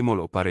novel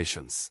decimal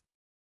operations.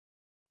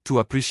 To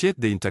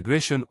appreciate the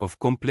integration of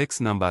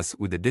complex numbers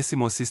with the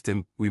decimal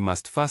system, we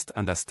must first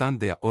understand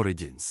their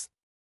origins.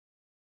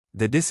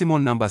 The decimal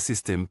number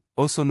system,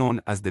 also known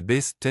as the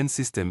base 10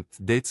 system,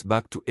 dates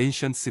back to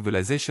ancient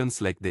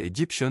civilizations like the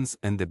Egyptians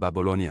and the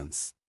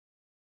Babylonians.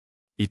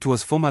 It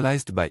was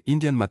formalized by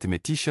Indian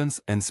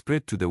mathematicians and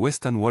spread to the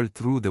Western world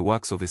through the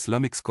works of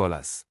Islamic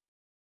scholars.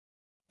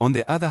 On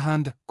the other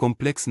hand,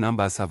 complex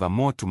numbers have a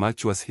more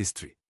tumultuous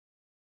history.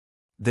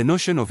 The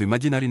notion of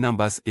imaginary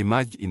numbers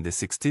emerged in the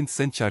 16th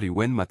century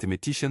when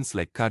mathematicians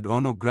like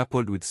Cardano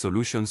grappled with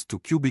solutions to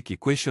cubic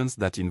equations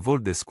that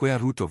involved the square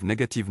root of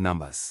negative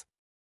numbers.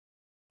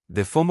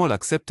 The formal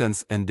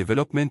acceptance and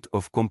development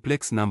of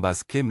complex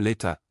numbers came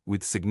later,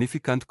 with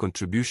significant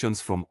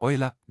contributions from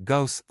Euler,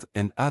 Gauss,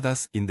 and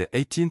others in the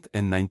 18th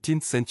and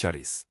 19th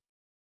centuries.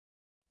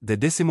 The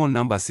decimal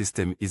number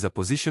system is a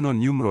positional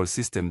numeral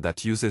system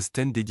that uses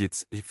 10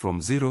 digits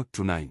from 0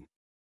 to 9.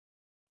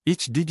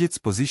 Each digit's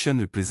position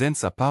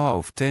represents a power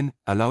of 10,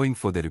 allowing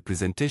for the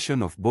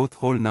representation of both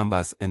whole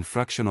numbers and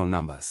fractional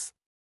numbers.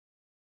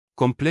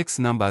 Complex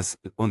numbers,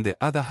 on the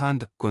other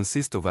hand,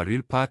 consist of a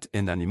real part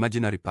and an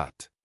imaginary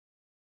part.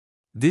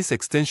 This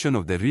extension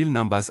of the real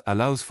numbers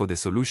allows for the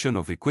solution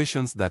of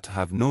equations that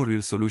have no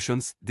real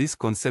solutions. This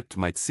concept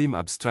might seem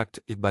abstract,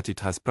 but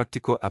it has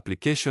practical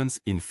applications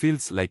in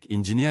fields like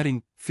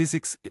engineering,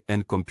 physics,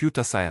 and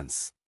computer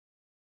science.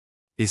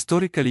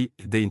 Historically,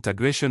 the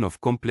integration of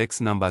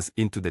complex numbers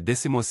into the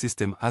decimal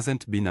system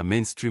hasn't been a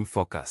mainstream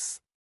focus.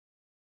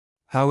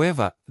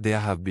 However,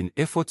 there have been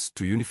efforts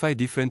to unify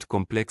different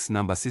complex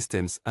number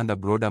systems under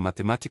broader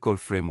mathematical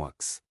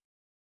frameworks.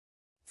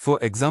 For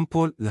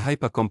example, the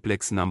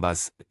hypercomplex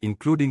numbers,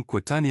 including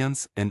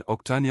quaternions and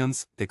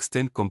octanions,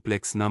 extend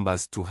complex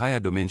numbers to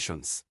higher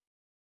dimensions.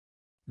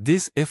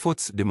 These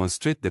efforts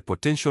demonstrate the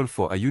potential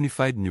for a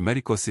unified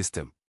numerical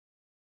system.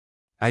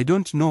 I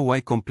don't know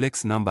why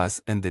complex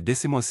numbers and the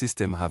decimal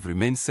system have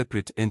remained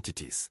separate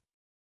entities.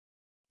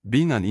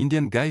 Being an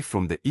Indian guy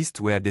from the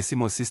East where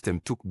decimal system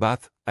took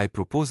birth, I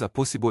propose a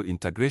possible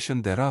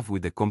integration thereof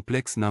with the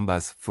complex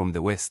numbers from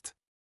the West.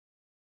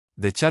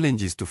 The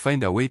challenge is to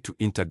find a way to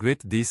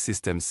integrate these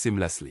systems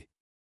seamlessly.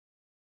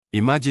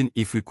 Imagine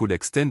if we could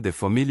extend the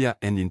familiar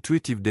and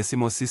intuitive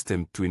decimal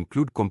system to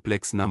include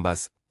complex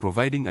numbers,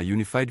 providing a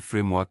unified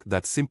framework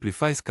that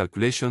simplifies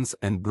calculations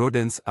and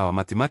broadens our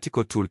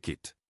mathematical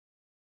toolkit.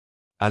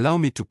 Allow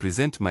me to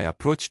present my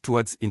approach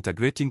towards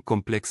integrating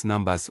complex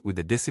numbers with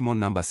the decimal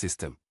number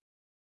system.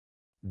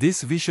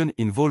 This vision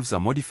involves a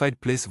modified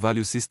place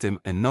value system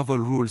and novel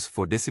rules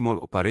for decimal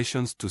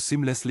operations to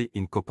seamlessly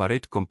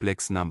incorporate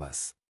complex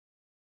numbers.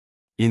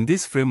 In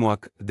this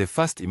framework, the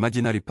first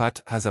imaginary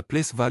part has a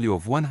place value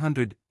of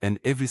 100, and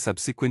every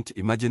subsequent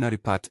imaginary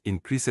part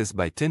increases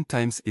by 10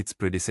 times its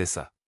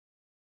predecessor.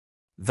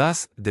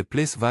 Thus, the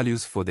place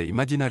values for the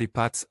imaginary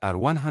parts are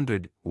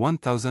 100,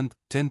 1000,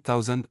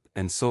 10,000,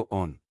 and so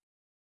on.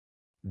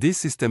 This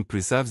system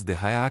preserves the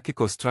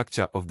hierarchical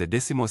structure of the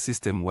decimal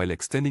system while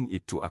extending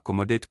it to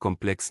accommodate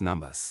complex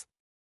numbers.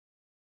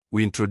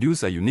 We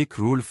introduce a unique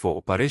rule for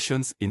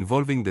operations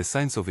involving the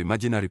signs of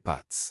imaginary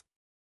parts.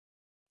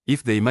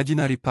 If the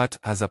imaginary part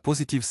has a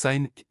positive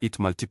sign, it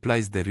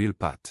multiplies the real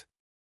part.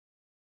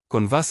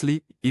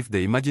 Conversely, if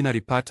the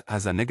imaginary part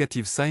has a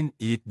negative sign,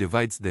 it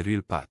divides the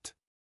real part.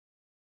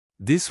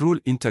 This rule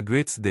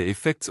integrates the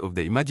effects of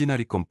the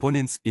imaginary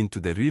components into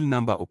the real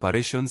number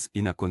operations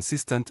in a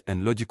consistent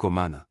and logical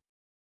manner.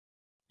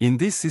 In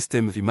this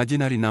system,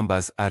 imaginary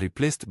numbers are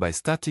replaced by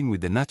starting with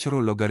the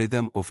natural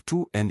logarithm of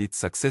 2 and its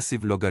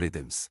successive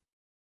logarithms.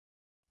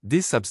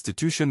 This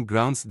substitution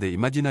grounds the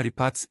imaginary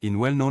parts in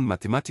well-known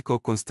mathematical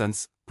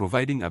constants,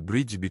 providing a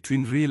bridge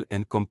between real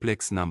and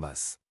complex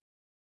numbers.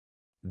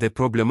 The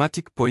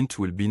problematic point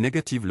will be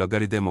negative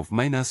logarithm of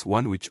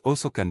 -1, which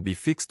also can be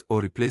fixed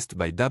or replaced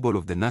by double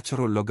of the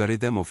natural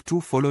logarithm of 2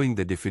 following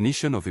the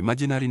definition of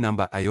imaginary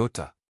number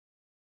iota.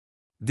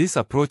 This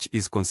approach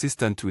is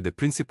consistent with the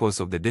principles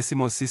of the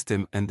decimal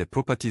system and the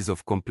properties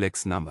of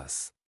complex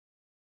numbers.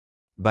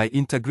 By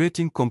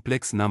integrating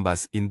complex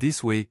numbers in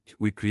this way,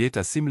 we create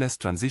a seamless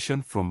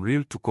transition from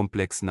real to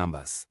complex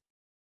numbers.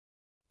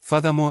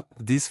 Furthermore,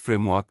 this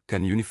framework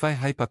can unify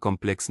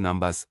hypercomplex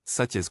numbers,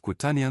 such as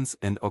quaternions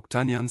and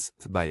octanions,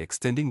 by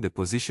extending the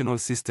positional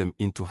system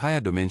into higher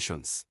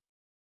dimensions.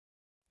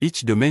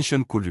 Each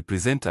dimension could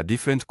represent a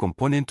different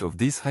component of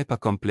these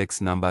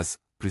hypercomplex numbers,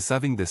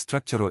 preserving the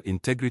structural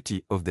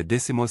integrity of the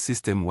decimal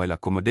system while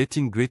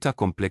accommodating greater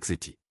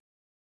complexity.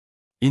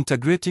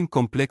 Integrating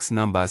complex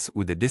numbers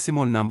with the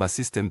decimal number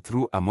system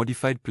through a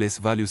modified place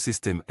value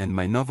system and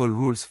my novel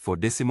rules for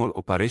decimal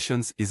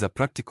operations is a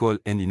practical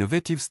and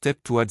innovative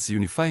step towards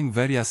unifying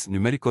various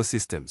numerical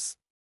systems.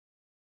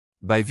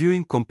 By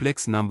viewing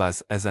complex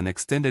numbers as an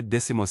extended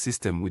decimal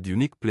system with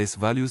unique place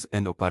values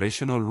and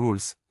operational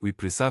rules, we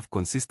preserve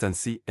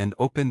consistency and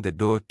open the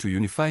door to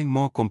unifying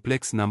more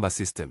complex number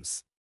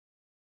systems.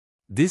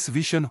 This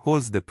vision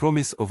holds the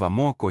promise of a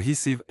more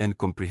cohesive and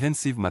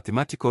comprehensive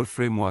mathematical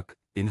framework,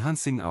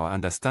 enhancing our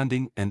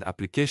understanding and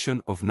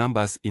application of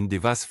numbers in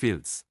diverse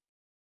fields.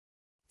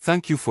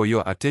 Thank you for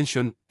your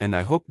attention, and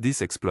I hope this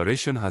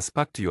exploration has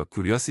sparked your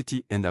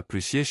curiosity and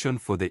appreciation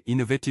for the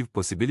innovative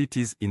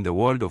possibilities in the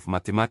world of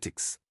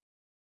mathematics.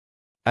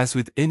 As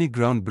with any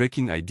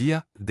groundbreaking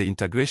idea, the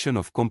integration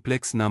of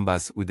complex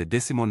numbers with the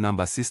decimal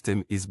number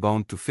system is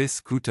bound to face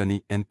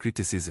scrutiny and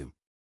criticism.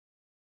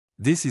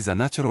 This is a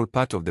natural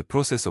part of the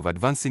process of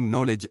advancing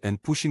knowledge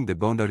and pushing the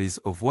boundaries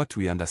of what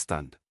we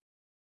understand.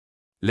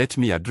 Let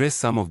me address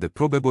some of the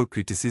probable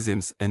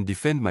criticisms and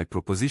defend my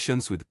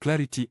propositions with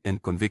clarity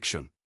and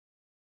conviction.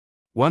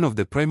 One of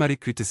the primary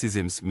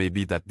criticisms may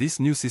be that this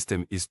new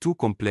system is too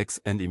complex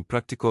and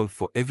impractical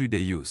for everyday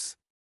use.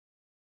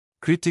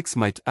 Critics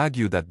might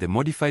argue that the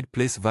modified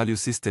place value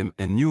system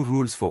and new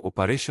rules for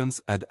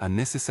operations add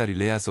unnecessary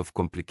layers of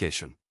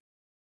complication.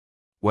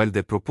 While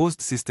the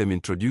proposed system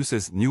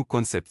introduces new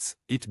concepts,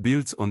 it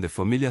builds on the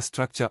familiar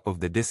structure of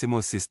the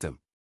decimal system.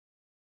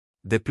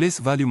 The place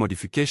value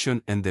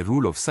modification and the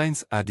rule of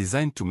signs are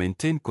designed to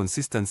maintain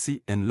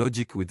consistency and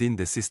logic within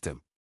the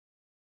system.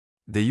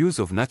 The use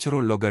of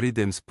natural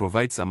logarithms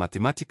provides a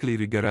mathematically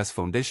rigorous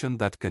foundation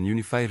that can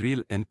unify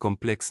real and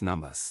complex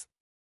numbers.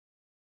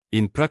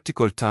 In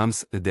practical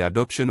terms, the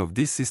adoption of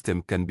this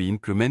system can be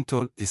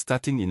incremental,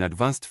 starting in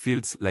advanced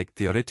fields like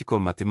theoretical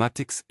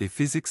mathematics,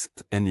 physics,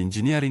 and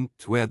engineering,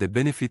 where the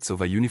benefits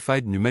of a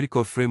unified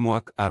numerical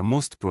framework are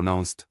most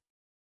pronounced.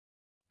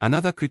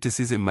 Another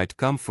criticism might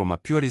come from a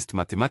purist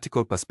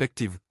mathematical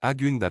perspective,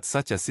 arguing that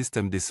such a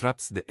system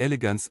disrupts the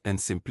elegance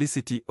and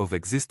simplicity of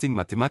existing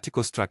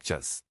mathematical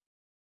structures.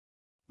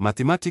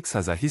 Mathematics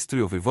has a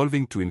history of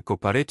evolving to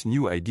incorporate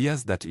new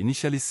ideas that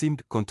initially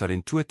seemed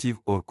counterintuitive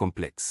or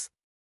complex.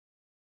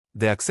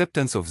 The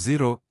acceptance of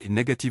zero,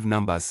 negative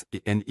numbers,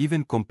 and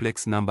even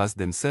complex numbers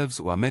themselves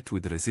were met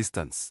with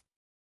resistance.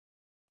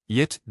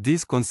 Yet,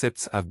 these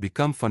concepts have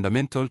become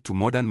fundamental to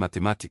modern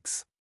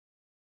mathematics.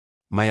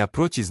 My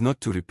approach is not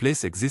to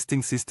replace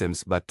existing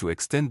systems but to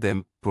extend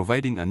them,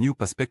 providing a new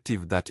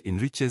perspective that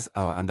enriches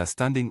our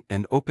understanding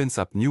and opens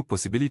up new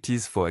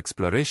possibilities for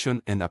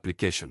exploration and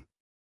application.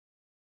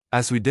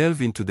 As we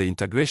delve into the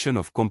integration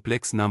of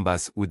complex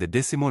numbers with the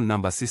decimal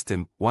number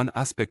system, one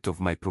aspect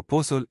of my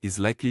proposal is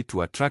likely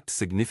to attract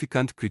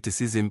significant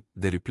criticism: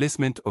 the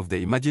replacement of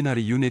the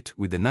imaginary unit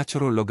with the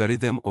natural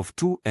logarithm of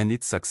 2 and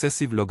its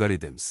successive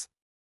logarithms.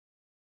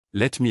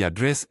 Let me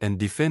address and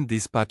defend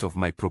this part of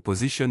my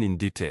proposition in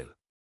detail.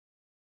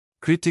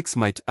 Critics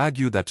might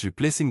argue that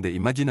replacing the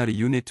imaginary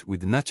unit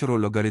with natural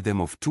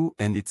logarithm of 2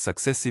 and its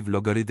successive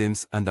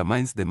logarithms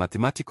undermines the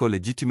mathematical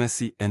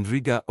legitimacy and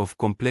rigor of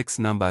complex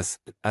numbers,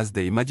 as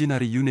the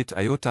imaginary unit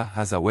iota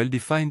has a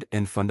well-defined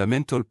and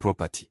fundamental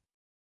property.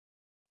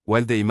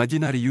 While the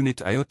imaginary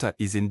unit iota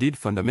is indeed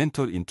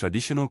fundamental in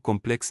traditional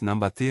complex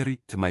number theory,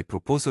 my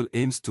proposal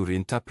aims to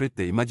reinterpret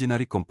the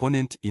imaginary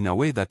component in a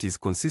way that is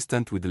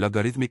consistent with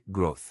logarithmic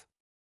growth.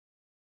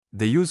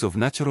 The use of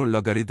natural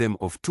logarithm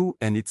of 2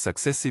 and its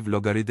successive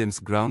logarithms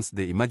grounds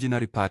the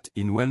imaginary part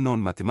in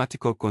well-known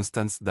mathematical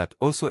constants that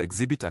also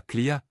exhibit a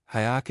clear,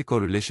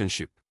 hierarchical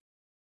relationship.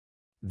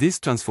 This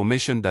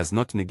transformation does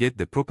not negate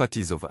the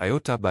properties of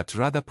iota but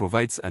rather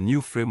provides a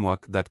new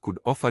framework that could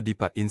offer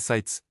deeper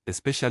insights,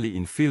 especially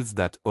in fields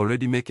that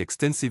already make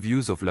extensive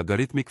use of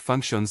logarithmic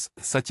functions,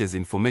 such as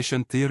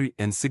information theory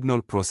and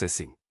signal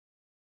processing.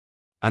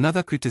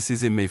 Another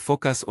criticism may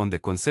focus on the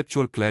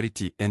conceptual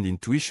clarity and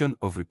intuition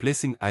of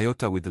replacing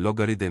iota with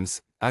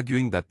logarithms,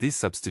 arguing that this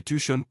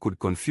substitution could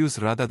confuse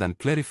rather than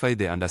clarify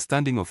the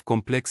understanding of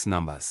complex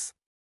numbers.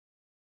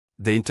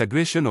 The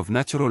integration of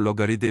natural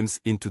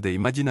logarithms into the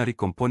imaginary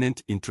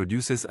component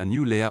introduces a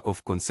new layer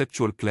of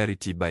conceptual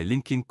clarity by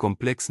linking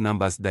complex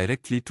numbers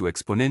directly to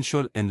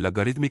exponential and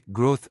logarithmic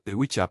growth,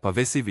 which are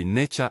pervasive in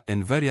nature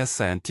and various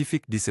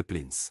scientific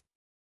disciplines.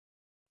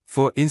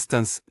 For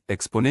instance,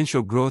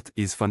 exponential growth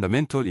is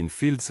fundamental in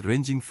fields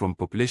ranging from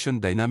population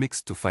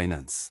dynamics to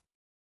finance.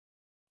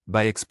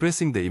 By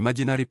expressing the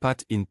imaginary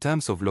part in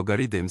terms of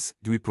logarithms,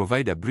 we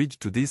provide a bridge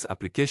to these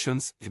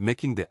applications,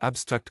 making the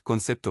abstract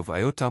concept of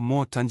iota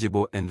more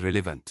tangible and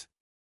relevant.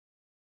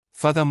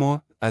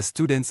 Furthermore, as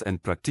students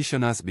and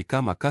practitioners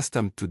become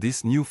accustomed to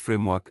this new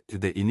framework,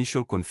 the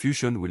initial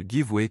confusion will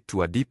give way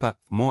to a deeper,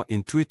 more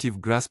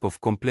intuitive grasp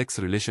of complex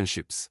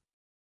relationships.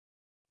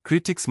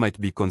 Critics might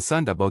be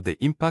concerned about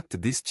the impact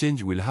this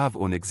change will have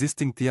on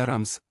existing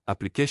theorems,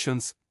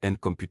 applications, and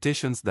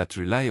computations that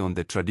rely on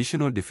the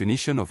traditional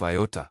definition of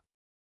iota.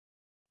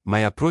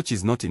 My approach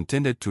is not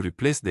intended to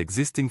replace the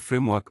existing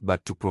framework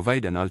but to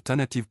provide an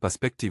alternative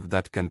perspective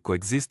that can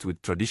coexist with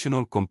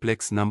traditional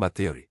complex number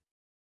theory.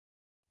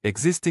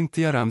 Existing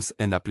theorems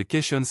and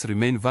applications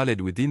remain valid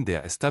within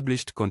their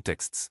established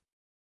contexts.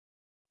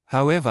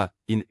 However,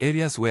 in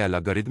areas where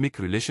logarithmic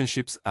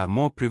relationships are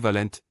more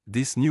prevalent,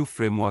 this new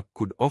framework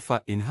could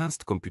offer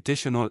enhanced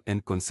computational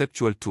and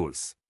conceptual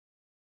tools.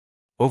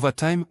 Over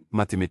time,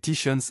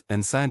 mathematicians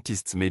and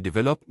scientists may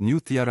develop new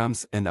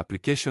theorems and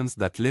applications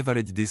that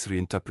leverage this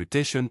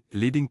reinterpretation,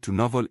 leading to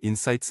novel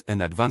insights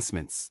and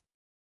advancements.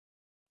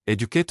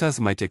 Educators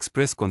might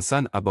express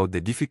concern about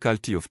the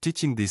difficulty of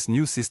teaching this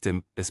new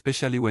system,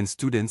 especially when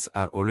students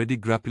are already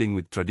grappling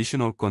with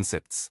traditional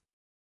concepts.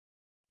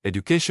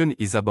 Education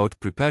is about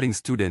preparing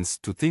students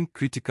to think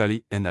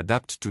critically and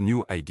adapt to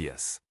new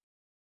ideas.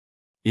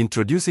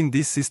 Introducing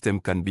this system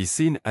can be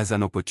seen as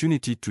an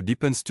opportunity to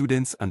deepen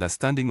students'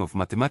 understanding of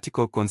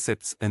mathematical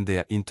concepts and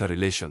their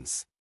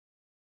interrelations.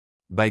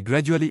 By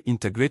gradually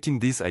integrating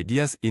these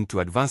ideas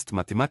into advanced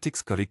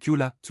mathematics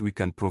curricula, we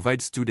can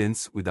provide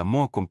students with a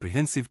more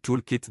comprehensive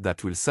toolkit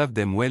that will serve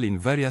them well in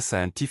various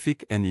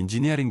scientific and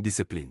engineering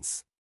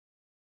disciplines.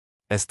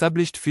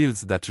 Established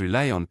fields that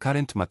rely on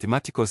current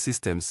mathematical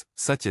systems,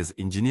 such as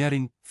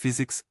engineering,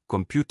 physics,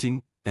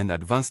 computing, and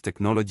advanced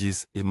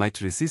technologies,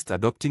 might resist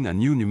adopting a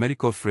new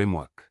numerical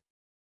framework.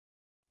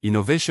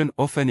 Innovation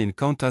often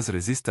encounters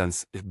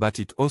resistance, but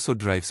it also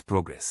drives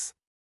progress.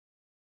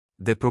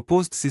 The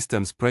proposed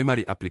system's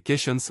primary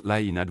applications lie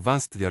in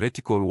advanced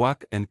theoretical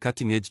work and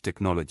cutting-edge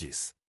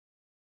technologies.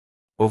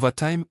 Over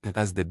time,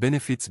 as the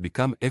benefits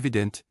become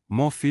evident,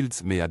 more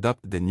fields may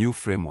adopt the new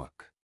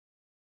framework.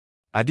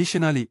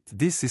 Additionally,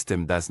 this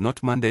system does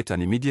not mandate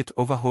an immediate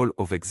overhaul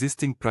of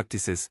existing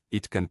practices.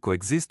 It can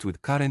coexist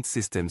with current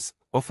systems,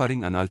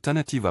 offering an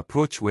alternative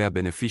approach where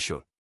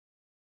beneficial.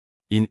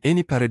 In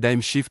any paradigm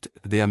shift,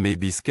 there may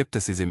be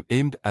skepticism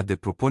aimed at the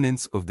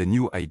proponents of the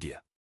new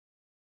idea.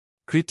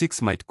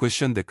 Critics might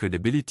question the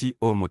credibility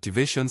or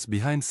motivations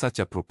behind such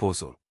a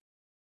proposal.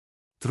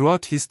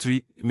 Throughout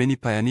history, many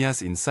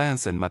pioneers in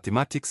science and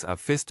mathematics have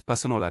faced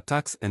personal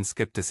attacks and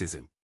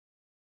skepticism.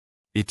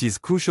 It is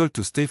crucial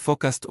to stay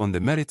focused on the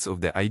merits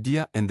of the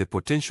idea and the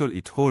potential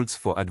it holds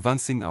for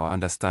advancing our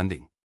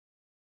understanding.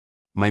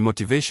 My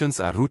motivations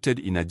are rooted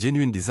in a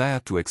genuine desire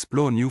to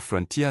explore new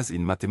frontiers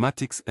in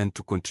mathematics and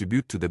to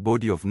contribute to the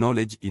body of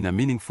knowledge in a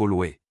meaningful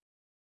way.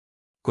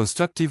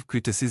 Constructive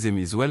criticism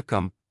is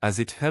welcome, as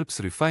it helps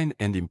refine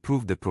and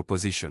improve the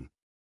proposition.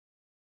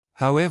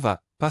 However,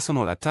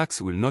 personal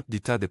attacks will not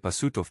deter the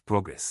pursuit of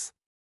progress.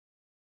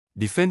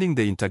 Defending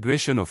the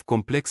integration of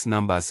complex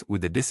numbers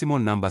with the decimal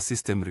number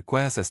system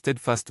requires a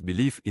steadfast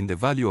belief in the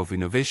value of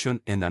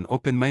innovation and an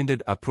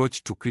open-minded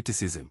approach to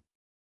criticism.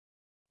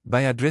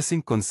 By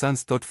addressing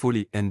concerns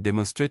thoughtfully and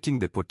demonstrating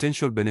the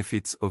potential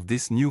benefits of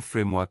this new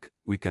framework,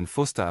 we can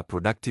foster a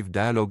productive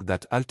dialogue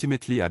that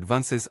ultimately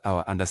advances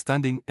our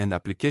understanding and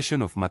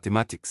application of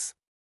mathematics.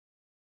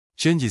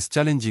 Change is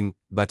challenging,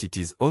 but it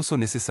is also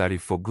necessary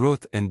for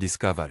growth and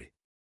discovery.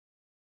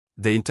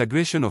 The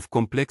integration of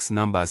complex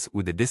numbers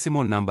with the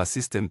decimal number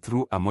system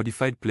through a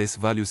modified place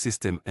value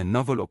system and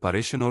novel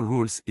operational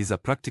rules is a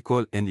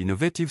practical and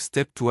innovative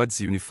step towards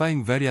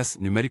unifying various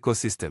numerical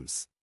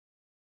systems.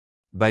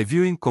 By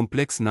viewing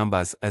complex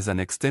numbers as an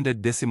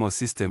extended decimal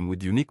system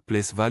with unique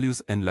place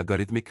values and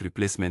logarithmic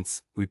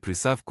replacements, we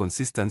preserve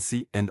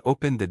consistency and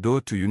open the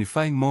door to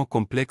unifying more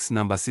complex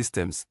number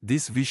systems.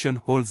 This vision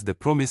holds the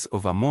promise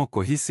of a more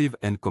cohesive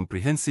and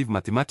comprehensive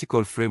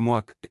mathematical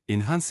framework,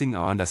 enhancing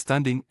our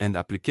understanding and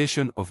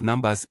application of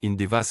numbers in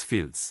diverse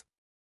fields.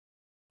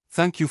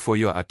 Thank you for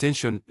your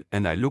attention,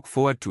 and I look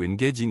forward to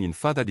engaging in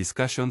further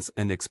discussions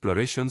and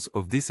explorations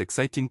of this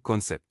exciting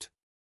concept.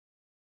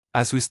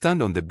 As we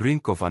stand on the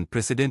brink of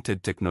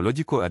unprecedented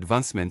technological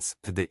advancements,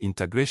 the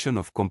integration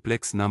of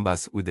complex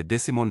numbers with the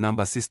decimal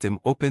number system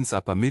opens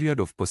up a myriad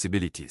of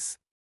possibilities.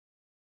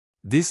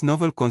 This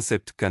novel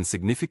concept can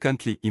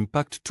significantly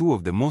impact two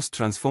of the most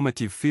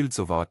transformative fields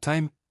of our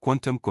time,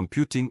 quantum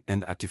computing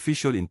and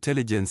artificial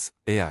intelligence,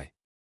 AI.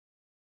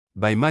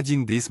 By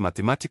merging these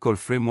mathematical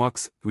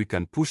frameworks, we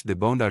can push the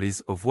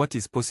boundaries of what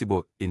is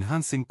possible,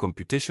 enhancing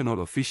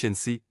computational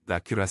efficiency,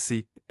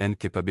 accuracy, and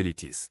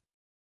capabilities.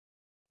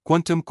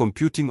 Quantum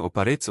computing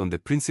operates on the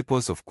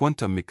principles of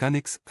quantum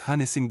mechanics,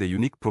 harnessing the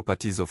unique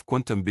properties of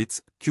quantum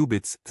bits,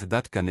 qubits,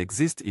 that can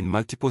exist in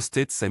multiple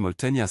states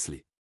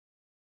simultaneously.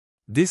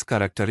 This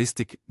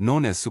characteristic,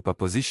 known as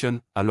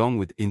superposition, along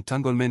with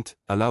entanglement,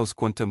 allows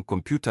quantum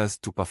computers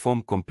to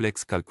perform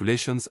complex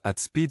calculations at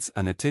speeds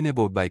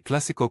unattainable by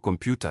classical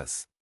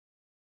computers.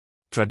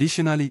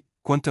 Traditionally,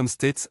 quantum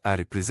states are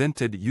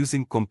represented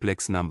using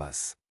complex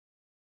numbers.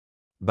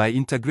 By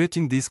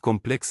integrating these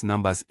complex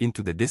numbers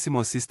into the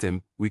decimal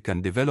system, we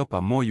can develop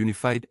a more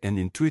unified and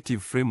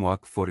intuitive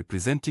framework for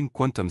representing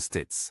quantum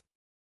states.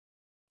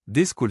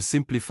 This could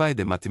simplify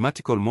the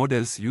mathematical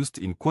models used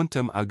in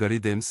quantum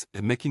algorithms,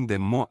 making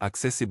them more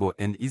accessible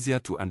and easier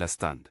to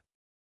understand.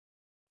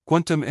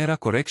 Quantum error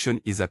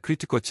correction is a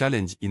critical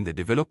challenge in the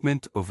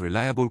development of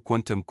reliable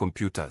quantum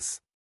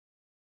computers.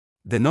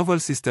 The novel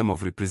system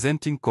of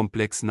representing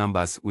complex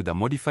numbers with a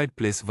modified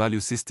place value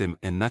system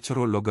and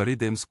natural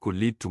logarithms could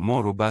lead to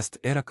more robust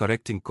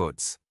error-correcting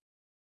codes.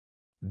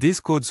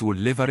 These codes would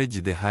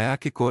leverage the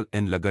hierarchical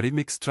and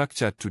logarithmic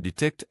structure to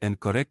detect and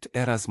correct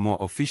errors more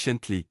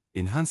efficiently,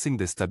 enhancing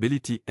the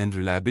stability and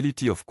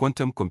reliability of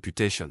quantum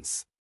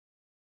computations.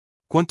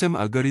 Quantum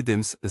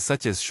algorithms,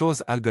 such as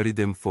Shor's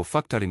algorithm for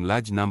factoring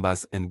large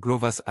numbers and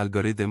Grover's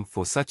algorithm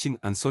for searching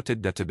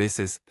unsorted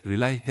databases,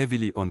 rely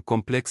heavily on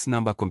complex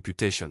number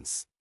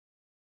computations.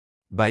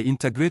 By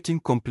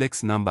integrating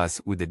complex numbers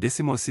with the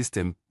decimal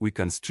system, we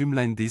can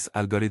streamline these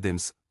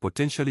algorithms,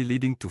 potentially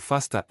leading to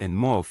faster and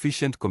more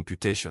efficient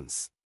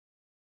computations.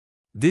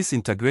 This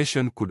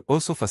integration could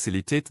also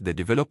facilitate the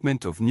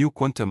development of new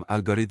quantum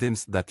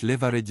algorithms that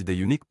leverage the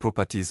unique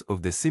properties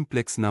of the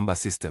simplex number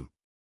system.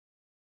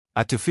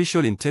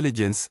 Artificial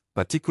intelligence,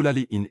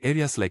 particularly in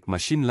areas like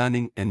machine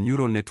learning and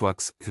neural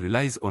networks,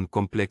 relies on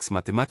complex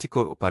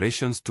mathematical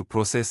operations to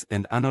process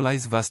and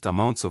analyze vast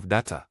amounts of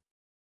data.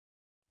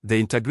 The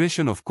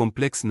integration of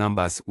complex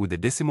numbers with the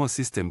decimal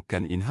system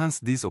can enhance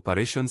these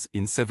operations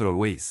in several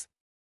ways.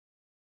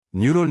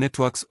 Neural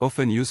networks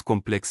often use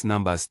complex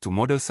numbers to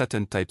model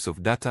certain types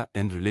of data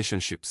and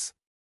relationships.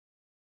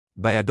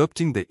 By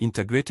adopting the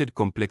integrated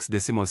complex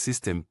decimal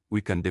system,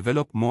 we can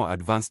develop more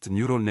advanced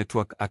neural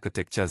network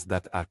architectures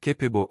that are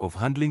capable of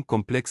handling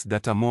complex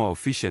data more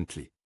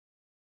efficiently.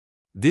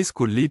 This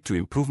could lead to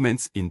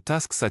improvements in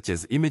tasks such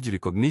as image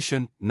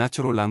recognition,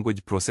 natural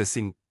language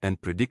processing,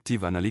 and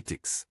predictive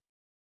analytics.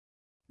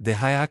 The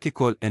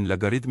hierarchical and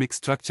logarithmic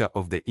structure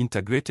of the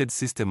integrated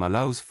system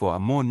allows for a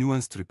more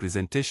nuanced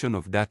representation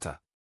of data.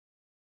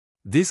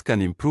 This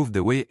can improve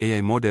the way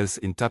AI models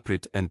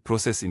interpret and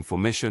process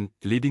information,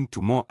 leading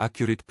to more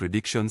accurate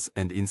predictions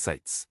and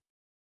insights.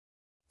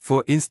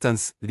 For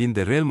instance, in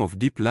the realm of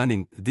deep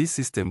learning, this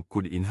system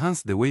could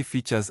enhance the way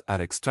features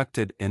are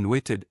extracted and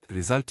weighted,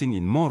 resulting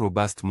in more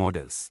robust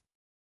models.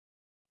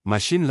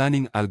 Machine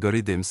learning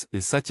algorithms,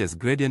 such as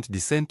gradient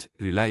descent,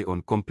 rely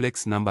on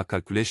complex number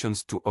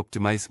calculations to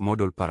optimize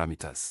model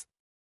parameters.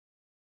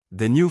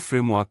 The new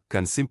framework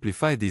can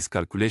simplify these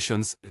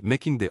calculations,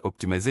 making the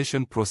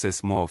optimization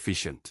process more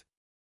efficient.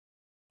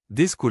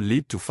 This could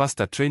lead to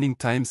faster training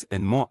times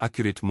and more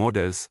accurate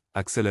models,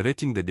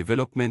 accelerating the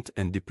development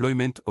and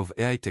deployment of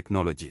AI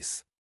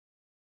technologies.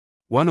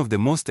 One of the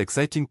most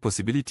exciting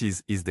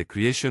possibilities is the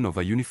creation of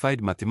a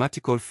unified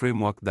mathematical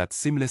framework that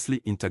seamlessly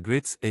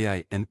integrates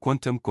AI and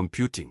quantum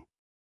computing.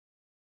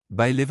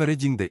 By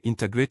leveraging the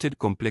integrated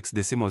complex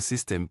decimal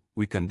system,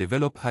 we can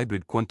develop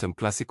hybrid quantum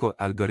classical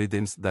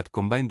algorithms that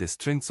combine the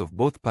strengths of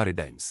both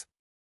paradigms.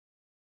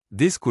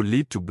 This could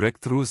lead to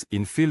breakthroughs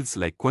in fields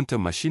like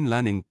quantum machine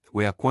learning,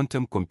 where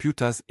quantum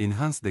computers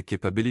enhance the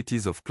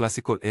capabilities of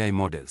classical AI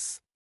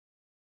models.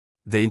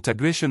 The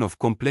integration of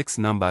complex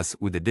numbers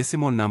with the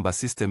decimal number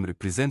system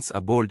represents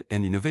a bold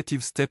and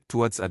innovative step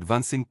towards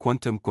advancing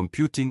quantum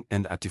computing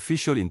and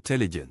artificial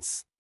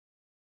intelligence.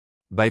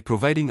 By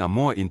providing a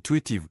more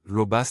intuitive,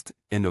 robust,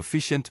 and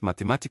efficient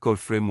mathematical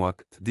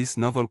framework, this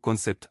novel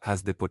concept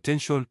has the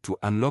potential to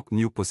unlock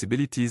new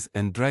possibilities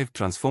and drive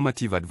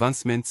transformative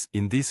advancements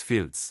in these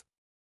fields.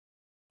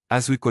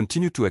 As we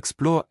continue to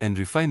explore and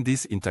refine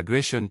this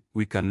integration,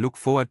 we can look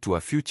forward to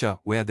a future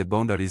where the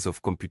boundaries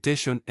of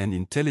computation and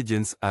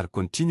intelligence are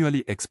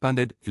continually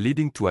expanded,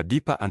 leading to a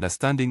deeper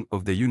understanding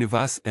of the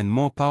universe and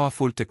more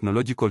powerful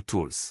technological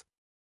tools.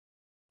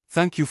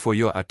 Thank you for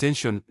your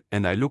attention,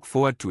 and I look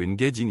forward to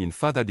engaging in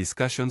further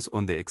discussions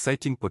on the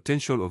exciting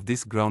potential of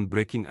this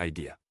groundbreaking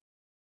idea.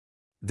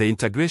 The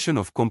integration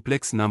of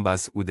complex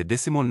numbers with the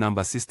decimal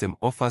number system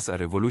offers a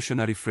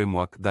revolutionary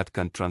framework that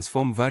can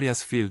transform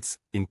various fields,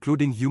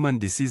 including human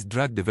disease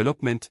drug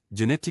development,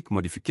 genetic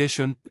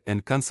modification,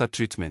 and cancer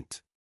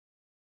treatment.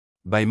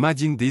 By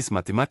merging these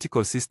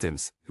mathematical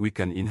systems, we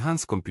can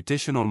enhance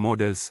computational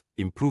models,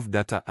 improve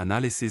data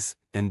analysis,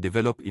 and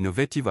develop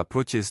innovative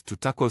approaches to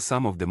tackle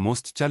some of the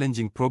most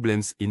challenging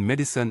problems in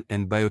medicine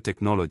and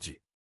biotechnology.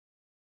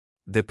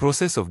 The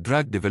process of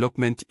drug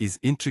development is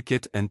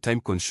intricate and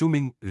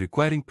time-consuming,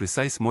 requiring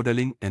precise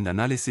modeling and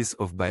analysis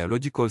of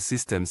biological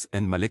systems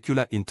and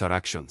molecular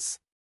interactions.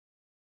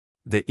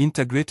 The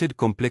integrated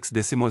complex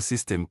decimal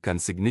system can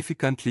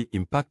significantly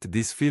impact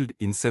this field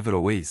in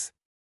several ways.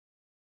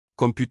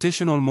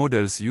 Computational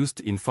models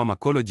used in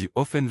pharmacology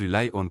often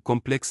rely on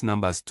complex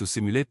numbers to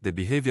simulate the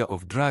behavior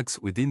of drugs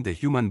within the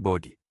human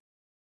body.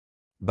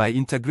 By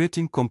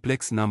integrating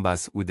complex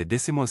numbers with the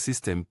decimal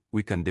system,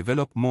 we can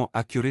develop more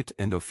accurate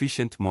and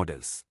efficient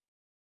models.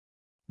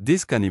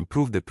 This can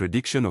improve the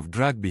prediction of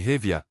drug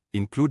behavior,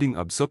 including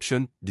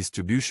absorption,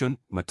 distribution,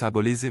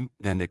 metabolism,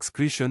 and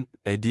excretion,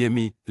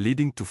 ADME,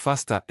 leading to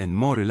faster and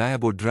more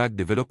reliable drug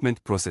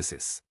development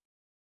processes.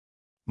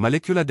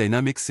 Molecular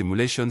dynamics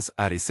simulations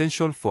are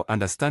essential for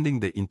understanding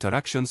the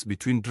interactions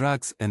between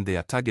drugs and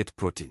their target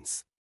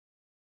proteins.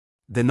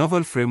 The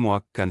novel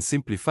framework can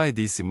simplify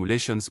these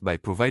simulations by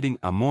providing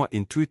a more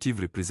intuitive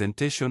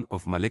representation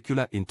of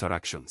molecular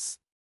interactions.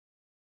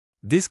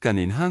 This can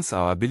enhance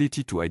our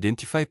ability to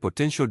identify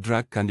potential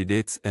drug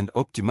candidates and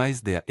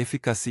optimize their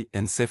efficacy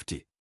and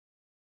safety.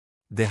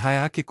 The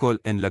hierarchical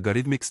and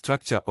logarithmic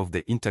structure of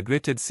the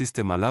integrated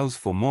system allows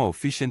for more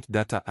efficient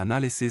data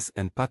analysis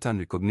and pattern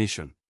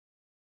recognition.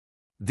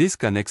 This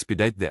can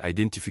expedite the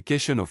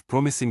identification of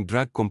promising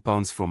drug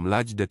compounds from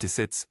large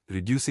datasets,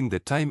 reducing the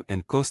time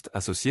and cost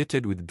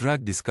associated with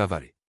drug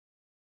discovery.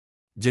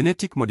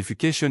 Genetic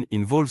modification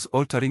involves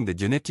altering the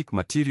genetic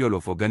material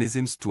of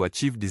organisms to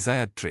achieve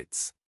desired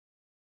traits.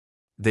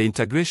 The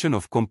integration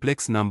of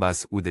complex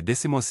numbers with the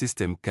decimal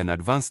system can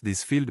advance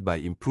this field by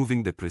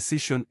improving the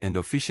precision and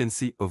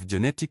efficiency of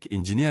genetic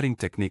engineering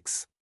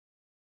techniques.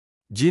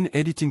 Gene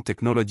editing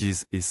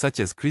technologies,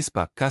 such as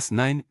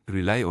CRISPR-Cas9,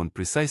 rely on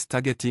precise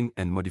targeting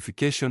and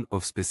modification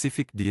of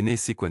specific DNA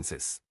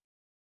sequences.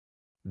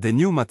 The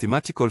new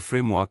mathematical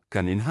framework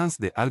can enhance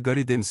the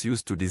algorithms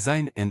used to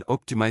design and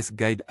optimize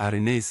guide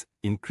RNAs,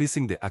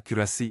 increasing the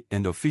accuracy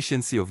and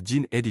efficiency of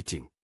gene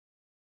editing.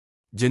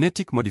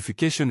 Genetic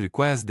modification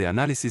requires the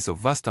analysis of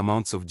vast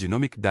amounts of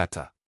genomic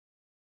data.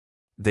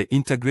 The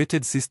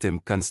integrated system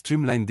can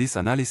streamline this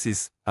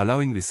analysis,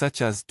 allowing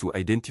researchers to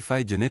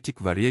identify genetic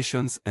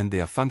variations and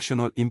their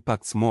functional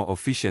impacts more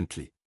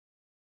efficiently.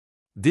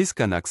 This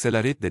can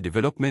accelerate the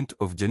development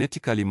of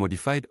genetically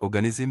modified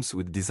organisms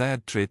with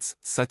desired traits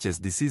such as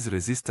disease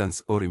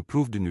resistance or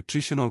improved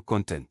nutritional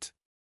content.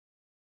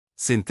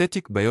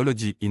 Synthetic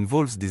biology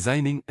involves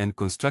designing and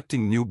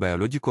constructing new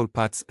biological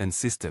parts and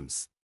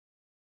systems.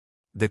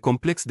 The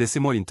complex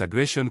decimal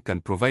integration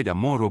can provide a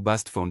more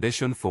robust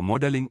foundation for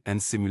modeling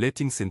and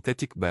simulating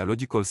synthetic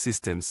biological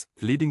systems,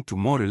 leading to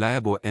more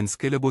reliable and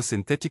scalable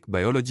synthetic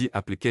biology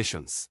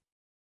applications.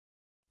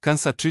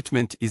 Cancer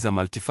treatment is a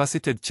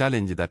multifaceted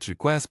challenge that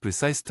requires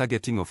precise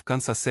targeting of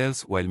cancer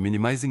cells while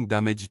minimizing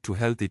damage to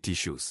healthy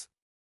tissues.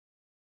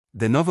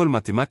 The novel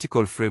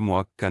mathematical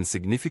framework can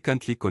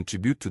significantly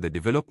contribute to the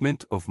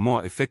development of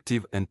more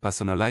effective and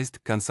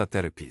personalized cancer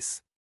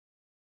therapies.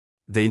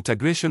 The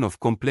integration of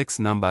complex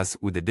numbers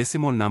with the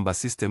decimal number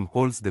system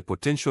holds the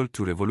potential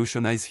to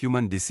revolutionize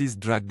human disease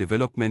drug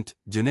development,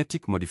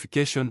 genetic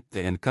modification,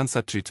 and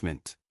cancer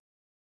treatment.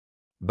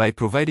 By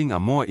providing a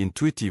more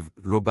intuitive,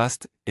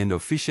 robust, and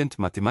efficient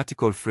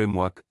mathematical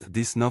framework,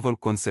 this novel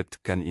concept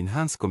can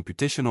enhance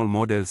computational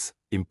models,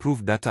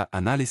 improve data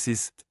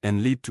analysis,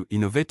 and lead to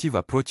innovative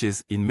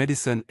approaches in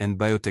medicine and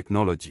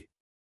biotechnology.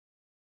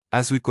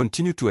 As we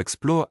continue to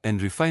explore and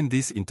refine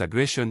this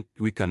integration,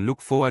 we can look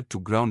forward to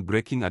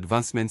groundbreaking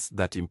advancements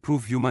that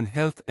improve human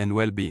health and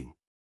well-being.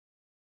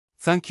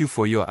 Thank you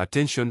for your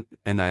attention,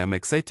 and I am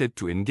excited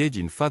to engage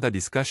in further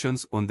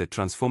discussions on the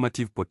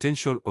transformative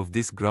potential of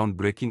this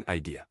groundbreaking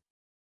idea.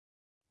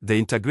 The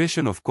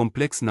integration of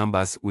complex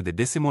numbers with the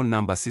decimal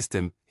number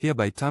system,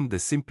 hereby termed the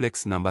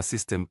simplex number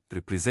system,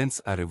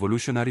 represents a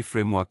revolutionary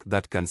framework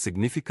that can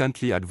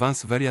significantly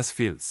advance various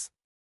fields.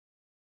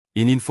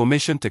 In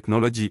information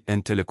technology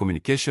and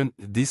telecommunication,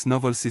 this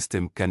novel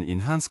system can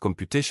enhance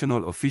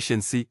computational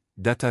efficiency,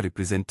 data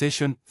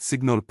representation,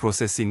 signal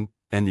processing,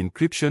 and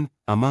encryption,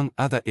 among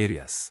other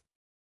areas.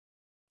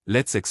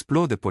 Let's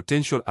explore the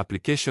potential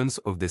applications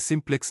of the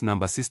simplex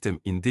number system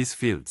in these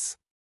fields.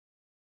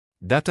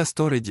 Data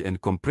storage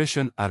and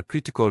compression are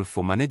critical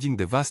for managing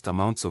the vast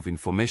amounts of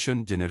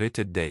information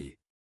generated daily.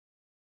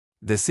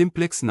 The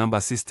simplex number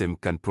system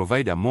can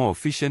provide a more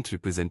efficient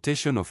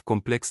representation of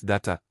complex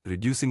data,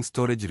 reducing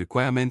storage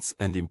requirements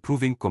and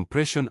improving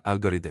compression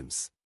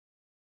algorithms.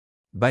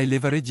 By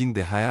leveraging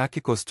the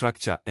hierarchical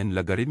structure and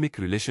logarithmic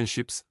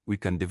relationships, we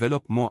can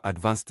develop more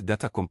advanced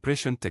data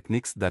compression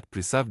techniques that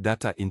preserve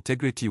data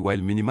integrity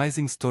while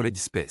minimizing storage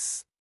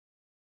space.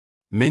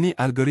 Many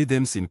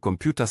algorithms in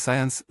computer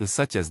science,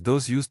 such as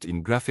those used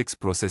in graphics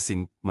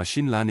processing,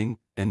 machine learning,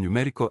 and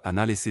numerical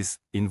analysis,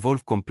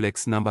 involve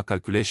complex number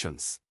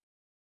calculations.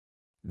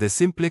 The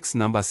simplex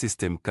number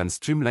system can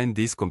streamline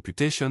these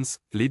computations,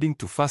 leading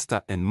to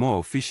faster and more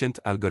efficient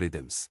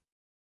algorithms.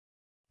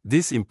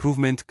 This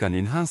improvement can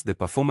enhance the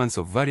performance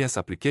of various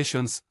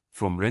applications,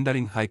 from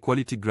rendering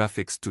high-quality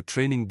graphics to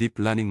training deep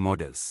learning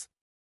models.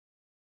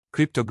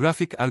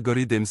 Cryptographic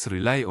algorithms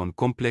rely on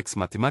complex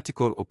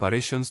mathematical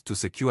operations to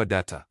secure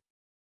data.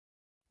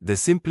 The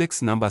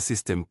simplex number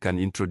system can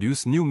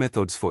introduce new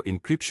methods for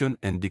encryption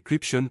and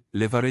decryption,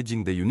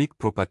 leveraging the unique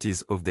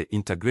properties of the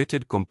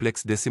integrated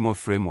complex decimal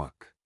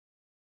framework.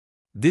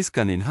 This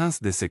can enhance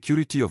the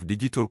security of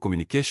digital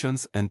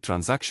communications and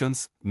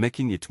transactions,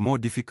 making it more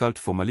difficult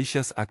for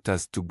malicious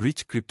actors to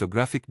breach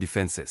cryptographic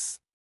defenses.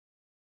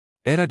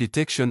 Error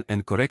detection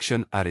and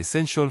correction are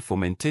essential for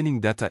maintaining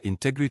data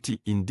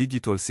integrity in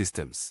digital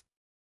systems.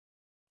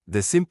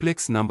 The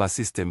simplex number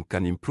system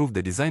can improve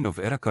the design of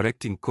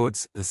error-correcting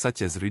codes,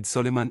 such as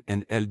Reed-Solomon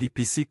and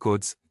LDPC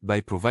codes,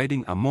 by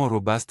providing a more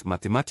robust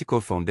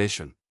mathematical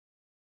foundation.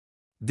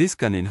 This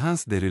can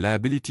enhance the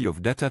reliability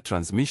of data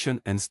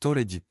transmission and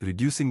storage,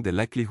 reducing the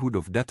likelihood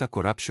of data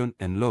corruption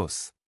and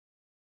loss.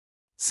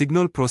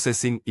 Signal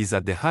processing is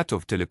at the heart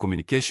of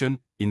telecommunication,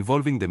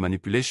 involving the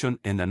manipulation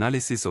and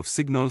analysis of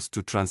signals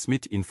to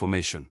transmit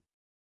information.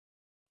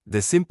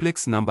 The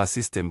simplex number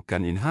system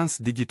can enhance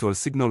digital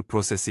signal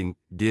processing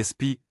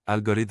 (DSP)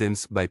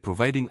 algorithms by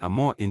providing a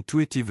more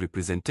intuitive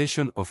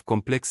representation of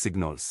complex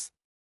signals.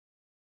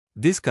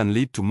 This can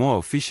lead to more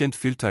efficient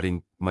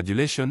filtering,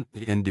 modulation,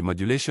 and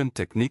demodulation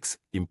techniques,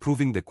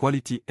 improving the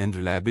quality and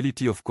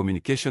reliability of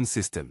communication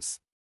systems.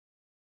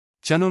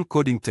 Channel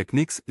coding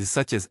techniques,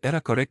 such as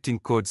error-correcting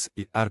codes,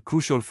 are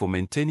crucial for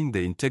maintaining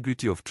the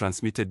integrity of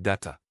transmitted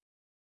data.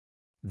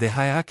 The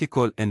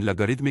hierarchical and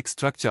logarithmic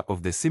structure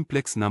of the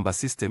simplex number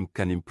system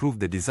can improve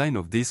the design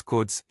of these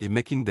codes,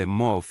 making them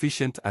more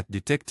efficient at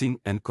detecting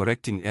and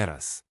correcting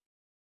errors.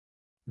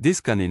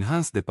 This can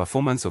enhance the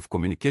performance of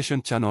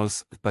communication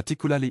channels,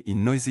 particularly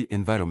in noisy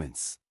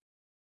environments.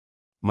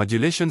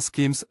 Modulation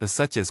schemes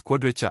such as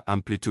quadrature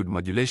amplitude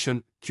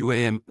modulation,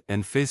 QAM,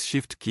 and phase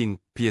shift keying,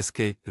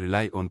 PSK,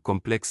 rely on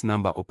complex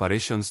number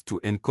operations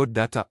to encode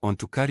data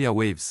onto carrier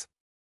waves.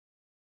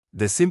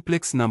 The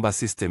simplex number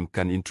system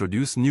can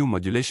introduce new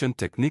modulation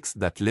techniques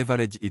that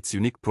leverage its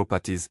unique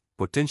properties,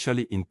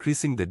 potentially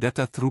increasing the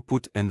data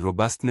throughput and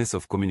robustness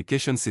of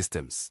communication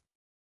systems.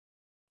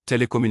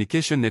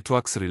 Telecommunication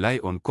networks rely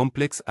on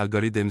complex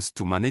algorithms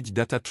to manage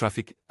data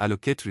traffic,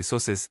 allocate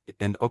resources,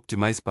 and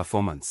optimize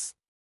performance.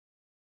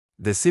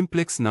 The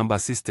simplex number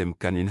system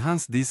can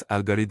enhance these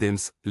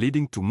algorithms,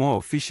 leading to more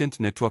efficient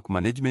network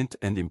management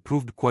and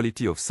improved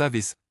quality of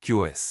service,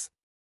 QoS.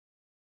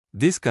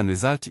 This can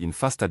result in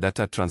faster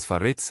data transfer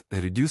rates,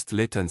 reduced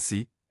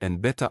latency, and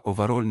better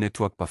overall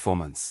network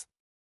performance.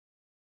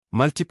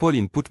 Multiple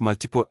input,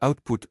 multiple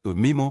output,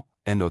 MIMO,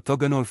 and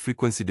orthogonal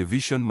frequency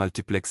division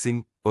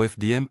multiplexing,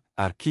 OFDM,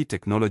 are key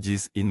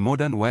technologies in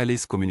modern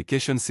wireless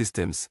communication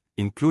systems,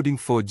 including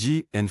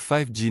 4G and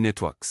 5G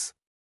networks.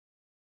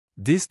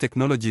 These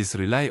technologies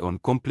rely on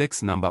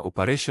complex number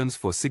operations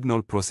for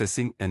signal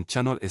processing and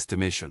channel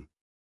estimation.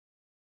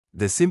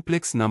 The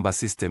simplex number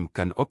system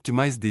can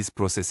optimize these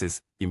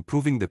processes,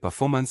 improving the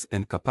performance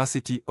and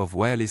capacity of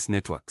wireless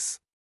networks.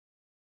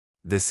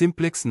 The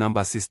simplex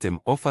number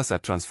system offers a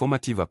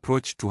transformative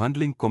approach to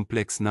handling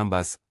complex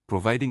numbers,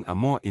 providing a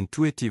more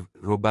intuitive,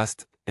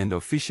 robust, and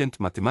efficient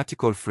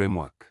mathematical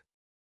framework.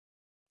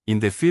 In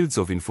the fields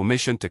of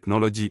information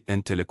technology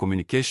and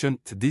telecommunication,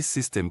 this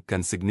system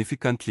can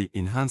significantly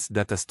enhance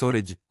data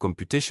storage,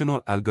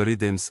 computational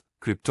algorithms,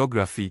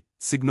 cryptography,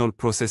 signal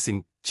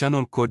processing,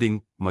 channel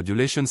coding,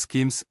 modulation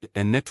schemes,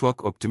 and network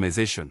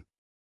optimization.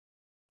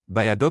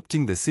 By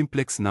adopting the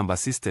simplex number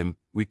system,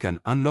 we can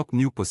unlock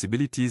new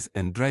possibilities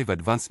and drive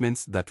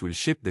advancements that will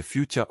shape the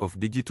future of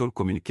digital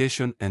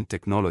communication and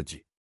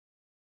technology.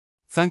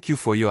 Thank you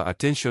for your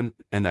attention,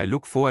 and I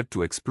look forward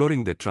to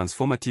exploring the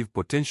transformative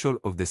potential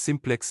of the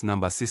simplex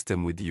number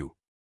system with you.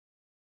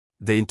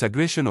 The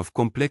integration of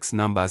complex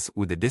numbers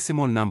with the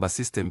decimal number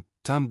system,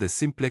 termed the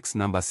simplex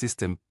number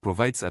system,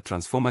 provides a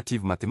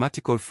transformative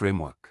mathematical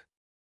framework.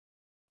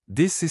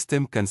 This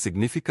system can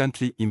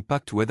significantly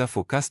impact weather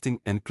forecasting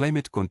and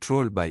climate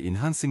control by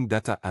enhancing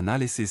data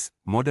analysis,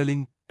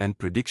 modeling, and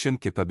prediction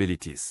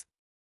capabilities.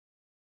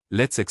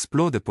 Let's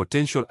explore the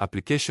potential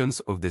applications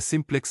of the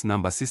simplex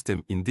number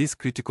system in these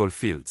critical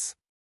fields.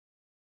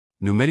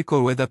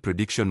 Numerical weather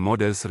prediction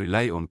models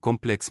rely on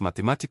complex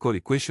mathematical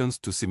equations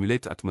to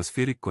simulate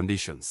atmospheric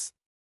conditions.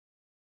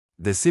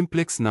 The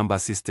simplex number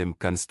system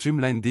can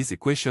streamline these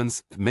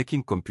equations,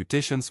 making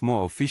computations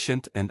more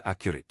efficient and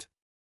accurate.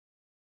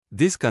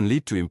 This can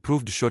lead to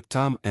improved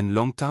short-term and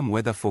long-term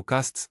weather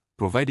forecasts,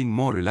 providing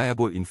more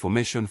reliable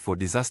information for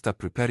disaster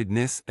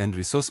preparedness and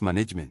resource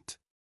management.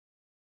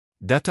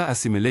 Data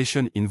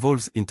assimilation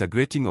involves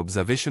integrating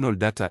observational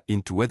data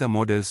into weather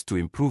models to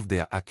improve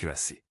their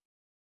accuracy.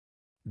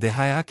 The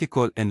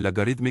hierarchical and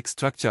logarithmic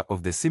structure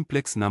of the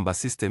simplex number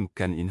system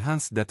can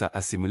enhance data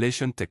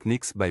assimilation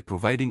techniques by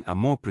providing a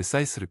more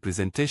precise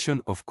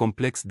representation of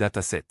complex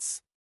data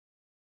sets.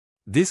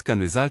 This can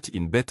result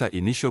in better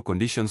initial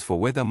conditions for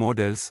weather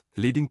models,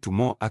 leading to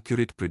more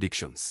accurate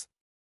predictions.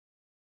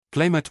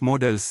 Climate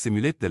models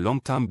simulate the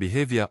long-term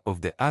behavior of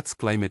the Earth's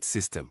climate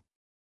system.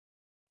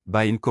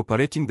 By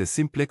incorporating the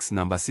simplex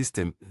number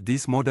system,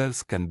 these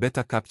models can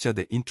better capture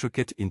the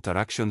intricate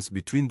interactions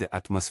between the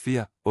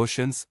atmosphere,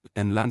 oceans,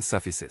 and land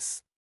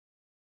surfaces.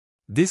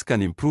 This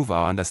can improve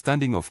our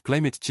understanding of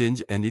climate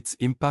change and its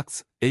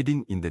impacts,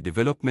 aiding in the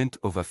development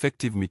of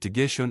effective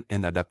mitigation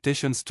and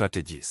adaptation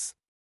strategies.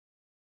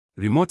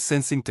 Remote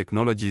sensing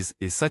technologies,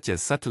 such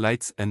as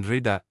satellites and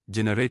radar,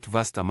 generate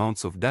vast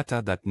amounts of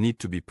data that need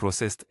to be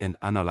processed and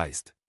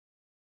analyzed.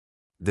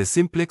 The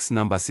simplex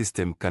number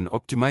system can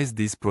optimize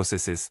these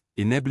processes,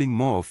 enabling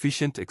more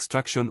efficient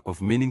extraction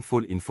of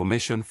meaningful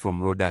information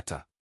from raw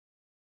data.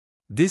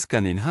 This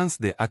can enhance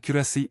the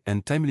accuracy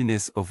and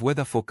timeliness of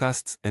weather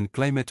forecasts and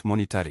climate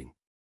monitoring.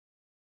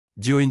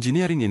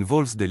 Geoengineering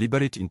involves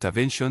deliberate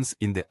interventions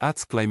in the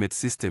Earth's climate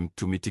system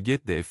to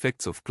mitigate the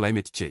effects of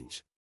climate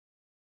change.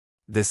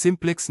 The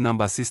simplex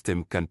number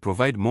system can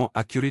provide more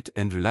accurate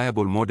and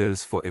reliable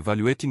models for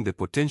evaluating the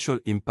potential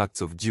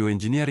impacts of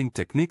geoengineering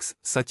techniques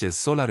such as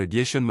solar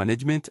radiation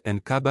management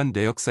and carbon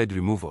dioxide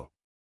removal.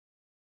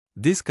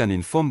 This can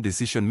inform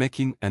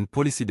decision-making and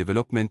policy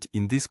development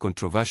in this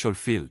controversial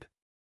field.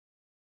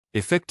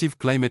 Effective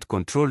climate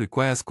control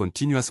requires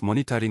continuous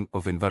monitoring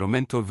of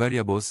environmental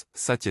variables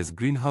such as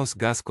greenhouse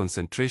gas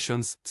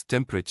concentrations,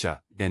 temperature,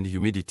 and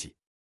humidity.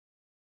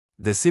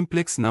 The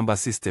simplex number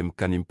system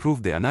can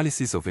improve the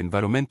analysis of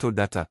environmental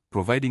data,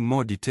 providing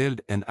more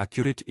detailed and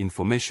accurate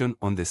information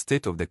on the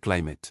state of the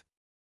climate.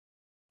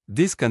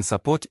 This can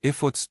support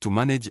efforts to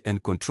manage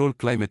and control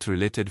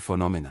climate-related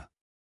phenomena.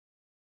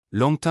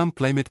 Long-term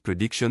climate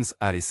predictions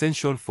are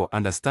essential for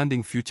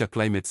understanding future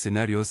climate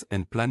scenarios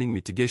and planning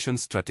mitigation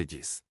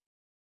strategies.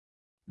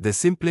 The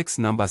simplex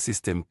number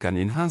system can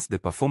enhance the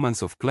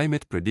performance of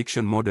climate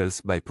prediction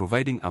models by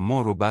providing a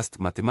more robust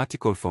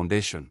mathematical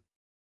foundation.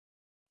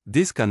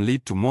 This can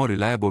lead to more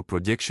reliable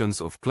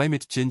projections of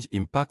climate change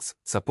impacts,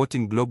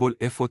 supporting global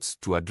efforts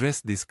to address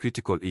this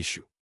critical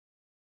issue.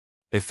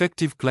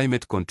 Effective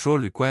climate control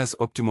requires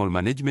optimal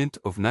management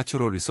of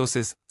natural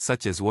resources,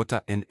 such as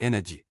water and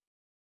energy.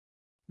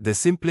 The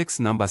simplex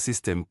number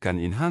system can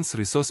enhance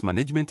resource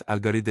management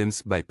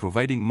algorithms by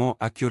providing more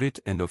accurate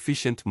and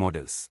efficient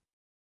models.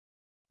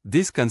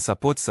 This can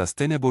support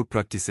sustainable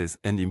practices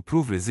and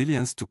improve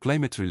resilience to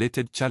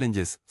climate-related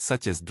challenges,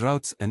 such as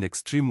droughts and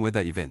extreme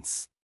weather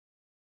events.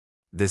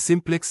 The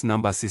simplex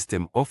number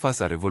system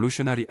offers a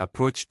revolutionary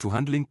approach to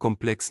handling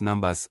complex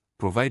numbers,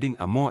 providing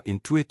a more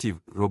intuitive,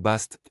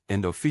 robust,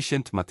 and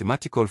efficient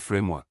mathematical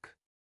framework.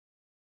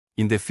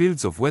 In the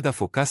fields of weather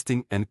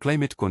forecasting and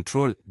climate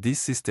control, this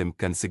system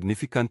can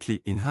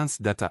significantly enhance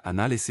data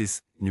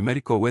analysis,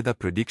 numerical weather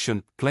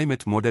prediction,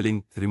 climate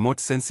modeling, remote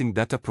sensing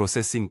data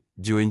processing,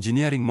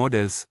 geoengineering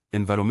models,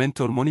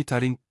 environmental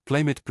monitoring,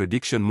 climate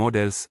prediction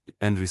models,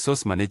 and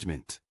resource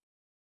management.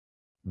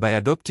 By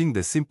adopting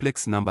the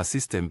simplex number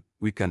system,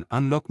 we can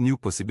unlock new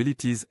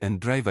possibilities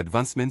and drive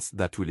advancements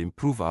that will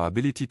improve our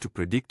ability to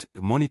predict,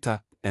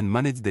 monitor, and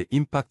manage the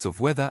impacts of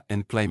weather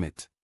and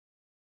climate.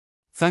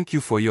 Thank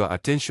you for your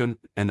attention,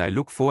 and I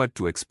look forward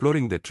to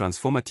exploring the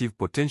transformative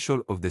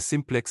potential of the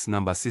simplex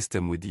number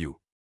system with you.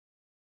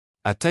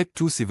 A Type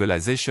 2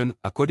 civilization,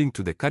 according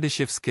to the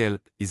Kardashev scale,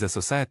 is a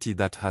society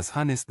that has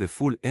harnessed the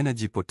full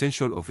energy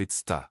potential of its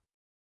star.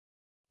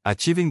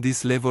 Achieving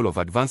this level of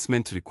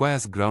advancement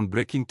requires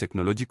groundbreaking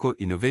technological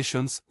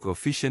innovations,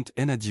 efficient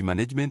energy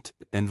management,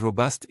 and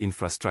robust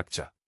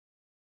infrastructure.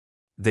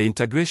 The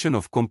integration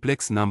of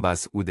complex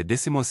numbers with the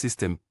decimal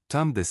system,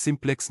 termed the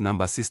simplex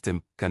number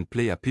system, can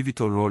play a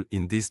pivotal role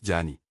in this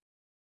journey.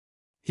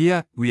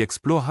 Here, we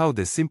explore how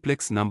the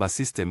simplex number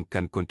system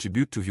can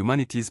contribute to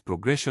humanity's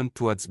progression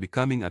towards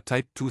becoming a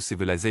Type 2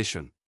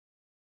 civilization.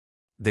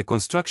 The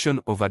construction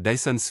of a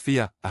Dyson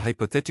sphere, a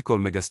hypothetical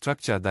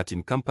megastructure that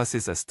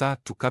encompasses a star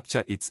to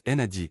capture its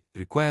energy,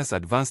 requires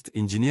advanced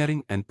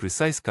engineering and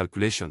precise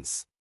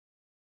calculations.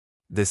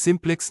 The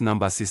simplex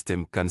number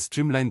system can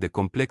streamline the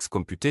complex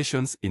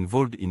computations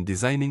involved in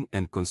designing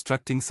and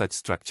constructing such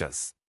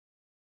structures.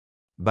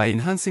 By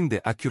enhancing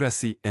the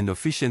accuracy and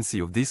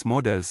efficiency of these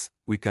models,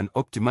 we can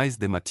optimize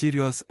the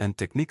materials and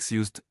techniques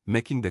used,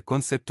 making the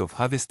concept of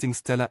harvesting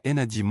stellar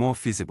energy more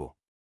feasible.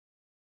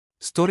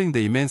 Storing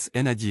the immense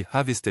energy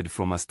harvested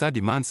from a star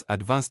demands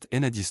advanced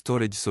energy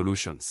storage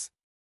solutions.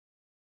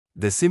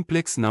 The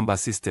simplex number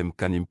system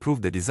can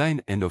improve the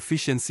design and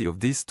efficiency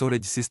of these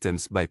storage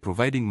systems by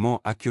providing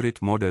more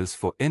accurate models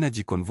for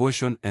energy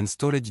conversion and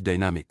storage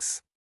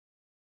dynamics.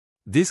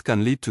 This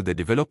can lead to the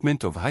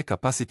development of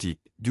high-capacity,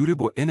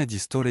 durable energy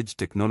storage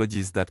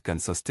technologies that can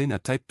sustain a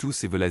Type 2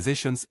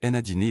 civilization's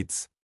energy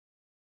needs.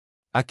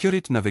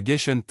 Accurate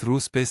navigation through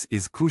space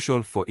is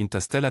crucial for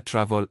interstellar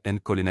travel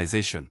and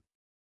colonization.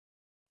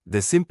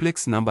 The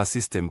simplex number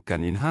system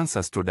can enhance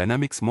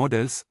astrodynamics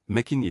models,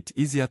 making it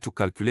easier to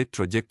calculate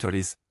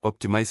trajectories,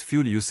 optimize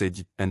fuel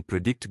usage, and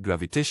predict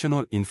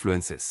gravitational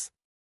influences.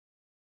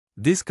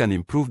 This can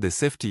improve the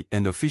safety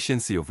and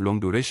efficiency of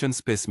long-duration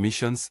space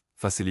missions,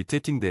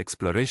 facilitating the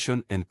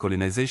exploration and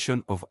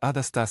colonization of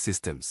other star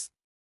systems.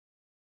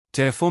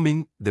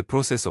 Terraforming, the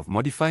process of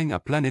modifying a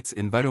planet's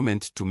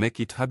environment to make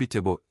it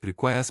habitable,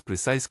 requires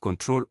precise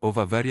control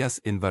over various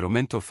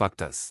environmental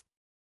factors.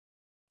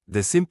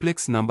 The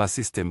simplex number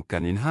system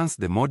can enhance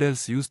the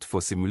models used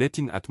for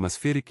simulating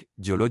atmospheric,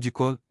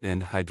 geological,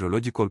 and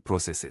hydrological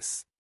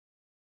processes.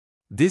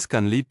 This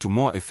can lead to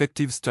more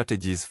effective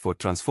strategies for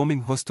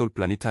transforming hostile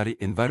planetary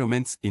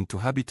environments into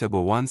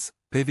habitable ones,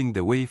 paving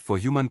the way for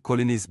human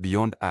colonies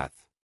beyond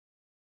Earth.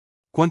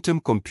 Quantum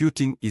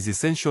computing is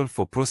essential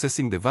for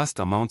processing the vast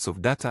amounts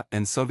of data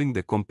and solving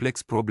the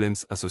complex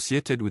problems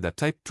associated with a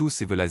Type 2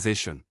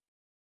 civilization.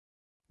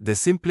 The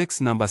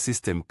simplex number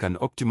system can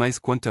optimize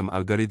quantum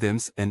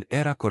algorithms and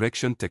error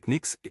correction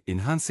techniques,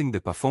 enhancing the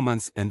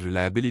performance and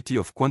reliability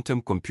of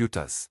quantum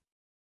computers.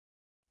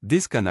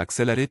 This can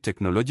accelerate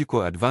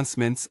technological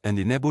advancements and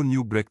enable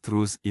new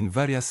breakthroughs in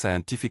various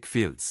scientific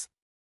fields.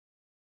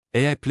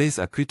 AI plays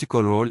a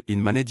critical role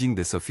in managing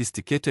the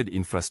sophisticated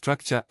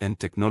infrastructure and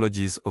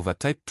technologies of a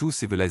Type 2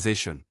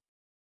 civilization.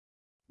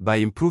 By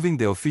improving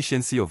the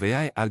efficiency of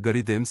AI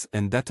algorithms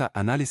and data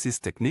analysis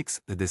techniques,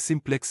 the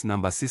simplex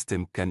number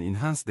system can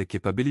enhance the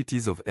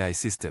capabilities of AI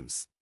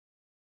systems.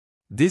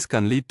 This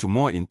can lead to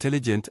more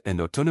intelligent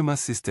and autonomous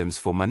systems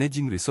for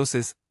managing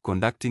resources,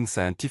 conducting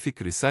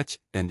scientific research,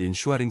 and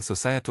ensuring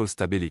societal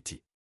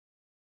stability.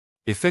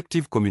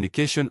 Effective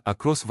communication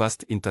across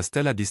vast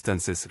interstellar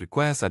distances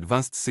requires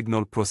advanced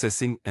signal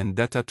processing and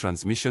data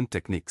transmission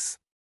techniques.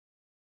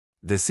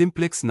 The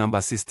simplex number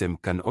system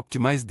can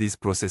optimize these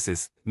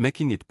processes,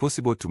 making it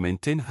possible to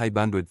maintain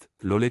high-bandwidth,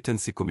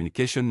 low-latency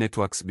communication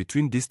networks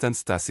between distant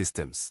star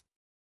systems.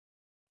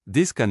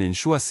 This can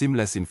ensure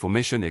seamless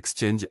information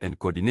exchange and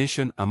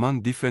coordination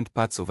among different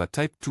parts of a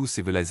Type 2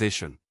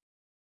 civilization.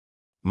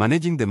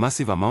 Managing the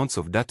massive amounts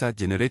of data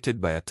generated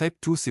by a Type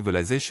 2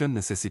 civilization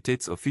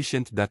necessitates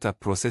efficient data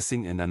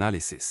processing and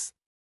analysis.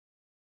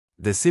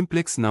 The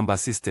simplex number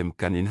system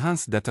can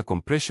enhance data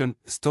compression,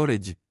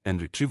 storage,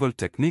 and retrieval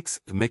techniques,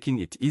 making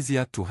it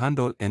easier to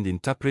handle and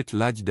interpret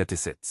large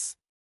datasets.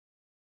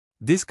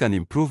 This can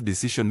improve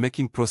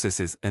decision-making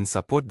processes and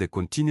support the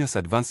continuous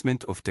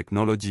advancement of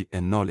technology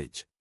and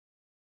knowledge.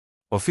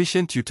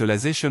 Efficient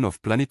utilization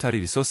of planetary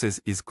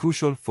resources is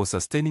crucial for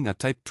sustaining a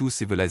Type 2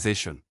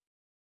 civilization.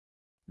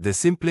 The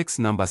simplex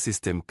number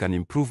system can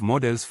improve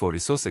models for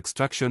resource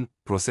extraction,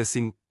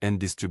 processing, and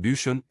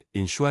distribution,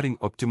 ensuring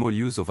optimal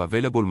use of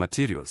available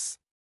materials.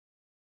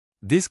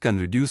 This can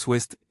reduce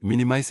waste,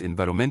 minimize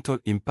environmental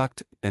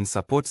impact, and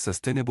support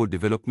sustainable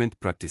development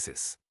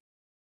practices.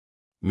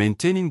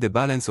 Maintaining the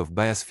balance of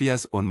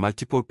biospheres on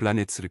multiple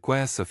planets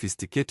requires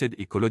sophisticated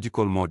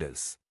ecological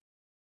models.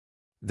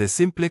 The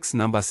simplex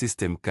number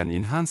system can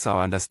enhance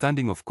our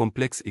understanding of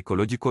complex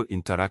ecological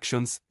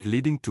interactions,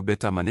 leading to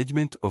better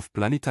management of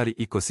planetary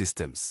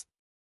ecosystems.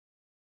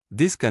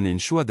 This can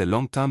ensure the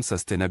long-term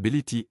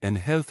sustainability and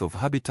health of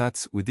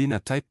habitats within a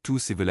Type II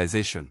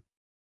civilization.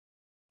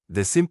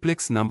 The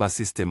simplex number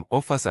system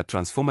offers a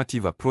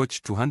transformative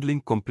approach to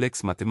handling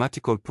complex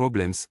mathematical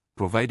problems,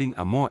 providing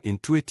a more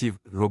intuitive,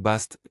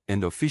 robust,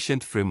 and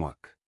efficient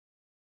framework.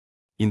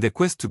 In the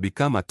quest to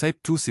become a Type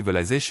II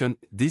civilization,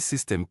 this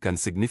system can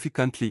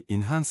significantly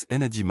enhance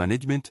energy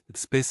management,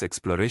 space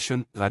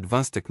exploration,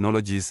 advanced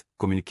technologies,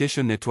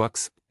 communication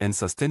networks, and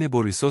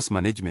sustainable resource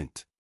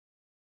management.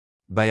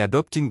 By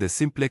adopting the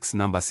simplex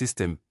number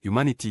system,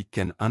 humanity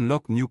can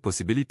unlock new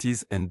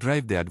possibilities and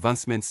drive the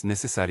advancements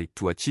necessary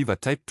to achieve a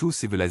Type II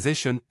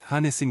civilization,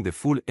 harnessing the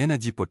full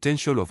energy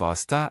potential of our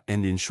star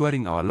and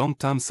ensuring our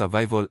long-term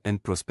survival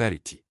and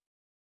prosperity.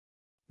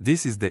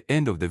 This is the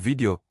end of the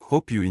video.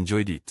 Hope you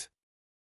enjoyed it.